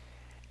movie,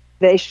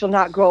 They Shall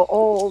Not Grow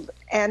Old,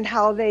 and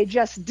how they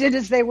just did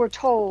as they were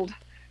told.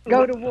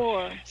 Go to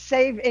war,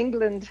 save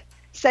England,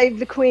 save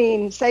the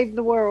Queen, save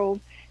the world.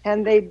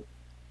 And they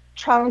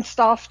trounced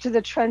off to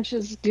the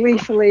trenches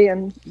gleefully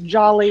and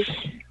jolly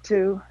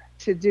to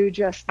do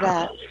just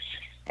that,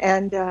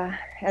 and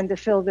to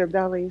fill their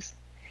bellies.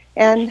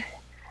 And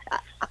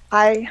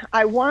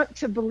I want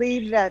to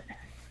believe that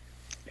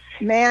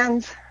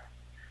man's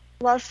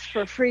lust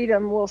for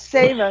freedom will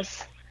save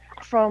us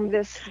from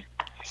this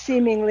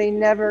seemingly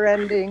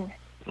never-ending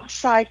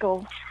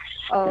cycle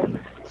of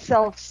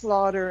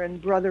self-slaughter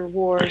and brother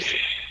wars,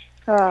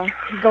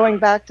 going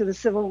back to the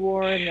Civil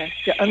War and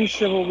the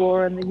uncivil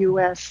war in the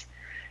U.S.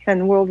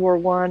 and World War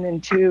I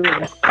and II,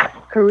 and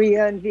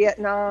Korea and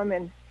Vietnam.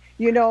 And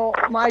you know,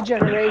 my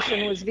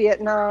generation was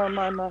Vietnam.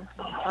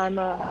 I'm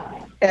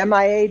a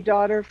MIA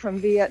daughter from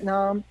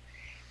Vietnam,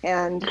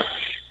 and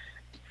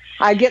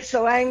I get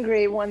so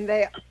angry when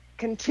they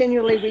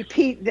continually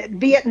repeat that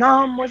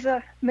Vietnam was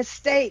a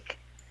mistake.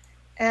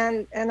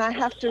 And I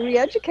have to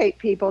re-educate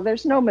people.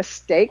 There's no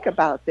mistake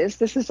about this.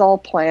 This is all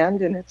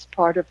planned, and it's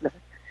part of the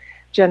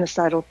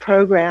genocidal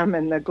program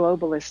and the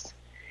globalist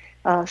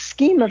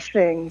scheme of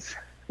things.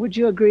 Would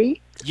you agree?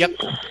 Yep.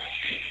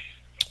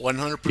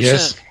 100%.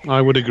 Yes,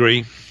 I would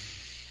agree.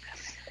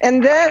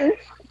 And then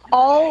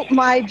all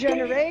my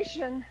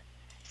generation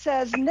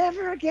says,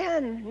 never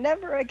again,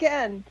 never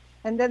again.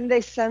 And then they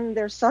send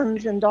their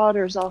sons and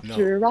daughters off to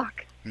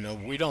Iraq. No,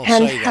 we don't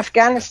and say that.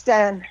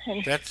 Afghanistan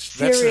and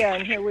Syria,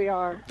 and here we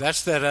are.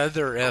 That's that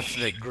other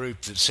ethnic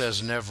group that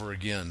says never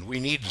again. We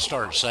need to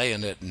start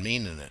saying it and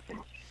meaning it.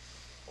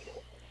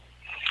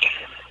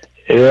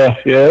 Yeah,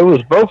 it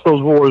was both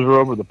those wars were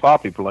over the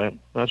poppy plant,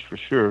 that's for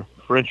sure.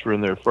 French were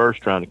in there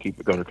first trying to keep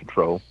it under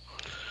control,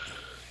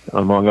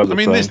 among other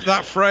things.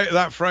 That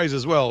phrase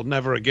as well,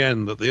 never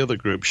again, that the other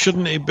group,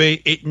 shouldn't it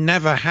be, it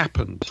never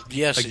happened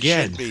Yes, again?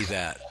 It should be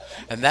that.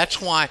 And that's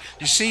why,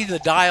 you see the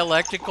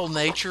dialectical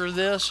nature of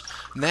this?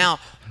 Now,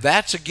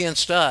 that's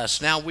against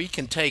us. Now we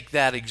can take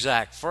that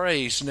exact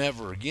phrase,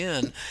 never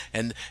again,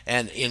 and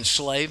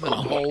enslave a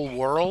whole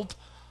world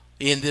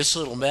in this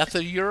little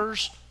method of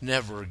yours,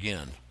 never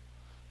again.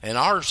 And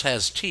ours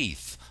has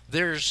teeth.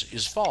 Theirs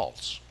is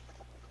false.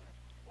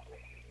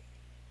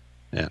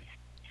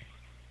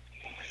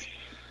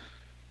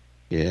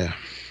 Yeah.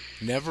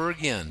 Never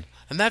again.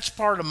 And that's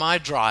part of my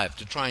drive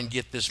to try and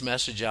get this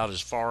message out as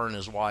far and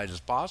as wide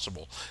as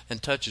possible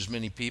and touch as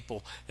many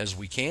people as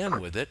we can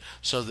with it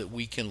so that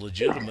we can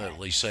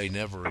legitimately say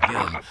never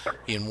again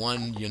in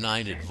one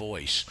united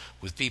voice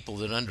with people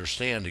that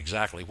understand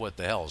exactly what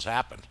the hell has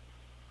happened.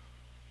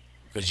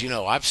 Because, you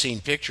know, I've seen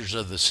pictures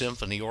of the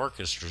symphony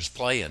orchestras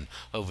playing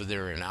over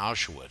there in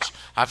Auschwitz.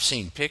 I've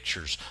seen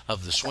pictures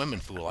of the swimming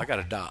pool. I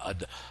got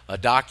a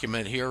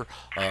document here,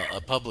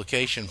 a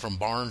publication from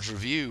Barnes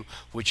Review,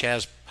 which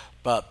has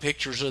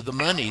pictures of the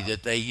money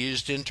that they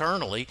used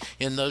internally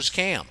in those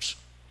camps.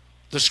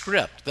 The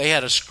script. They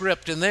had a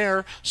script in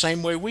there,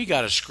 same way we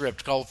got a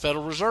script called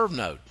Federal Reserve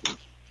Note.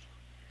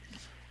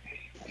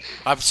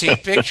 I've seen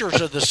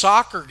pictures of the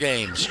soccer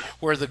games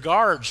where the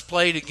guards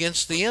played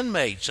against the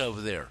inmates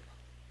over there.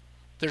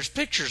 There's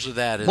pictures of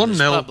that in this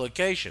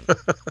publication.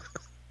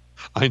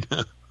 I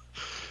know.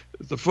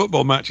 The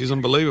football match is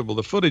unbelievable.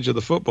 The footage of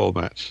the football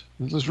match.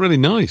 It was really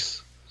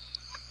nice.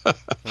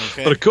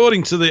 Okay. But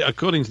according to the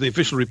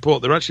official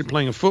report, they're actually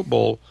playing a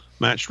football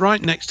match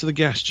right next to the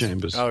gas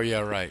chambers. Oh,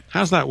 yeah, right.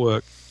 How's that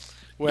work?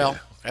 Well,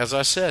 as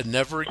I said,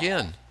 never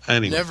again.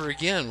 Anyway. Never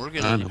again. We're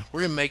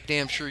gonna make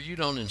damn sure you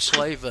don't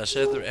enslave us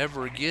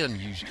ever again,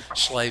 you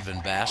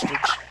slaving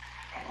bastards.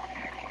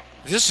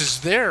 This is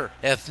their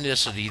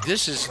ethnicity.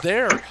 This is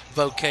their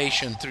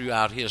vocation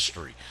throughout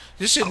history.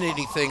 This isn't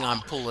anything I'm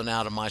pulling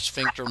out of my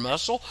sphincter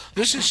muscle.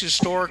 This is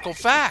historical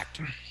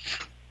fact.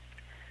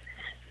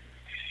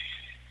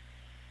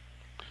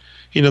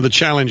 You know, the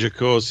challenge, of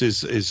course,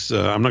 is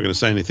I'm not going to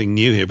say anything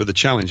new here, but the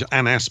challenge,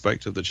 an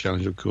aspect of the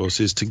challenge, of course,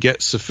 is to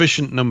get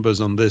sufficient numbers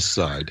on this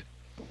side.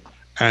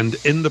 And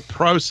in the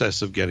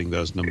process of getting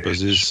those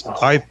numbers is,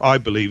 I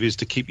believe, is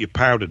to keep your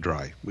powder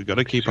dry. We've got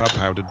to keep our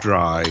powder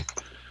dry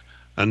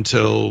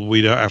until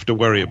we don't have to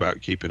worry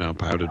about keeping our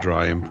powder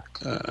dry. And,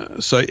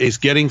 so it's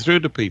getting through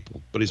to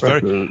people. But it's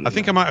very, I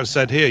think I might have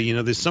said here, you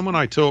know, there's someone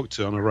I talk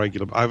to on a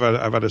regular, I've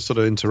had a sort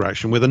of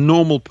interaction with a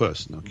normal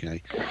person,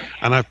 okay?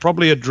 And I've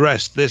probably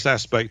addressed this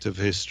aspect of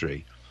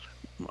history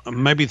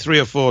maybe 3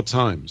 or 4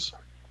 times.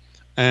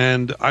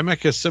 And I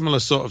make a similar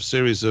sort of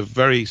series of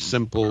very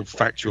simple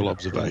factual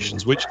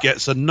observations, which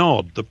gets a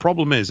nod. The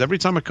problem is, every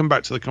time I come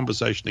back to the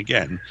conversation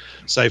again,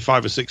 say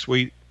 5 or 6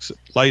 weeks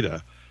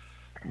later,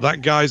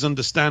 that guy's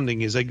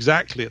understanding is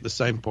exactly at the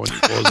same point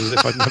it was as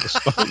if I'd never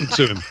spoken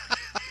to him.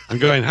 I'm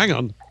going, hang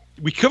on,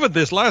 we covered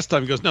this last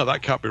time. He goes, no,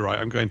 that can't be right.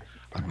 I'm going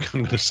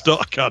to stop.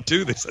 I can't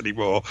do this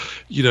anymore.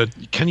 You know,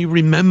 can you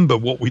remember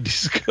what we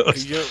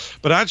discussed? Yep.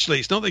 But actually,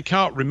 it's not they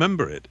can't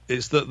remember it.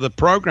 It's that the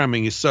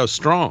programming is so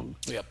strong.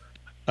 Yep.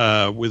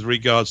 With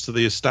regards to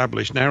the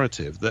established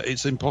narrative, that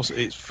it's impossible.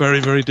 It's very,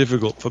 very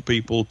difficult for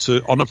people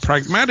to, on a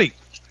pragmatic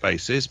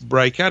basis,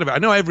 break out of it. I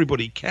know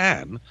everybody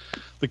can.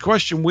 The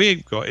question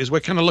we've got is we're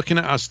kind of looking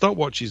at our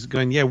stopwatches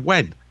going, yeah,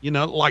 when? You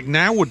know, like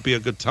now would be a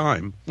good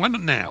time. Why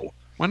not now?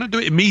 Why not do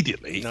it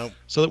immediately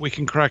so that we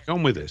can crack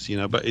on with this, you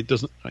know? But it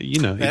doesn't, you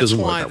know, it doesn't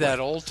work that way. That's why that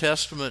Old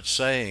Testament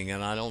saying,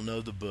 and I don't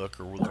know the book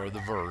or the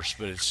verse,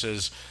 but it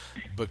says,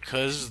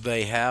 because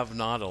they have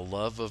not a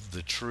love of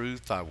the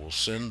truth, I will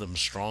send them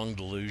strong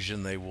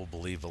delusion, they will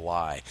believe a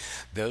lie.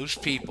 Those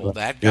people,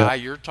 that guy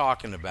you're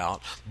talking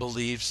about,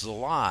 believes the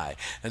lie.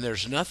 And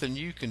there's nothing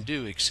you can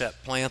do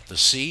except plant the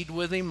seed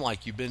with him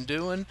like you've been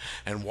doing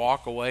and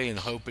walk away and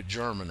hope it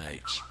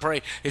germinates.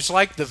 Pray. It's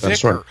like the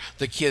vicar,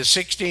 the kid,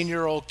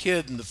 16-year-old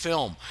kid in the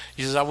film.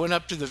 He says, I went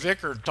up to the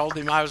vicar and told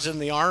him I was in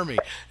the army.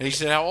 And he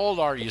said, how old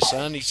are you,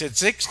 son? He said,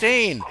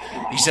 16.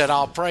 He said,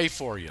 I'll pray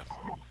for you.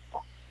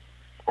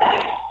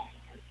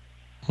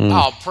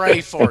 I'll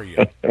pray for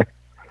you.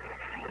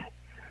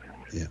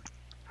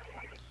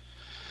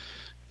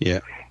 Yeah.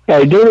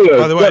 Hey, Dewey,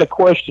 I've got a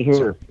question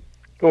here.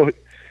 Go ahead.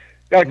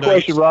 Got a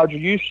question, Roger.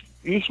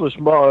 Useless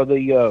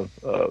the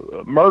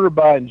murder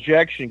by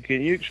injection.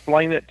 Can you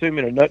explain that to me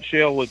in a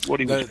nutshell? What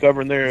he was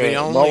covering there?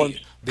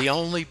 The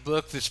only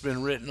book that's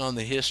been written on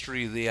the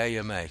history of the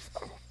AMA.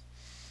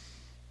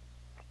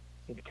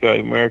 Okay,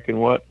 American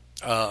what?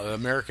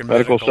 American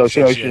Medical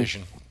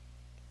Association.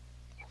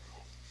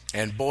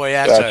 And boy,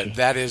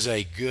 that is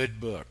a good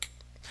book.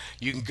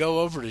 You can go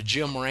over to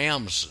Jim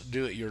Ram's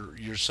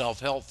your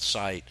self-help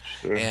site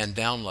and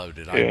download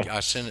it. I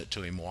sent it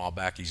to him a while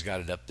back. He's got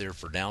it up there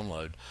for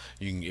download.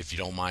 You can, if you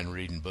don't mind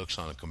reading books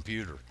on a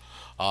computer.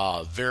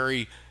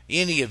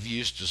 Any of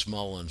Eustace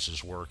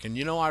Mullins' work. And,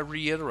 you know, I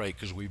reiterate,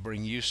 because we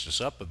bring Eustace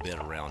up a bit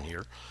around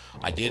here,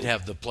 I did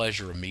have the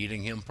pleasure of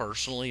meeting him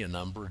personally a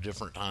number of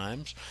different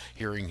times,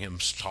 hearing him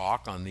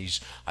talk on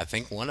these. I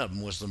think one of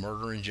them was the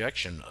Murder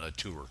Injection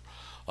tour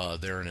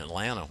there in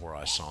Atlanta where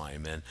I saw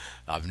him. And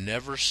I've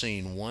never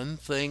seen one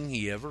thing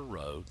he ever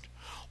wrote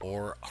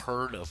or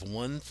heard of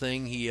one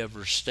thing he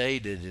ever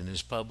stated in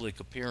his public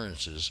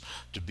appearances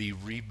to be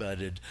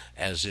rebutted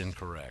as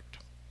incorrect.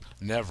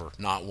 Never,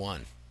 not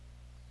one.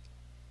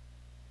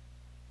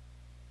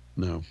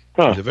 No,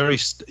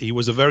 he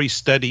was a very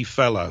steady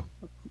fellow,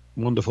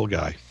 wonderful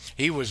guy.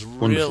 He was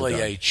really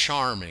a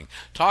charming.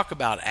 Talk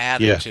about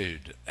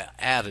attitude. Yeah.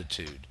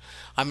 Attitude.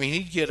 I mean,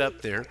 he'd get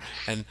up there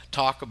and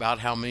talk about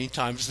how many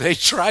times they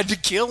tried to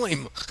kill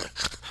him,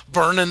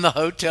 burning the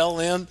hotel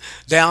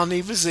down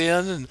he was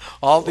in, and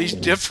all these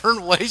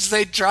different ways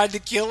they tried to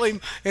kill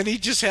him, and he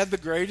just had the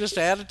greatest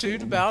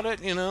attitude about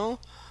it, you know.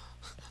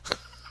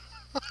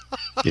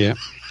 Yeah.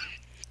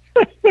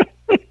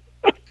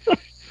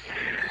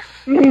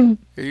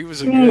 He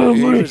was a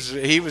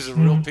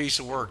real piece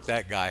of work,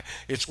 that guy.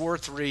 It's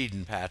worth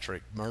reading,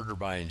 Patrick, Murder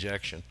by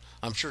Injection.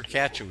 I'm sure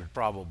Katja would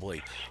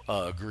probably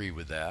agree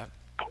with that.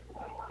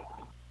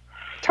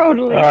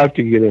 Totally. I have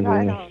to get in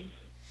there.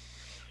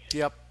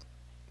 Yep.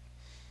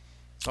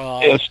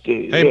 Hey,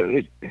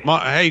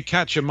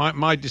 Katja,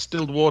 my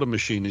distilled water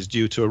machine is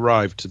due to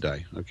arrive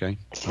today, okay?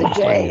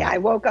 Today. I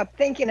woke up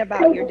thinking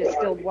about your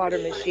distilled water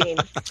machine.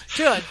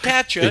 Good,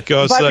 Katja.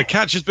 Because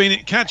Katja's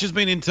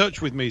been in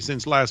touch with me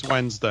since last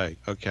Wednesday,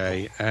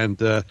 okay? And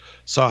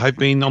so I've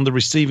been on the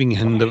receiving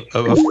end of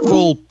a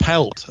full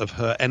pelt of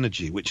her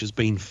energy, which has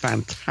been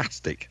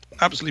fantastic.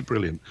 Absolutely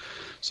brilliant.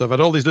 So I've had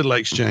all these little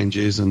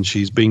exchanges, and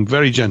she's been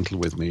very gentle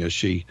with me as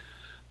she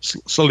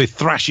slowly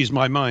thrashes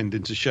my mind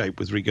into shape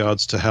with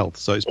regards to health.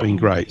 So it's been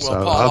great. Well,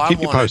 so Paul, I'll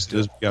keep you posted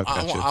as we go.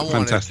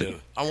 Fantastic.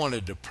 I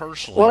wanted to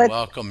personally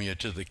welcome you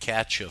to the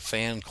Katya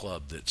fan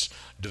club that's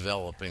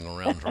developing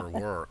around her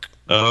work.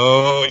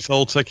 Oh, it's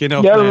all taking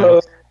off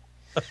now.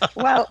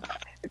 Well,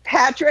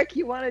 Patrick,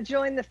 you want to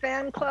join the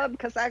fan club?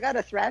 Because I got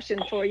a thrashing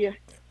for you.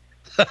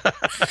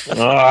 All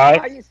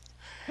right.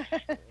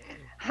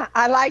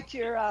 I liked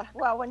your,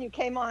 when you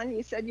came on,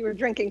 you said you were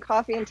drinking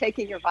coffee and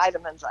taking your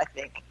vitamins, I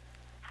think.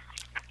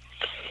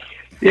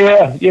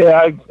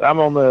 Yeah, I'm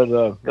on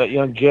that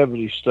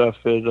longevity stuff.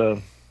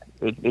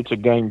 It's a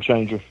game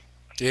changer.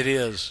 It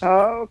is.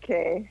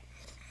 Okay.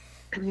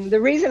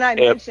 The reason I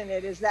mention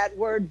it is that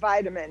word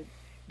vitamin,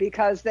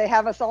 because they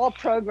have us all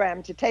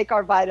programmed to take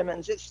our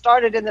vitamins. It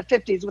started in the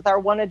 50s with our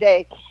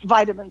one-a-day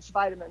vitamins.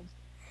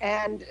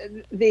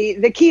 And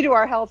the key to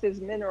our health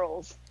is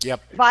minerals.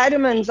 Yep.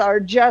 Vitamins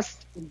are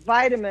just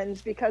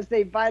vitamins because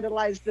they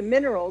vitalize the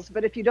minerals.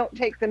 But if you don't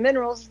take the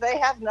minerals, they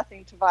have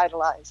nothing to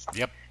vitalize.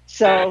 Yep.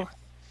 So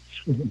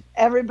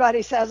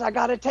everybody says, I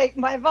got to take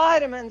my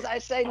vitamins. I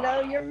say,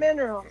 no, your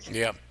minerals.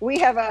 Yep. We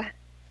have a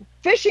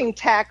fishing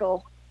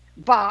tackle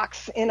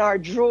box in our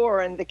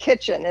drawer in the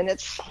kitchen, and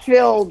it's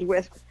filled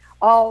with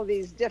all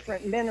these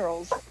different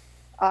minerals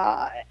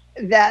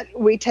that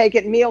we take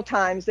at meal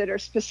times that are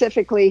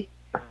specifically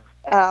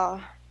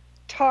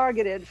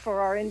targeted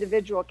for our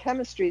individual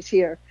chemistries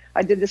here.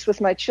 I did this with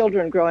my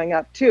children growing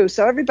up too.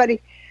 So everybody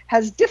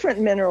has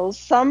different minerals.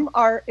 Some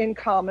are in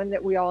common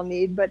that we all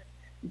need, but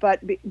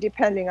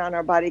depending on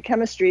our body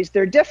chemistries,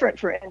 they're different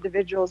for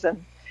individuals.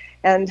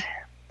 And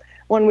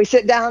when we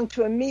sit down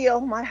to a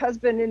meal, my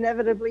husband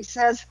inevitably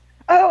says,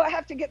 "Oh, I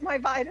have to get my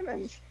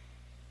vitamins."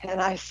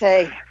 And I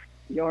say,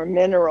 "Your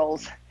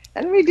minerals."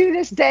 And we do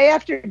this day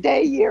after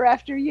day, year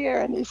after year,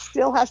 and he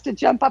still has to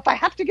jump up. "I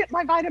have to get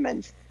my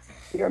vitamins."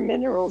 Your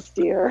minerals,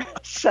 dear.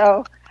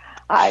 So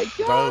I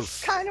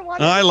just kind of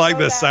want to. I like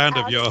the sound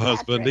of your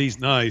husband. He's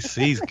nice.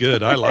 He's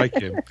good. I like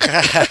him.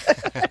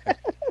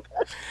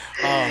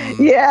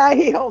 Yeah,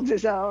 he holds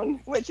his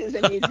own, which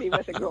isn't easy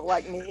with a girl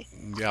like me.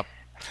 Yep.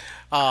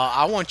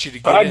 I want you to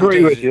get I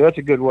agree with you. That's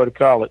a good way to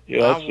call it.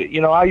 Yeah,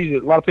 I use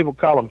it. A lot of people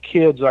call them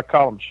kids. I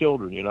call them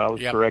children. I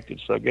was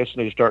corrected, so I guess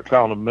I need to start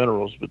calling them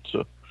minerals. But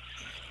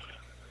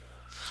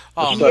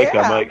mistake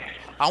I make.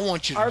 I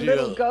want you to our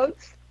little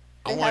goats.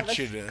 I want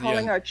you to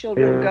calling our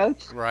children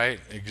goats. Right,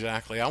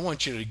 exactly. I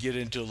want you to get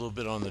into a little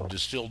bit on the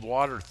distilled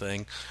water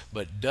thing,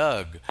 but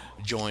Doug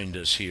joined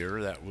us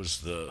here. That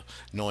was the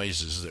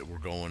noises that were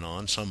going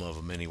on, some of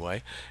them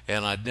anyway.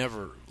 And I'd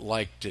never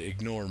like to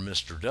ignore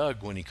Mr.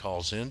 Doug when he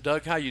calls in.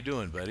 Doug, how you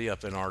doing, buddy,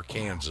 up in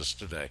Arkansas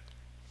today?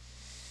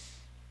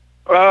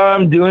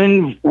 I'm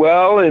doing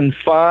well and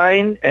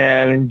fine,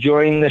 and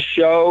enjoying the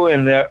show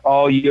and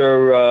all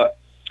your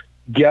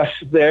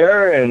guests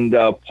there, and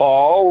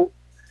Paul,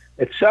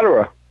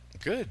 etc.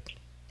 Good.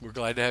 We're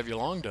glad to have you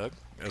along, Doug,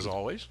 as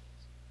always.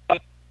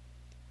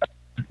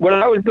 What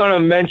I was going to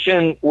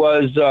mention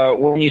was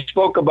when you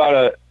spoke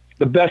about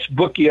the best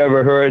book you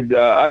ever heard,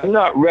 I've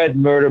not read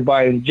Murder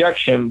by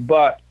Injection,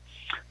 but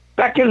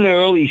back in the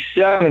early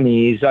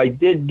 70s, I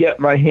did get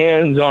my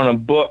hands on a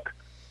book.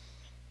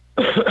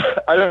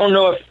 I don't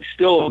know if it's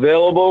still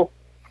available,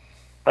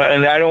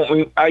 and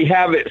I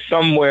have it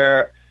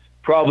somewhere,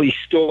 probably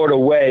stored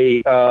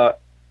away, but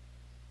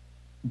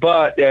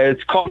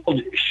it's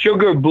called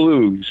Sugar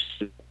Blues,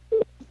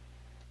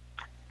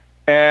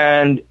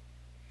 and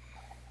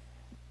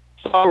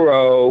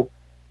thorough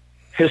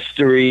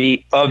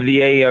history of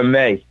the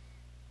AMA.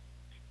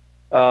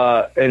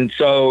 And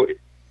so,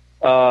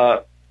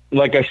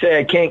 like I say,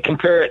 I can't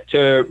compare it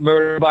to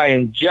Murder by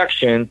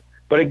Injection,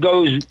 but it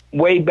goes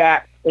way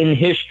back in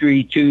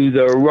history to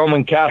the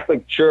Roman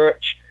Catholic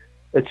Church,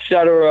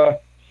 etc.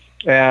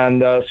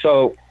 And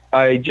so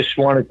I just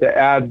wanted to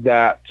add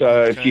that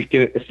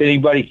if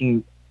anybody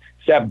can,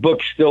 if that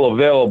book's still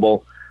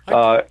available,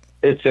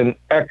 it's an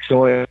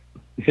excellent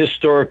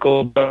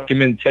historical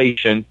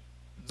documentation.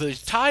 The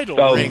title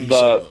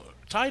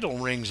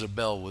rings a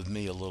bell with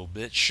me a little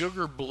bit.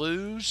 Sugar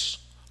Blues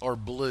or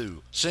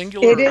Blue?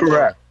 Singular? It is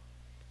correct.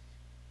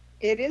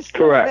 It is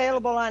still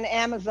available on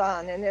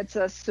Amazon, and it's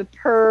a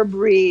superb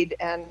read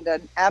and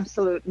an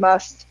absolute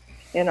must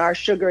in our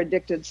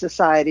sugar-addicted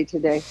society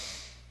today.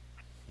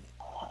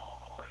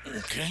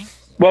 Okay.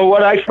 Well,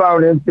 what I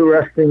found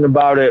interesting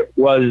about it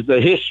was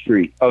the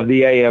history of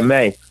the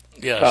AMA.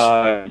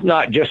 Yes.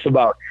 Not just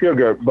about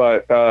sugar,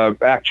 but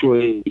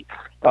actually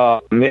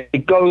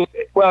it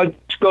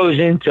goes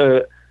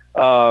into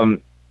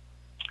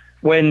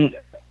when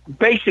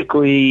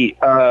basically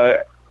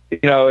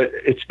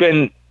it's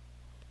been.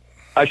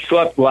 I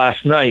slept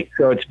last night,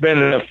 so it's been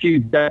a few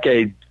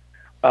decades.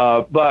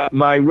 But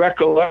my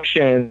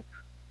recollection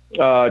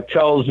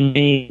tells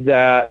me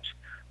that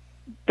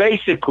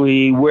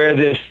basically where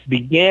this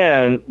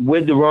began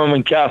with the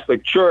Roman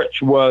Catholic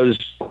Church was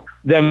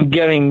them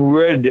getting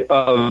rid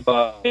of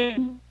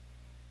and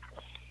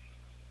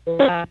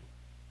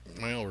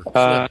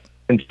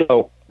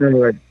so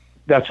anyway,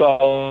 that's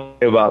all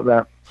about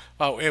that.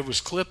 Oh, it was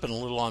clipping a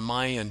little on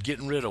my end.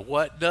 Getting rid of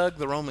what, Doug?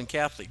 The Roman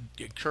Catholic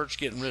Church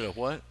getting rid of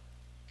what?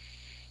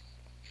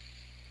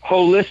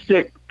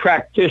 Holistic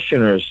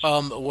practitioners.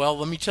 Well,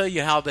 let me tell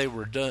you how they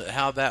were done,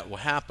 how that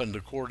happened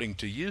according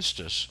to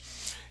Eustace.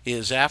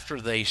 Is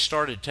after they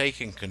started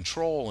taking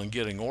control and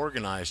getting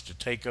organized to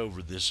take over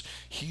this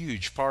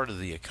huge part of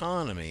the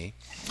economy,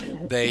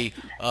 they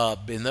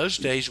in those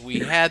days we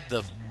had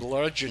the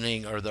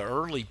bludgeoning or the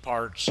early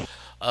parts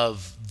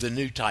of the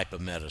new type of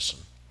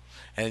medicine,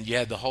 and you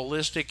had the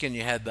holistic and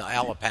you had the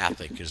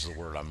allopathic is the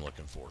word I'm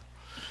looking for.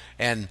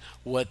 And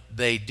what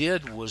they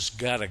did was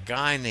got a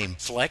guy named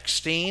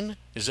Fleckstein.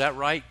 Is that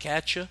right,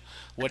 Katja?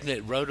 Wasn't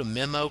it wrote a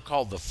memo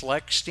called the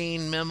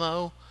Fleckstein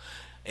Memo?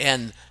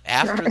 And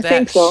after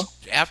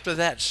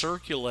that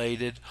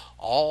circulated,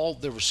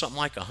 there was something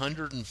like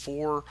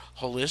 104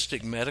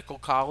 holistic medical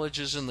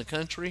colleges in the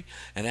country,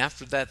 and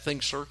after that thing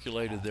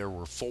circulated, there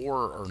were 4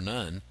 or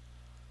none.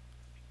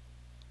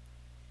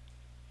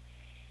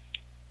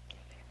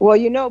 Well,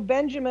 you know,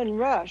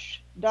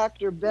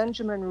 Dr.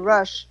 Benjamin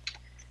Rush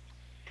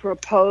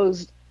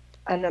proposed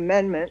an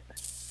amendment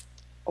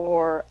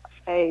or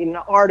an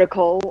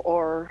article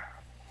or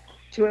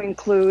to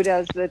include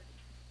as the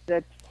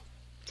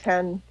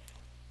 10,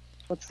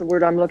 what's the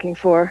word I'm looking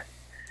for?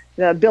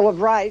 The Bill of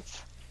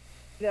Rights,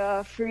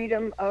 the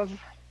freedom of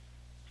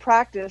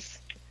practice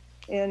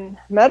in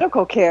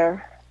medical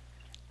care.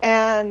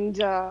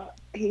 And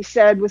he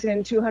said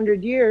within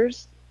 200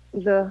 years,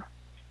 the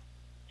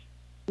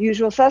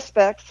usual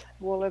suspects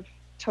will have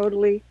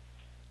totally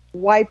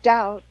wiped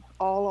out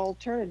all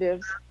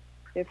alternatives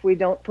if we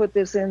don't put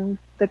this in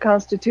the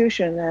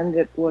Constitution, and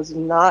it was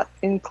not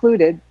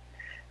included.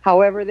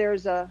 However,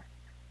 there's a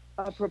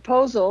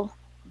proposal,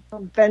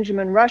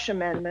 Benjamin Rush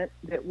amendment,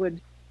 that would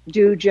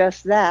do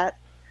just that.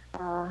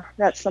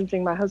 That's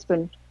something my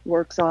husband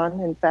works on.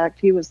 In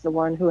fact, he was the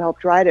one who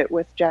helped write it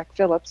with Jack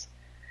Phillips.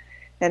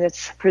 And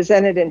it's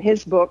presented in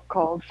his book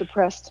called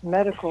Suppressed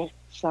Medical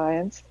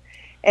Science.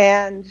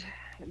 And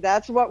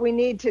that's what we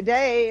need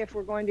today if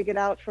we're going to get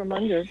out from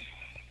under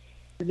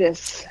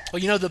this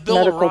the Bill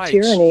medical of Rights.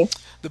 Tyranny.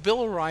 The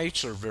Bill of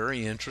Rights are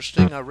very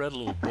interesting. I read a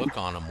little book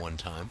on them one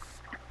time.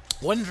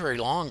 Wasn't very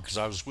long because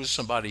I was with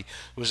somebody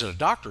who was at a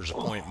doctor's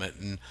appointment,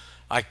 and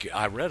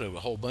I read a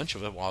whole bunch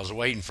of it while I was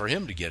waiting for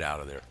him to get out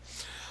of there.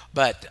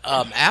 But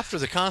after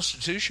the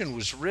Constitution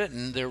was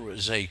written, there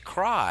was a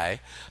cry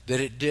that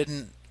it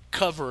didn't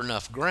cover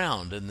enough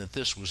ground and that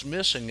this was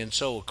missing, and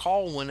so a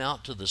call went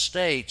out to the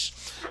states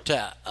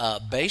to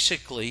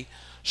basically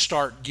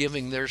start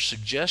giving their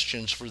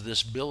suggestions for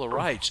this Bill of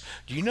Rights.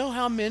 Do you know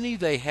how many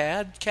they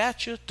had,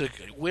 Katja, to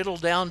whittle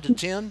down to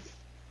 10?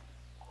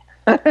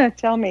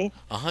 Tell me.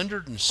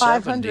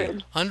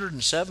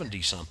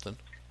 170 something.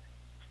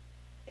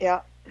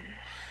 Yeah.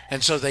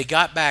 And so they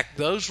got back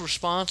those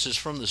responses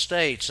from the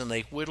states, and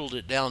they whittled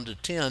it down to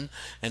 10,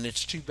 and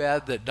it's too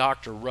bad that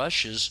Dr.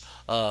 Rush's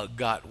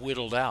got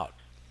whittled out.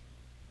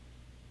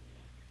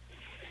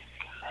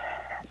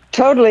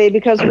 Totally,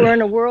 because we're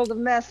in a world of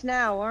mess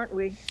now, aren't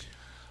we?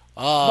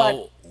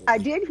 But I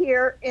did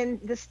hear in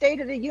the State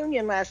of the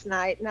Union last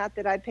night, not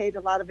that I paid a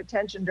lot of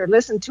attention or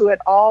listened to it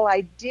all,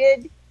 I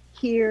did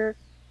hear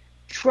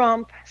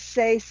Trump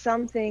say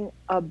something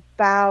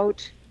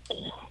about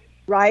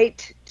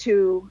right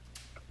to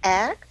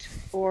act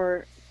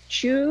or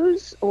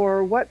choose,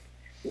 or what?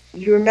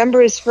 You remember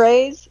his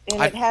phrase?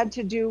 And it had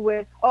to do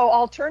with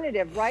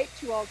alternative, right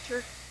to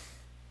alter,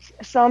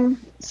 some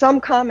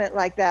comment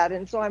like that.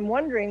 And so I'm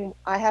wondering,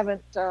 I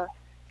haven't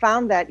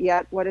found that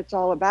yet, what it's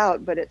all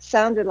about, but it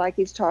sounded like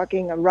he's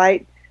talking a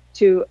right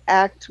to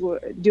act,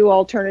 do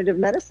alternative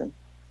medicine.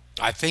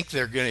 I think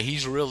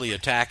he's really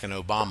attacking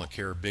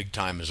Obamacare big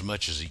time as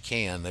much as he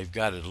can. They've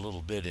got it a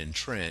little bit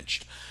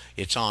entrenched.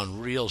 It's on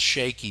real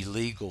shaky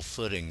legal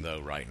footing, though,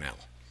 right now.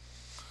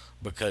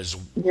 Because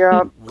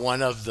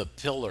one of the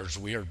pillars,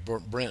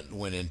 Brent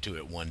went into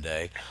it one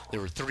day,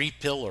 there were 3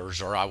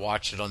 pillars, or I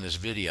watched it on this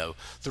video,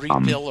 3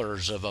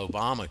 pillars of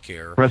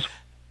Obamacare.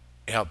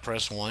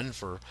 Press 1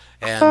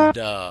 and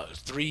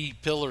 3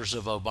 pillars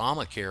of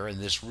Obamacare, and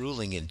this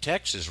ruling in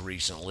Texas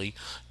recently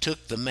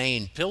took the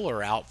main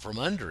pillar out from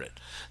under it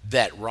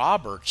that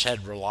Roberts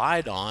had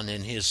relied on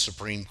in his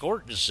Supreme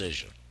Court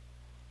decision.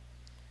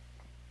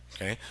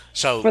 Okay,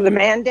 so for the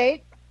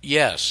mandate?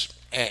 Yes,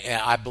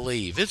 I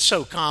believe. It's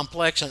so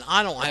complex, and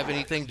I don't have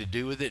anything to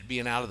do with it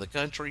being out of the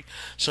country,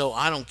 so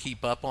I don't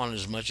keep up on it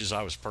as much as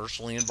I was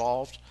personally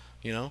involved,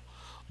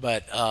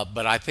 But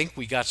I think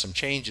we got some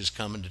changes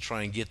coming to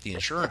try and get the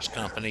insurance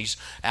companies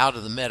out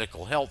of the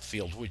medical health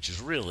field, which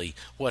is really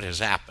what has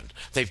happened.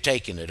 They've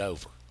taken it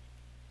over.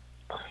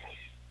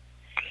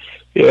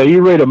 Yeah,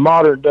 you read a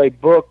modern day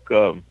book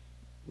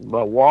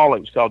by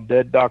Wallach. It's called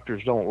 "Dead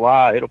Doctors Don't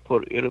Lie."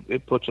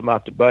 It puts them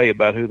out to bay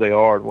about who they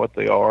are and what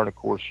they are, and of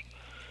course,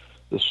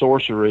 the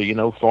sorcery.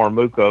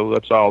 Pharmuco.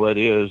 That's all that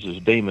is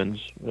demons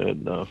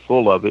and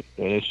full of it,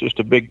 and it's just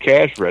a big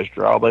cash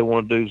register. All they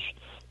want to do is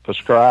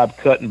prescribe,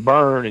 cut, and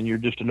burn, and you're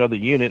just another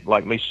unit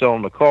like me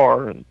selling the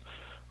car. And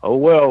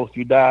if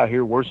you die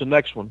here, where's the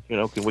next one?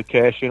 Can we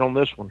cash in on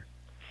this one?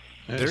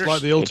 It's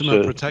like the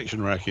ultimate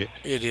protection racket.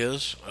 It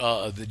is.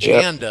 The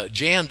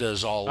Janda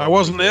is all over. I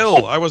wasn't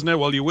ill.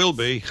 Well, you will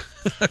be,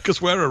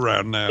 because we're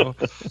around now.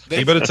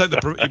 You better take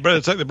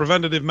the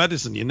preventative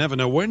medicine. You never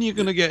know when you're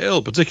going to get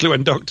ill, particularly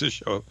when doctors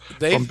show up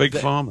from Big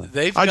Pharma.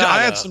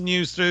 I had some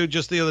news through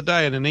just the other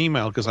day in an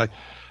email, because I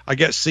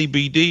get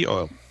CBD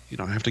oil.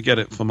 I have to get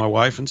it for my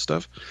wife and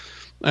stuff.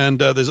 And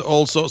there's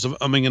all sorts of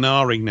umming and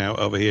ahhing now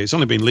over here. It's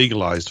only been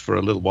legalized for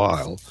a little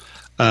while.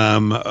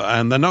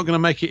 And they're not going to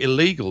make it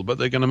illegal, but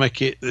they're going to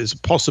make it, there's a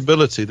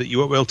possibility that you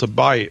won't be able to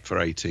buy it for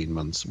 18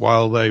 months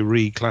while they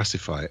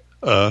reclassify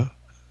it.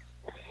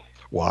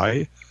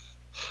 Why?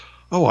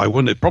 Oh, I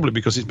wonder. Probably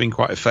because it's been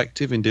quite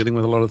effective in dealing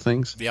with a lot of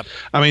things. Yep.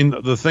 I mean,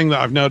 the thing that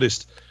I've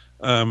noticed,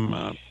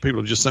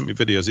 people have just sent me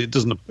videos.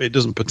 It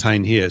doesn't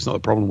pertain here. It's not a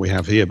problem we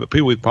have here. But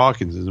people with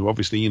Parkinson's, who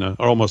obviously, are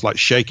almost like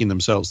shaking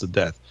themselves to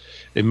death.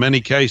 In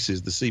many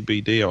cases, the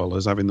CBD oil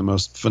is having the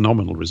most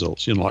phenomenal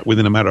results. Like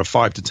within a matter of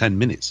 5 to 10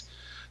 minutes,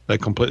 they're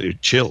completely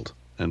chilled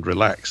and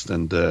relaxed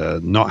and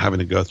not having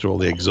to go through all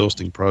the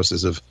exhausting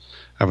process of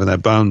having their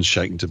bones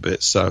shaken to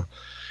bits. So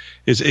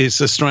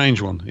it's a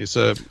strange one. It's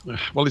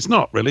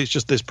not really. It's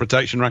just this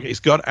protection racket. It's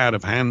got out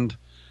of hand.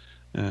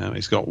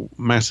 It's got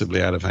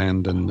massively out of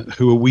hand. And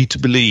who are we to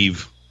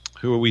believe?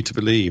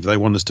 They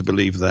want us to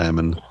believe them,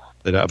 and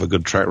they don't have a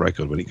good track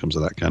record when it comes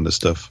to that kind of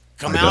stuff.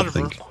 Come out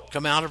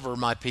of her,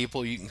 my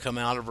people. You can come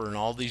out of her in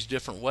all these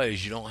different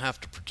ways. You don't have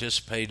to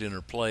participate in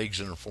her plagues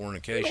and her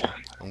fornication.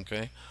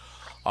 Okay,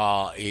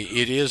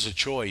 it is a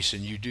choice,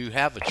 and you do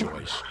have a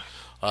choice.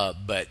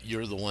 But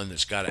you're the one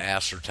that's got to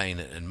ascertain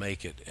it and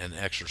make it and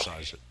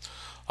exercise it.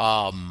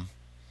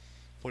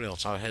 What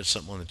else? I had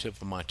something on the tip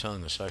of my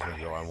tongue a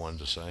second ago I wanted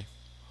to say.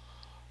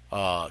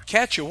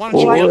 Katya, why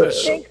don't you give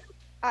us...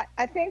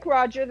 I think,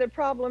 Roger, the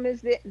problem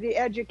is the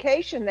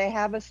education. They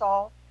have us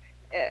all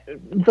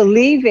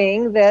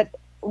believing that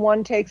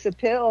one takes a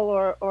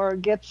pill or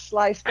gets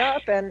sliced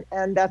up and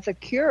that's a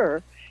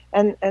cure.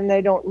 And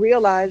they don't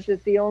realize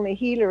that the only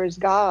healer is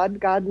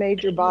God. God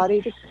made your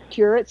body to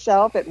cure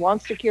itself. It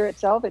wants to cure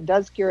itself. It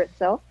does cure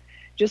itself,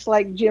 just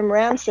like Jim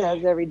Ram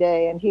says every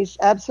day. And he's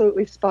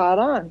absolutely spot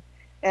on.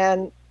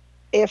 And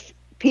if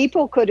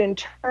people could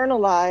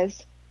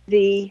internalize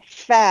the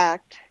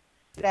fact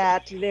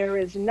that there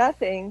is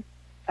nothing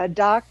a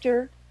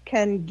doctor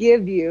can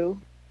give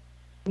you,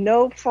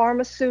 no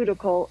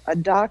pharmaceutical a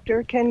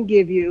doctor can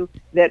give you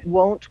that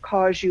won't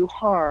cause you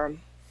harm,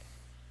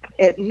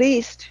 at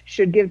least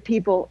should give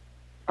people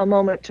a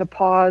moment to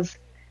pause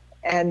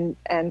and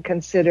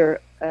consider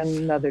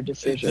another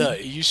decision.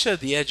 You said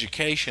the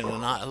education,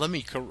 and let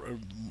me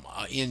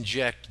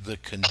inject the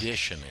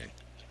conditioning,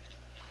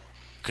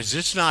 because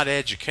it's not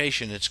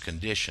education, it's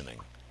conditioning.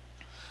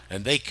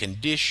 And they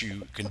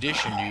condition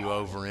you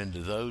over into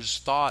those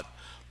thought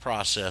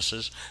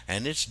processes,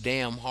 and it's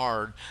damn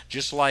hard.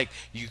 Just like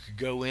you could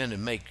go in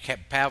and make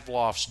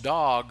Pavlov's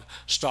dog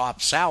stop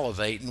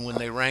salivating when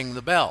they rang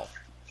the bell.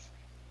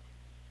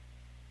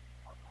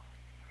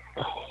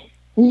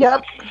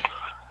 Yep.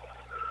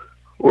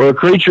 We're a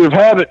creature of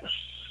habit.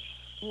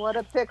 What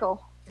a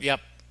pickle. Yep.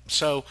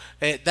 So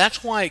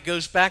that's why it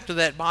goes back to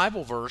that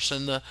Bible verse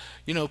and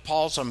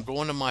Paul's, I'm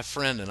going to my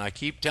friend, and I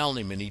keep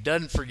telling him, and he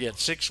doesn't forget.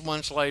 6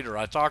 months later,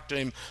 I talk to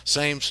him,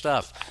 same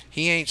stuff.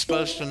 He ain't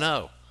supposed to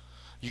know.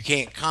 You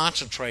can't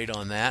concentrate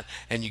on that,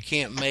 and you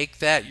can't make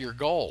that your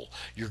goal.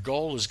 Your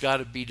goal has got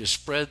to be to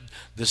spread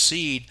the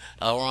seed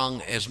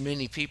along as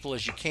many people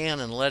as you can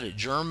and let it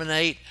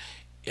germinate,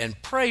 and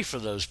pray for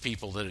those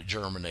people that it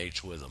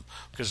germinates with them,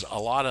 because a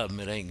lot of them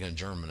it ain't going to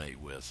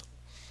germinate with.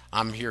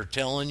 I'm here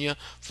telling you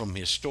from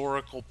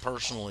historical,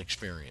 personal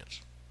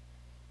experience.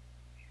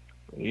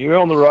 You're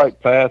on the right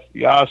path.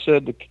 Yeah, I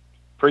said to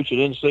preach it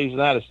in season,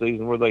 out of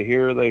season. Where they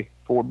hear, they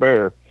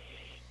forbear.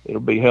 You'll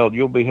be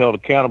held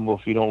accountable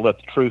if you don't let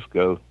the truth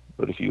go.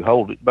 But if you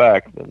hold it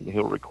back, then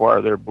he'll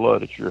require their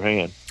blood at your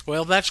hand.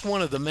 Well, that's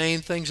one of the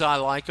main things I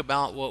like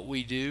about what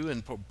we do,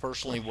 and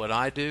personally what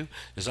I do,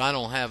 is I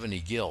don't have any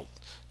guilt.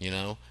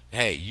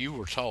 Hey, you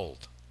were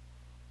told.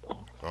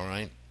 All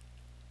right?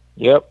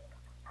 Yep,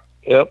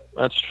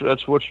 that's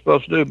what you're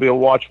supposed to do, be a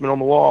watchman on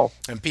the wall.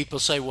 And people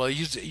say, well,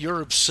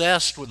 you're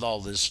obsessed with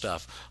all this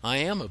stuff. I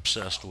am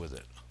obsessed with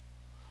it.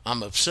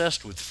 I'm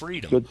obsessed with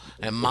freedom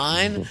and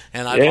mine,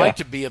 and I'd like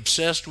to be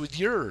obsessed with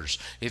yours.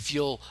 If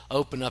you'll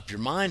open up your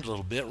mind a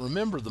little bit,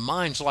 remember the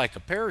mind's like a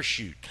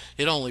parachute.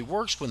 It only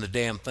works when the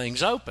damn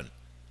thing's open.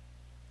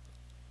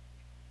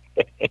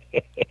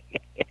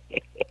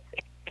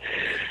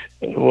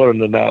 What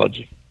an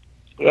analogy.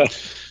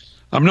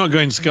 I'm not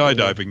going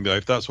skydiving, though,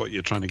 if that's what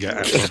you're trying to get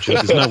at, Roger.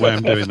 There's no way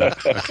I'm doing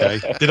that, okay?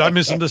 Did I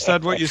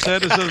misunderstand what you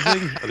said or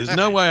something? There's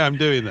no way I'm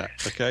doing that,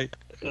 okay?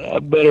 I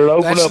better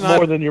open up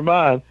more than your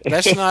mind.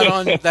 That's not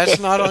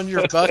on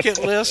your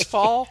bucket list,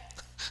 Paul?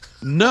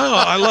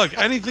 No, look,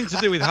 anything to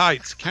do with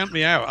heights, count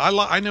me out.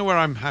 I know where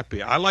I'm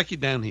happy. I like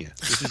it down here.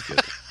 This is good.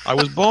 I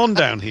was born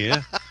down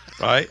here,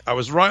 right? I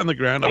was right on the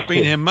ground. I've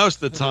been here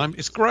most of the time.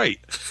 It's great.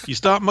 You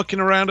start mucking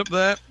around up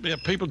there,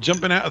 people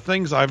jumping out of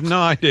things. I have no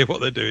idea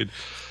what they're doing.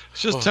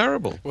 It's just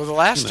terrible. Well, the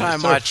last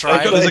time I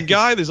tried,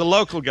 there's a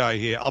local guy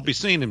here. I'll be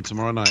seeing him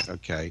tomorrow night.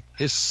 Okay,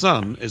 his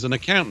son is an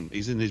accountant.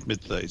 He's in his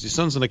mid-30s. His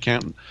son's an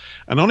accountant,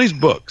 and on his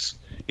books,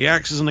 he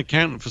acts as an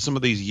accountant for some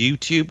of these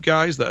YouTube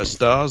guys that are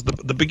stars.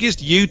 The biggest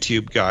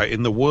YouTube guy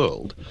in the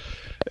world.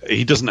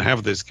 He doesn't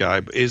have this guy,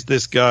 but is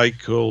this guy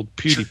called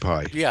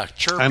PewDiePie? Yeah,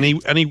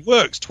 Chirpy. And he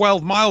works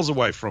 12 miles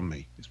away from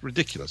me. It's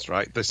ridiculous,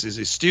 right? This is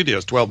his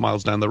studio's 12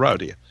 miles down the road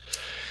here,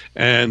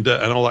 and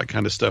all that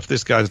kind of stuff.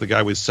 This guy's the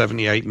guy with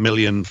 78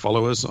 million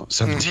followers,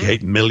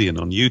 78 million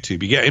on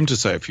YouTube. You get him to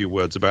say a few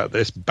words about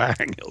this,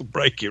 bang, he'll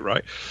break it,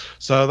 right?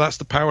 So that's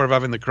the power of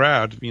having the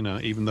crowd,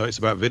 even though it's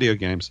about video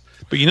games.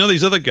 But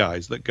these other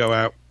guys that go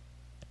out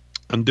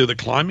and do the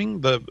climbing,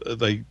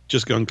 they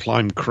just go and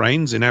climb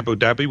cranes in Abu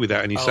Dhabi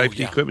without any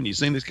safety equipment. You've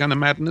seen this kind of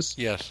madness?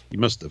 Yes. You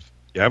must have.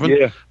 You haven't?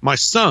 Yeah. My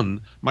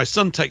son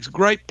takes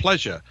great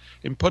pleasure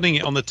in putting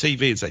it on the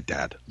TV and say,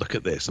 Dad, look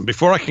at this. And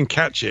before I can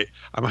catch it,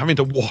 I'm having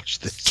to watch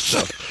this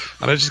stuff.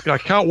 And I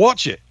can't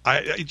watch it.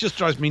 It just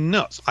drives me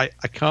nuts. I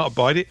can't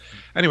abide it.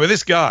 Anyway,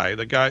 this guy,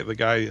 the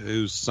guy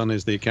whose son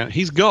is the accountant,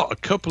 he's got a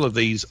couple of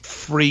these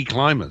free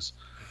climbers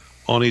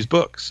on his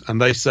books.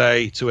 And they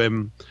say to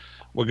him,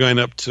 we're going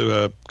up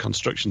to a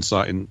construction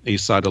site in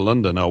east side of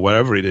London or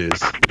wherever it is,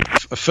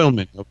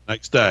 filming the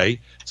next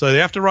day. So they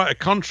have to write a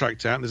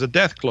contract out, and there's a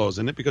death clause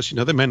in it because,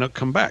 they may not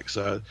come back.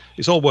 So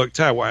it's all worked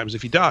out what happens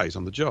if he dies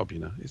on the job,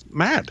 It's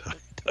mad.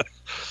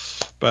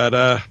 But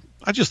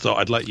I just thought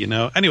I'd let you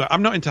know. Anyway,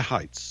 I'm not into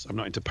heights. I'm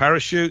not into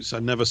parachutes. I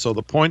never saw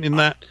the point in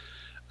that.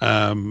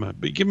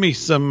 But give me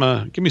some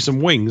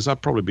wings.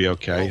 I'd probably be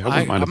okay. I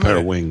wouldn't mind a pair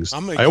of wings.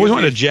 I always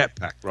wanted a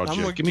jetpack,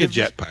 Roger. Give me a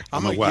jetpack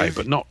on the way,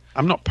 but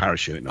I'm not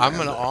parachuting. I'm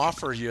going to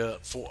offer you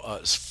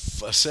a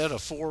set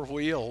of 4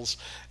 wheels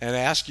and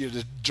ask you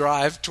to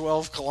drive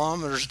 12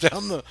 kilometers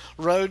down the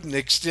road and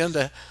extend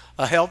a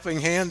helping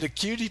hand to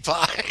Cutie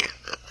Pie.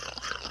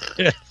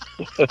 Yeah.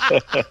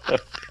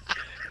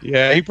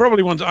 Yeah, he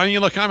probably wants.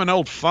 Look, I'm an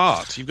old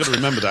fart. You've got to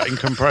remember that in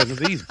comparison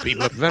to these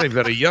people are very,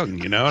 very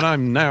young, and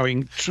I'm now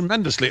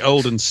tremendously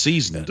old and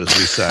seasoned, as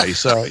we say.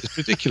 So it's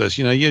ridiculous,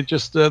 you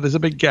just there's a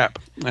big gap,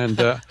 and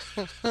I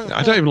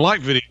don't even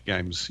like video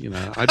games.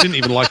 I didn't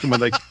even like them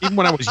even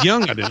when I was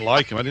young. I didn't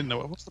like them. I didn't know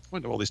what's the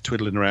point of all this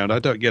twiddling around. I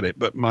don't get it.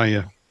 But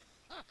my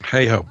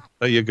hey ho,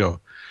 there you go.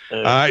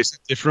 It's a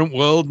different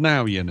world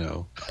now,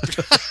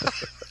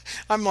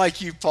 I'm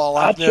like you, Paul.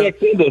 I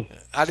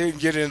didn't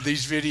get into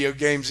these video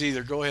games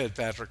either. Go ahead,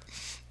 Patrick.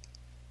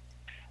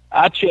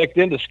 I checked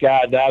into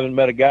skydiving,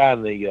 met a guy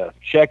in the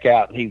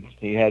checkout, and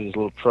he had his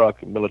little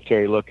truck,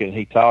 military looking, and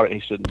he taught it.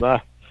 He said, "Nah,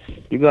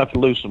 you're going to have to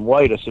lose some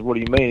weight." I said, "What do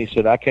you mean?" He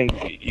said, "I can't.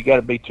 You got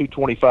to be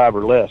 225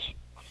 or less."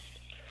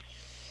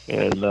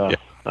 And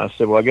I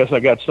said, "Well, I guess I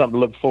got something to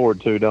look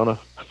forward to, don't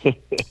I?"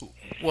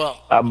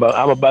 Well, I'm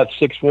about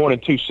 6'1"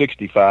 and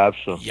 265,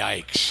 so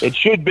yikes! It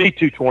should be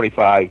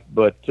 225,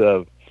 but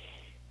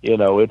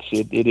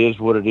it is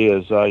what it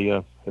is.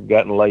 I have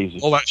gotten lazy.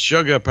 All that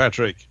sugar,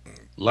 Patrick.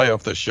 Lay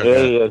off the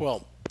sugar. Yeah.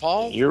 Well,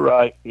 Paul, you're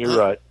right. You're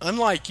right.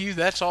 Unlike you,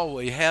 that's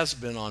always has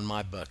been on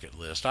my bucket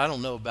list. I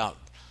don't know about.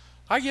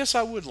 I guess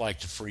I would like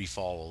to free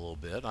fall a little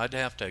bit. I'd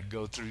have to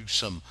go through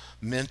some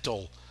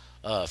mental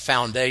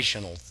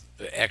foundational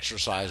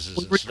exercises.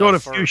 We'll record a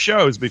few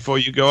shows before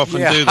you go off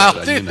and do that.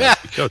 I'll do that.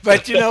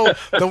 But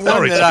the one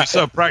sorry that to be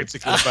so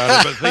practical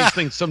about it, but these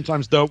things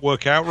sometimes don't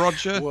work out,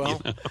 Roger.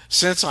 Well,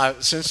 since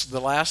the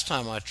last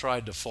time I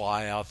tried to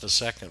fly out the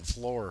second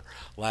floor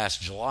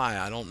last July,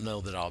 I don't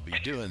know that I'll be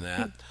doing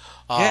that.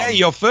 Yeah,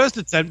 your first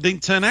attempt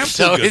didn't turn out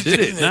so good, did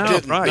it? No,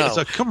 right. No.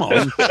 So come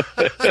on.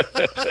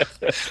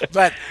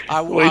 But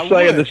we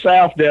say in the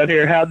South down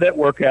here, how'd that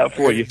work out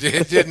for you?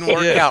 It didn't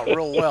work out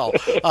real well.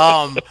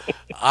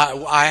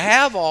 I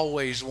have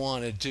always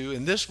wanted to,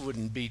 and this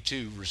wouldn't be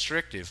too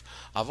restrictive.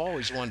 I've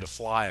always wanted to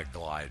fly a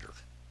glider.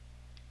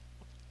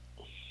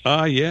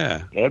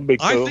 Yeah. That'd be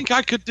cool. I think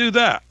I could do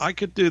that.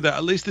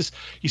 At least this.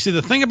 You see,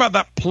 the thing about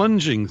that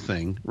plunging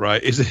thing,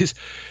 right, is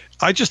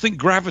I just think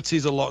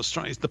gravity's a lot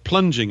stronger. It's the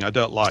plunging I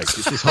don't like.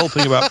 It's this whole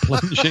thing about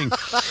plunging.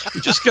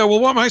 You just go,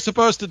 well, what am I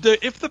supposed to do?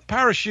 If the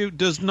parachute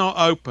does not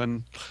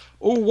open,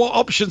 what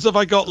options have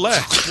I got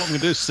left? What I'm going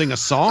to do is sing a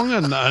song?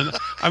 And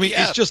I mean,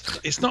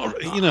 it's not,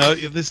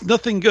 there's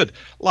nothing good.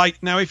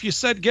 Like, now, if you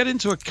said get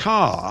into a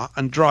car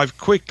and drive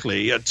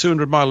quickly at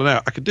 200 miles an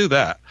hour, I could do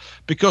that.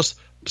 Because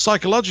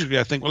psychologically,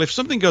 I think, well, if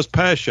something goes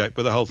pear-shaped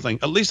with the whole thing,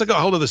 at least I got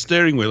hold of the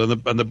steering wheel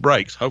and the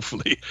brakes,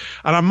 hopefully,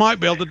 and I might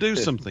be able to do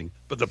something.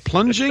 But the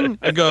plunging,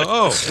 I go,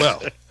 oh,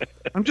 well,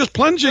 I'm just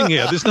plunging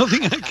here. There's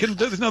nothing I can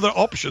do. There's no other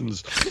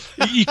options.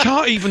 You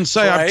can't even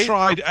say I've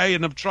tried A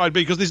and I've tried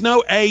B because there's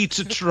no A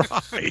to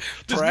try.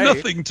 There's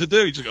nothing to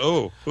do. You just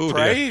go,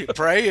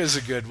 Pray is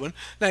a good one.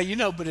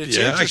 Now, but it's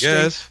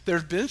interesting.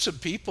 There's been some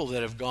people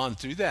that have gone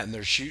through that and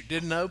their chute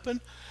didn't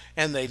open.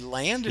 And they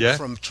landed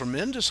from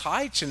tremendous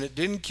heights, and it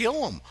didn't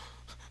kill them.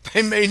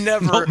 They may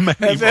never not many,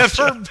 have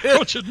ever been.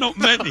 Roger, not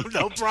many.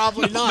 No,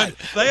 probably not.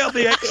 They are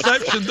the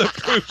exception that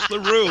proves the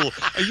rule.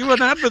 Are you an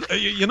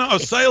you're not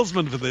a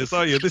salesman for this,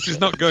 are you? This is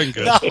not going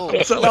good.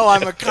 No,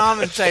 I'm a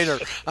commentator.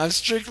 I'm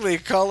strictly a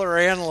color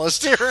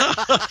analyst here.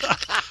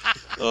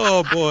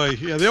 Oh, boy.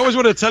 Yeah, they always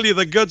want to tell you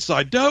the good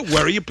side. Don't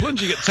worry, you're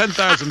plunging at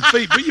 10,000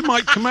 feet, but you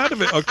might come out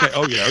of it. Okay.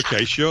 Oh, yeah.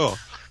 Okay, sure.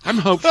 I'm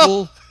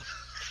hopeful.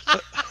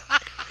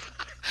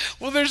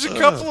 Well, there's a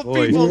couple of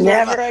people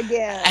never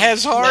again.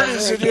 As hard Never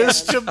as it again.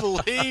 is to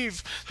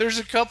believe, there's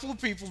a couple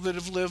of people that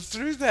have lived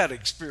through that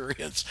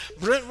experience.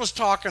 Brent was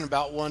talking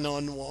about one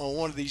on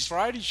one of these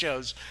Friday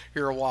shows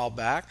here a while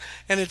back,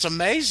 and it's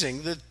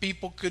amazing that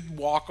people could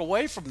walk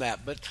away from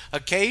that. But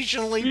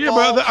occasionally, Yeah,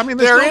 Paul, but I mean,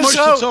 there's not much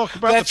hope. to talk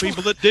about That's the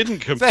people that didn't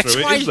come that's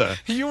through why it, is there?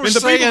 you were I mean, the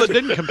saying- people that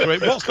didn't come through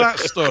it, what's that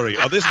story?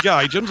 Oh, this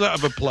guy jumps out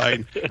of a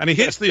plane and he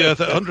hits the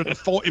earth at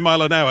 140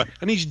 mile an hour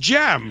and he's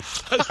jammed.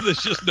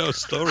 There's just no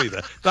story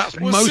there. That's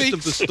Well, most see-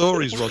 of the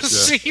stories, Roger.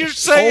 See, you're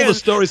saying all the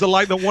stories are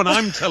like the one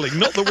I'm telling,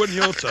 not the one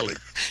you're telling.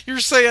 You're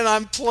saying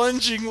I'm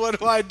plunging. What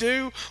do I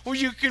do? Well,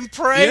 you can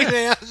pray,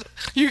 man.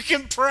 You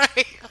can pray.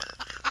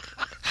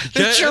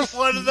 That you're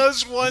one of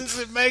those ones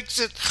that makes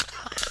it.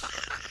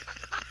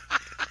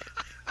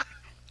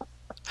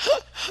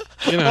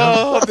 You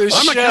know, Oh, this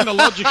I'm a show. kind of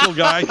logical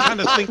guy,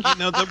 kind of think,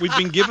 that we've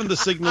been given the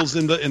signals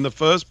in the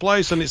first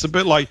place, and it's a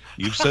bit like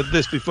you've said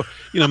this before.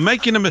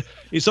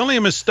 It's only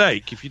a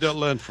mistake if you don't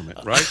learn from it,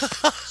 right?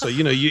 So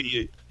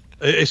you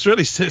it's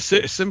really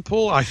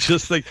simple. I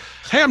just think,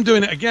 hey, I'm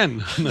doing it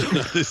again. No,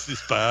 this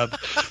is bad.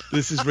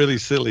 This is really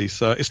silly.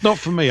 So it's not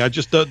for me. I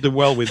just don't do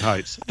well with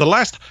heights. The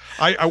last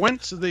I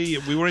went to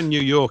we were in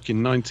New York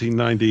in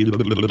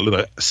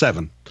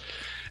 1997.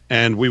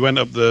 And we went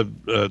up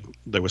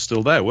they were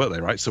still there, weren't they,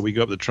 right? So we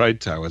go up the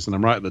trade towers, and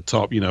I'm right at the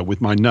top,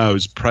 with my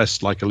nose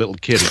pressed like a little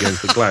kid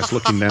against the glass,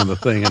 looking down the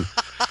thing. And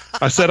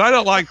I said, I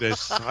don't like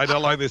this. I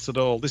don't like this at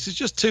all. This is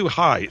just too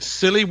high. It's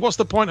silly. What's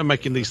the point of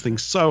making these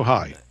things so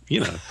high?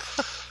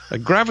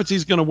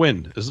 Gravity's going to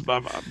win.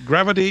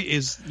 Gravity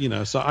is,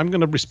 so I'm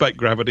going to respect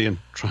gravity and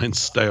try and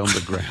stay on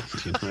the ground.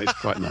 It's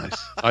quite nice.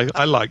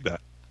 I like that.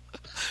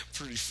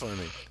 Pretty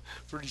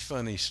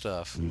funny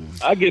stuff.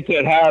 I get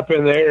that high up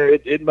in the air.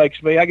 It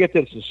makes me. I get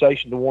that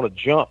sensation to want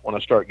to jump when I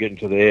start getting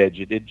to the edge.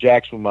 It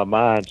jacks with my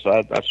mind, so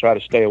I try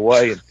to stay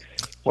away. And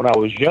when I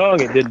was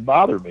young, it didn't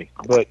bother me,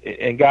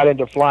 and got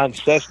into flying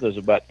Cessnas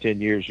about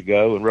 10 years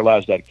ago, and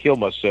realized I'd kill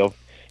myself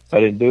if I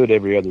didn't do it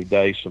every other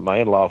day. So my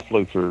in-law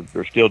flew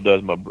or still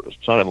does, my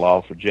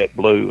son-in-law for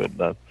JetBlue,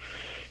 and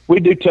we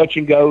do touch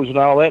and goes and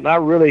all that. And I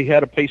really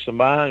had a peace of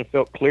mind and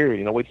felt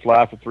clear. We'd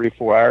fly for 3 or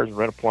 4 hours and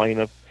rent a plane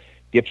up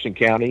Gibson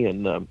County,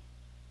 and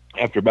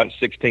after about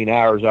 16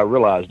 hours, I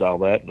realized all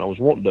that, and I was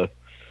wanting to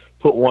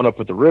put one up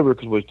at the river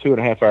because it was a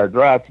 2.5 hour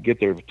drive to get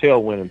there with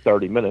tailwind in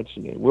 30 minutes.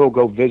 And we'll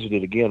go visit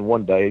it again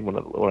one day when I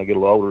get a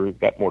little older. I've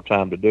got more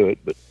time to do it,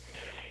 but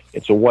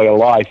it's a way of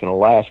life in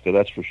Alaska,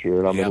 that's for sure.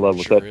 And I'm in love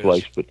with that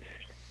place. But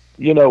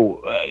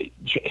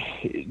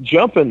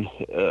jumping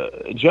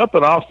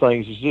off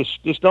things is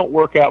just don't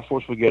work out for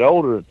us when we get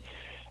older.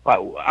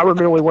 I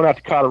remember we went out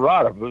to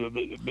Colorado.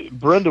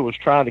 Brenda was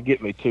trying to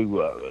get me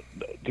to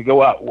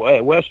go out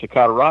west to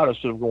Colorado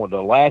instead of going to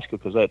Alaska,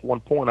 because at one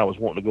point I was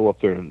wanting to go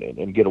up there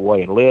and get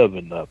away and live.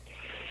 And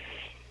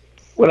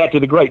went out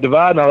to the Great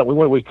Divide. And all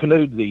that. We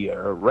canoed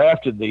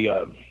rafted the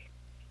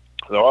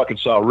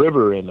Arkansas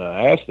River, and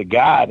I asked the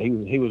guide.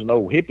 He was an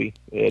old hippie,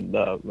 and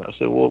I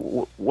said,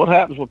 "Well, what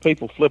happens when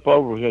people flip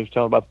over?" He was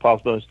telling about the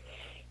possibilities.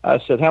 I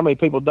said, "How many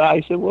people die?"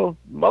 He said, "Well,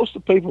 most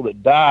of the people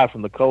that die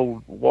from the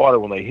cold water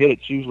when they hit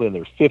it's usually in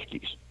their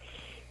 50s."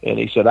 And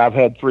he said, "I've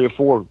had 3 or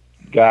 4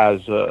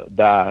 guys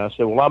die." I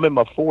said, "Well, I'm in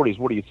my 40s.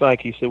 What do you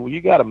think?" He said, "Well, you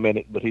got a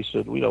minute," but he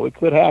said, "It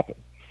could happen."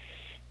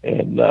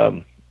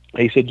 And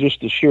he said,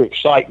 just the sheer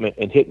excitement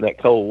and hitting that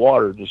cold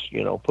water just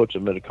puts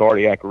them in a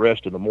cardiac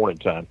arrest in the morning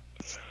time.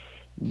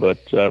 But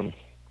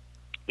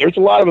there's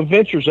a lot of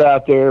adventures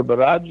out there,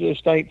 but I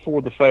just ain't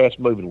for the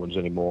fast-moving ones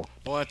anymore.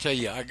 Well, I tell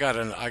you, I got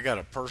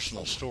a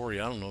personal story.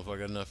 I don't know if I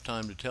got enough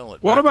time to tell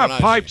it. What about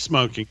pipe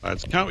smoking,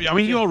 lads?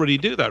 You already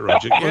do that,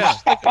 Roger. Yeah,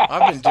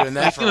 I've been doing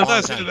that for a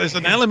long time. There's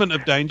an element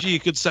of danger. You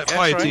could set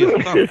fire to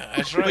your thumb.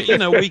 That's right.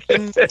 But,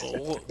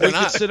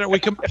 we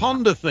can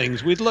ponder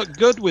things. We'd look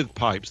good with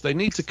pipes. They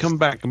need to come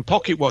back, and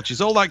pocket watches,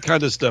 all that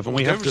kind of stuff, and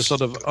we have to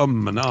sort of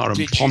and ah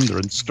and ponder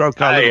and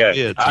stroke our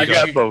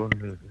little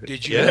beards.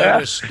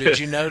 Did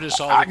you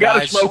notice all the I got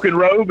guys? a smoking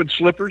robe and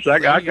slippers. I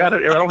got it. I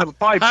don't have a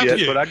pipe yet,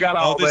 but I got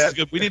all that. Is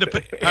good. We need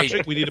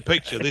Patrick, we need a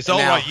picture. It's all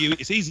right.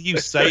 It's easy you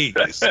saying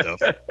this stuff.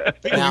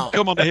 People can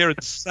come on here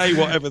and say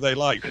whatever they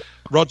like.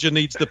 Roger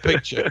needs the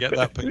picture. Get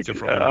that picture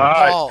from him.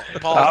 All right.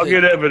 Paul, I'll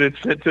get evidence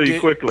sent to you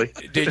quickly.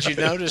 Did you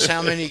notice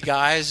how many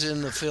guys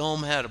in the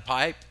film had a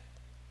pipe?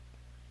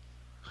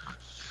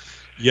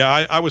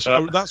 Yeah, I was.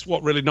 That's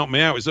what really knocked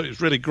me out.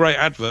 It's really great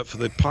advert for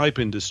the pipe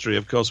industry,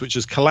 of course, which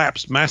has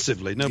collapsed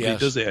massively. Nobody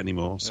does it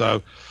anymore.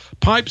 So,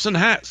 pipes and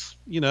hats.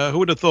 Who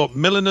would have thought?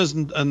 Milliners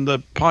and the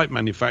pipe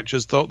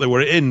manufacturers thought they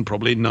were in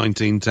probably in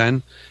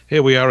 1910.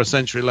 Here we are a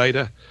century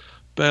later,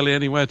 barely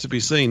anywhere to be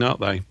seen, aren't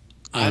they?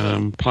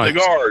 pipes.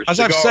 As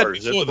I've said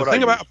before, the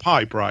thing about a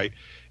pipe, right,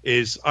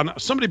 is, and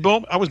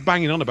I was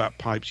banging on about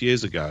pipes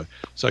years ago.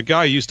 So a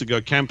guy I used to go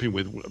camping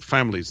with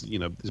families,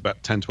 it's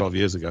about 10, 12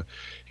 years ago.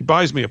 He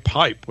buys me a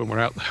pipe when we're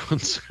out there on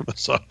summer.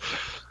 So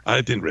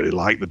I didn't really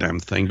like the damn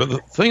thing. But the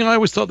thing I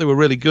always thought they were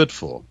really good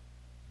for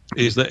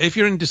is that if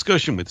you're in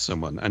discussion with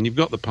someone and you've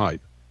got the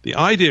pipe, the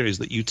idea is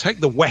that you take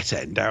the wet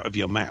end out of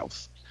your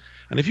mouth.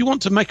 And if you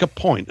want to make a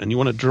point and you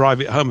want to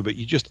drive it home a bit,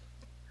 you just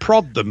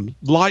prod them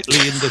lightly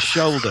in the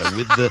shoulder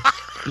with the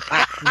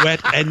black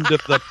wet end of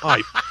the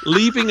pipe,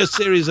 leaving a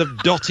series of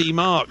dotty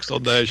marks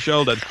on their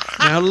shoulder.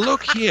 Now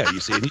look here, you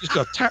see, and you just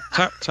go tap,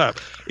 tap, tap.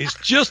 It's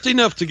just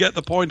enough to get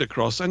the point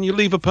across, and you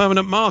leave a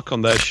permanent mark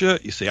on their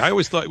shirt, you see. I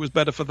always thought it was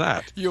better for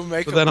that.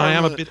 But then I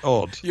am a bit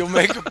odd. You'll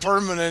make a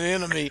permanent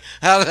enemy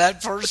out of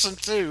that person,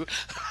 too.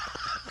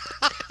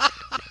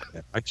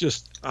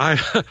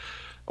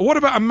 What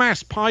about a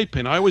mass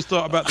piping? I always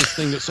thought about this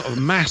thing that's sort of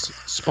mass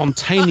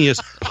spontaneous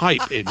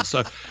piping.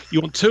 So you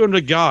want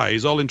 200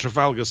 guys all in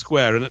Trafalgar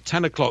Square, and at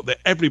 10 o'clock,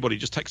 everybody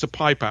just takes a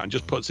pipe out and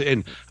just puts it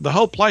in. The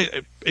whole place,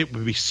 it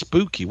would be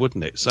spooky,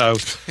 wouldn't it? So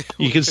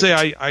you can see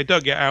I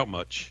don't get out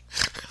much.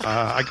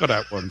 I got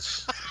out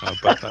once,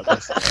 but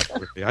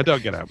I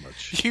don't get out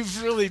much.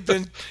 You've really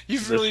been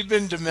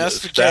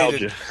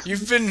domesticated. Nostalgia.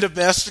 You've been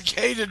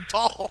domesticated,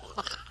 Paul.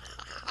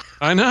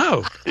 I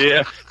know.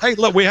 Yeah. Hey,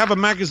 look, we have a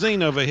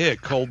magazine over here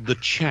called The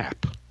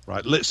Chap,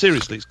 right?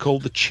 Seriously, it's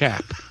called The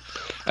Chap.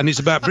 And it's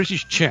about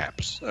British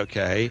chaps,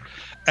 okay?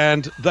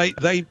 And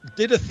they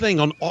did a thing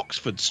on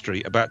Oxford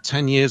Street about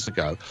 10 years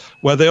ago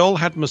where they all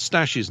had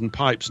moustaches and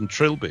pipes and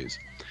trilbies.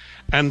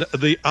 And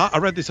I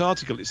read this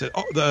article. It said,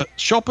 the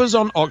shoppers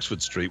on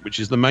Oxford Street, which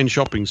is the main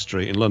shopping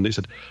street in London, it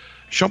said,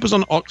 shoppers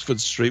on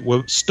Oxford Street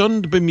were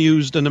stunned,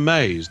 bemused, and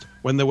amazed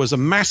when there was a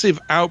massive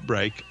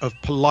outbreak of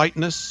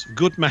politeness,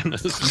 good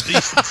manners, and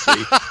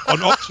decency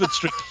on Oxford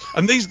Street.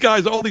 And these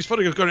guys, all these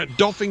photographs going out,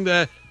 doffing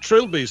their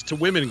trilbies to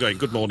women, going,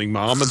 "Good morning,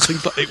 ma'am," and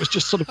things like. It was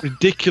just sort of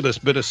ridiculous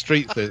bit of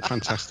street theatre.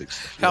 Fantastic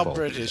stuff. How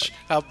British.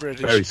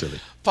 Very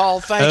silly. Paul,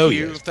 thank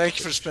you. Yes. Thank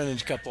you for spending a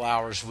couple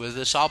hours with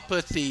us. I'll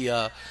put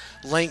the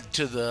link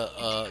to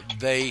the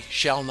They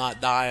Shall Not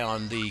Die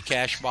on the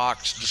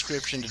Cashbox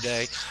description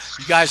today.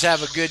 You guys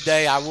have a good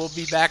day. I will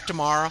be back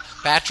tomorrow.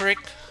 Patrick,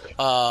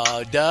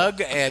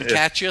 Doug, and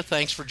Katya,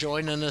 thanks for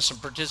joining us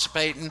and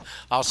participating.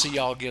 I'll see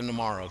y'all again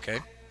tomorrow,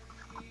 okay?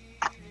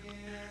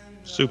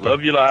 Super.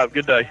 Love you live.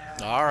 Good day.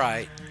 All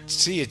right.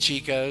 See you,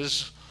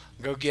 Chicos.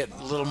 Go get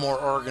a little more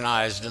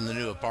organized in the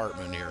new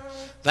apartment here.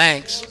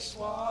 Thanks.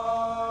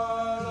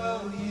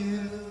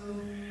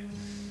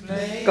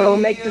 Go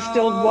make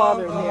distilled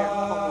water there,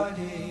 Paul.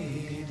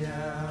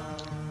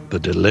 The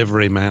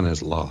delivery man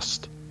is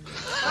lost.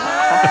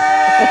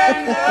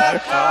 Are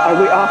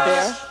we off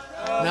air?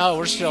 No,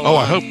 we're still on. Oh,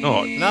 I hope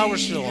not. No, we're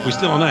still on. We're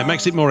still on air. It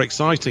makes it more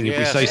exciting if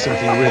we say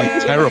something really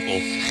terrible.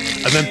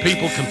 And then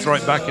people can throw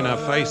it back in our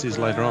faces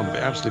later on. It'd be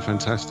absolutely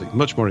fantastic.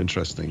 Much more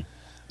interesting.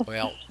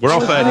 Well, we're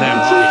off air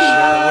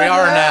now. We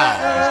are now.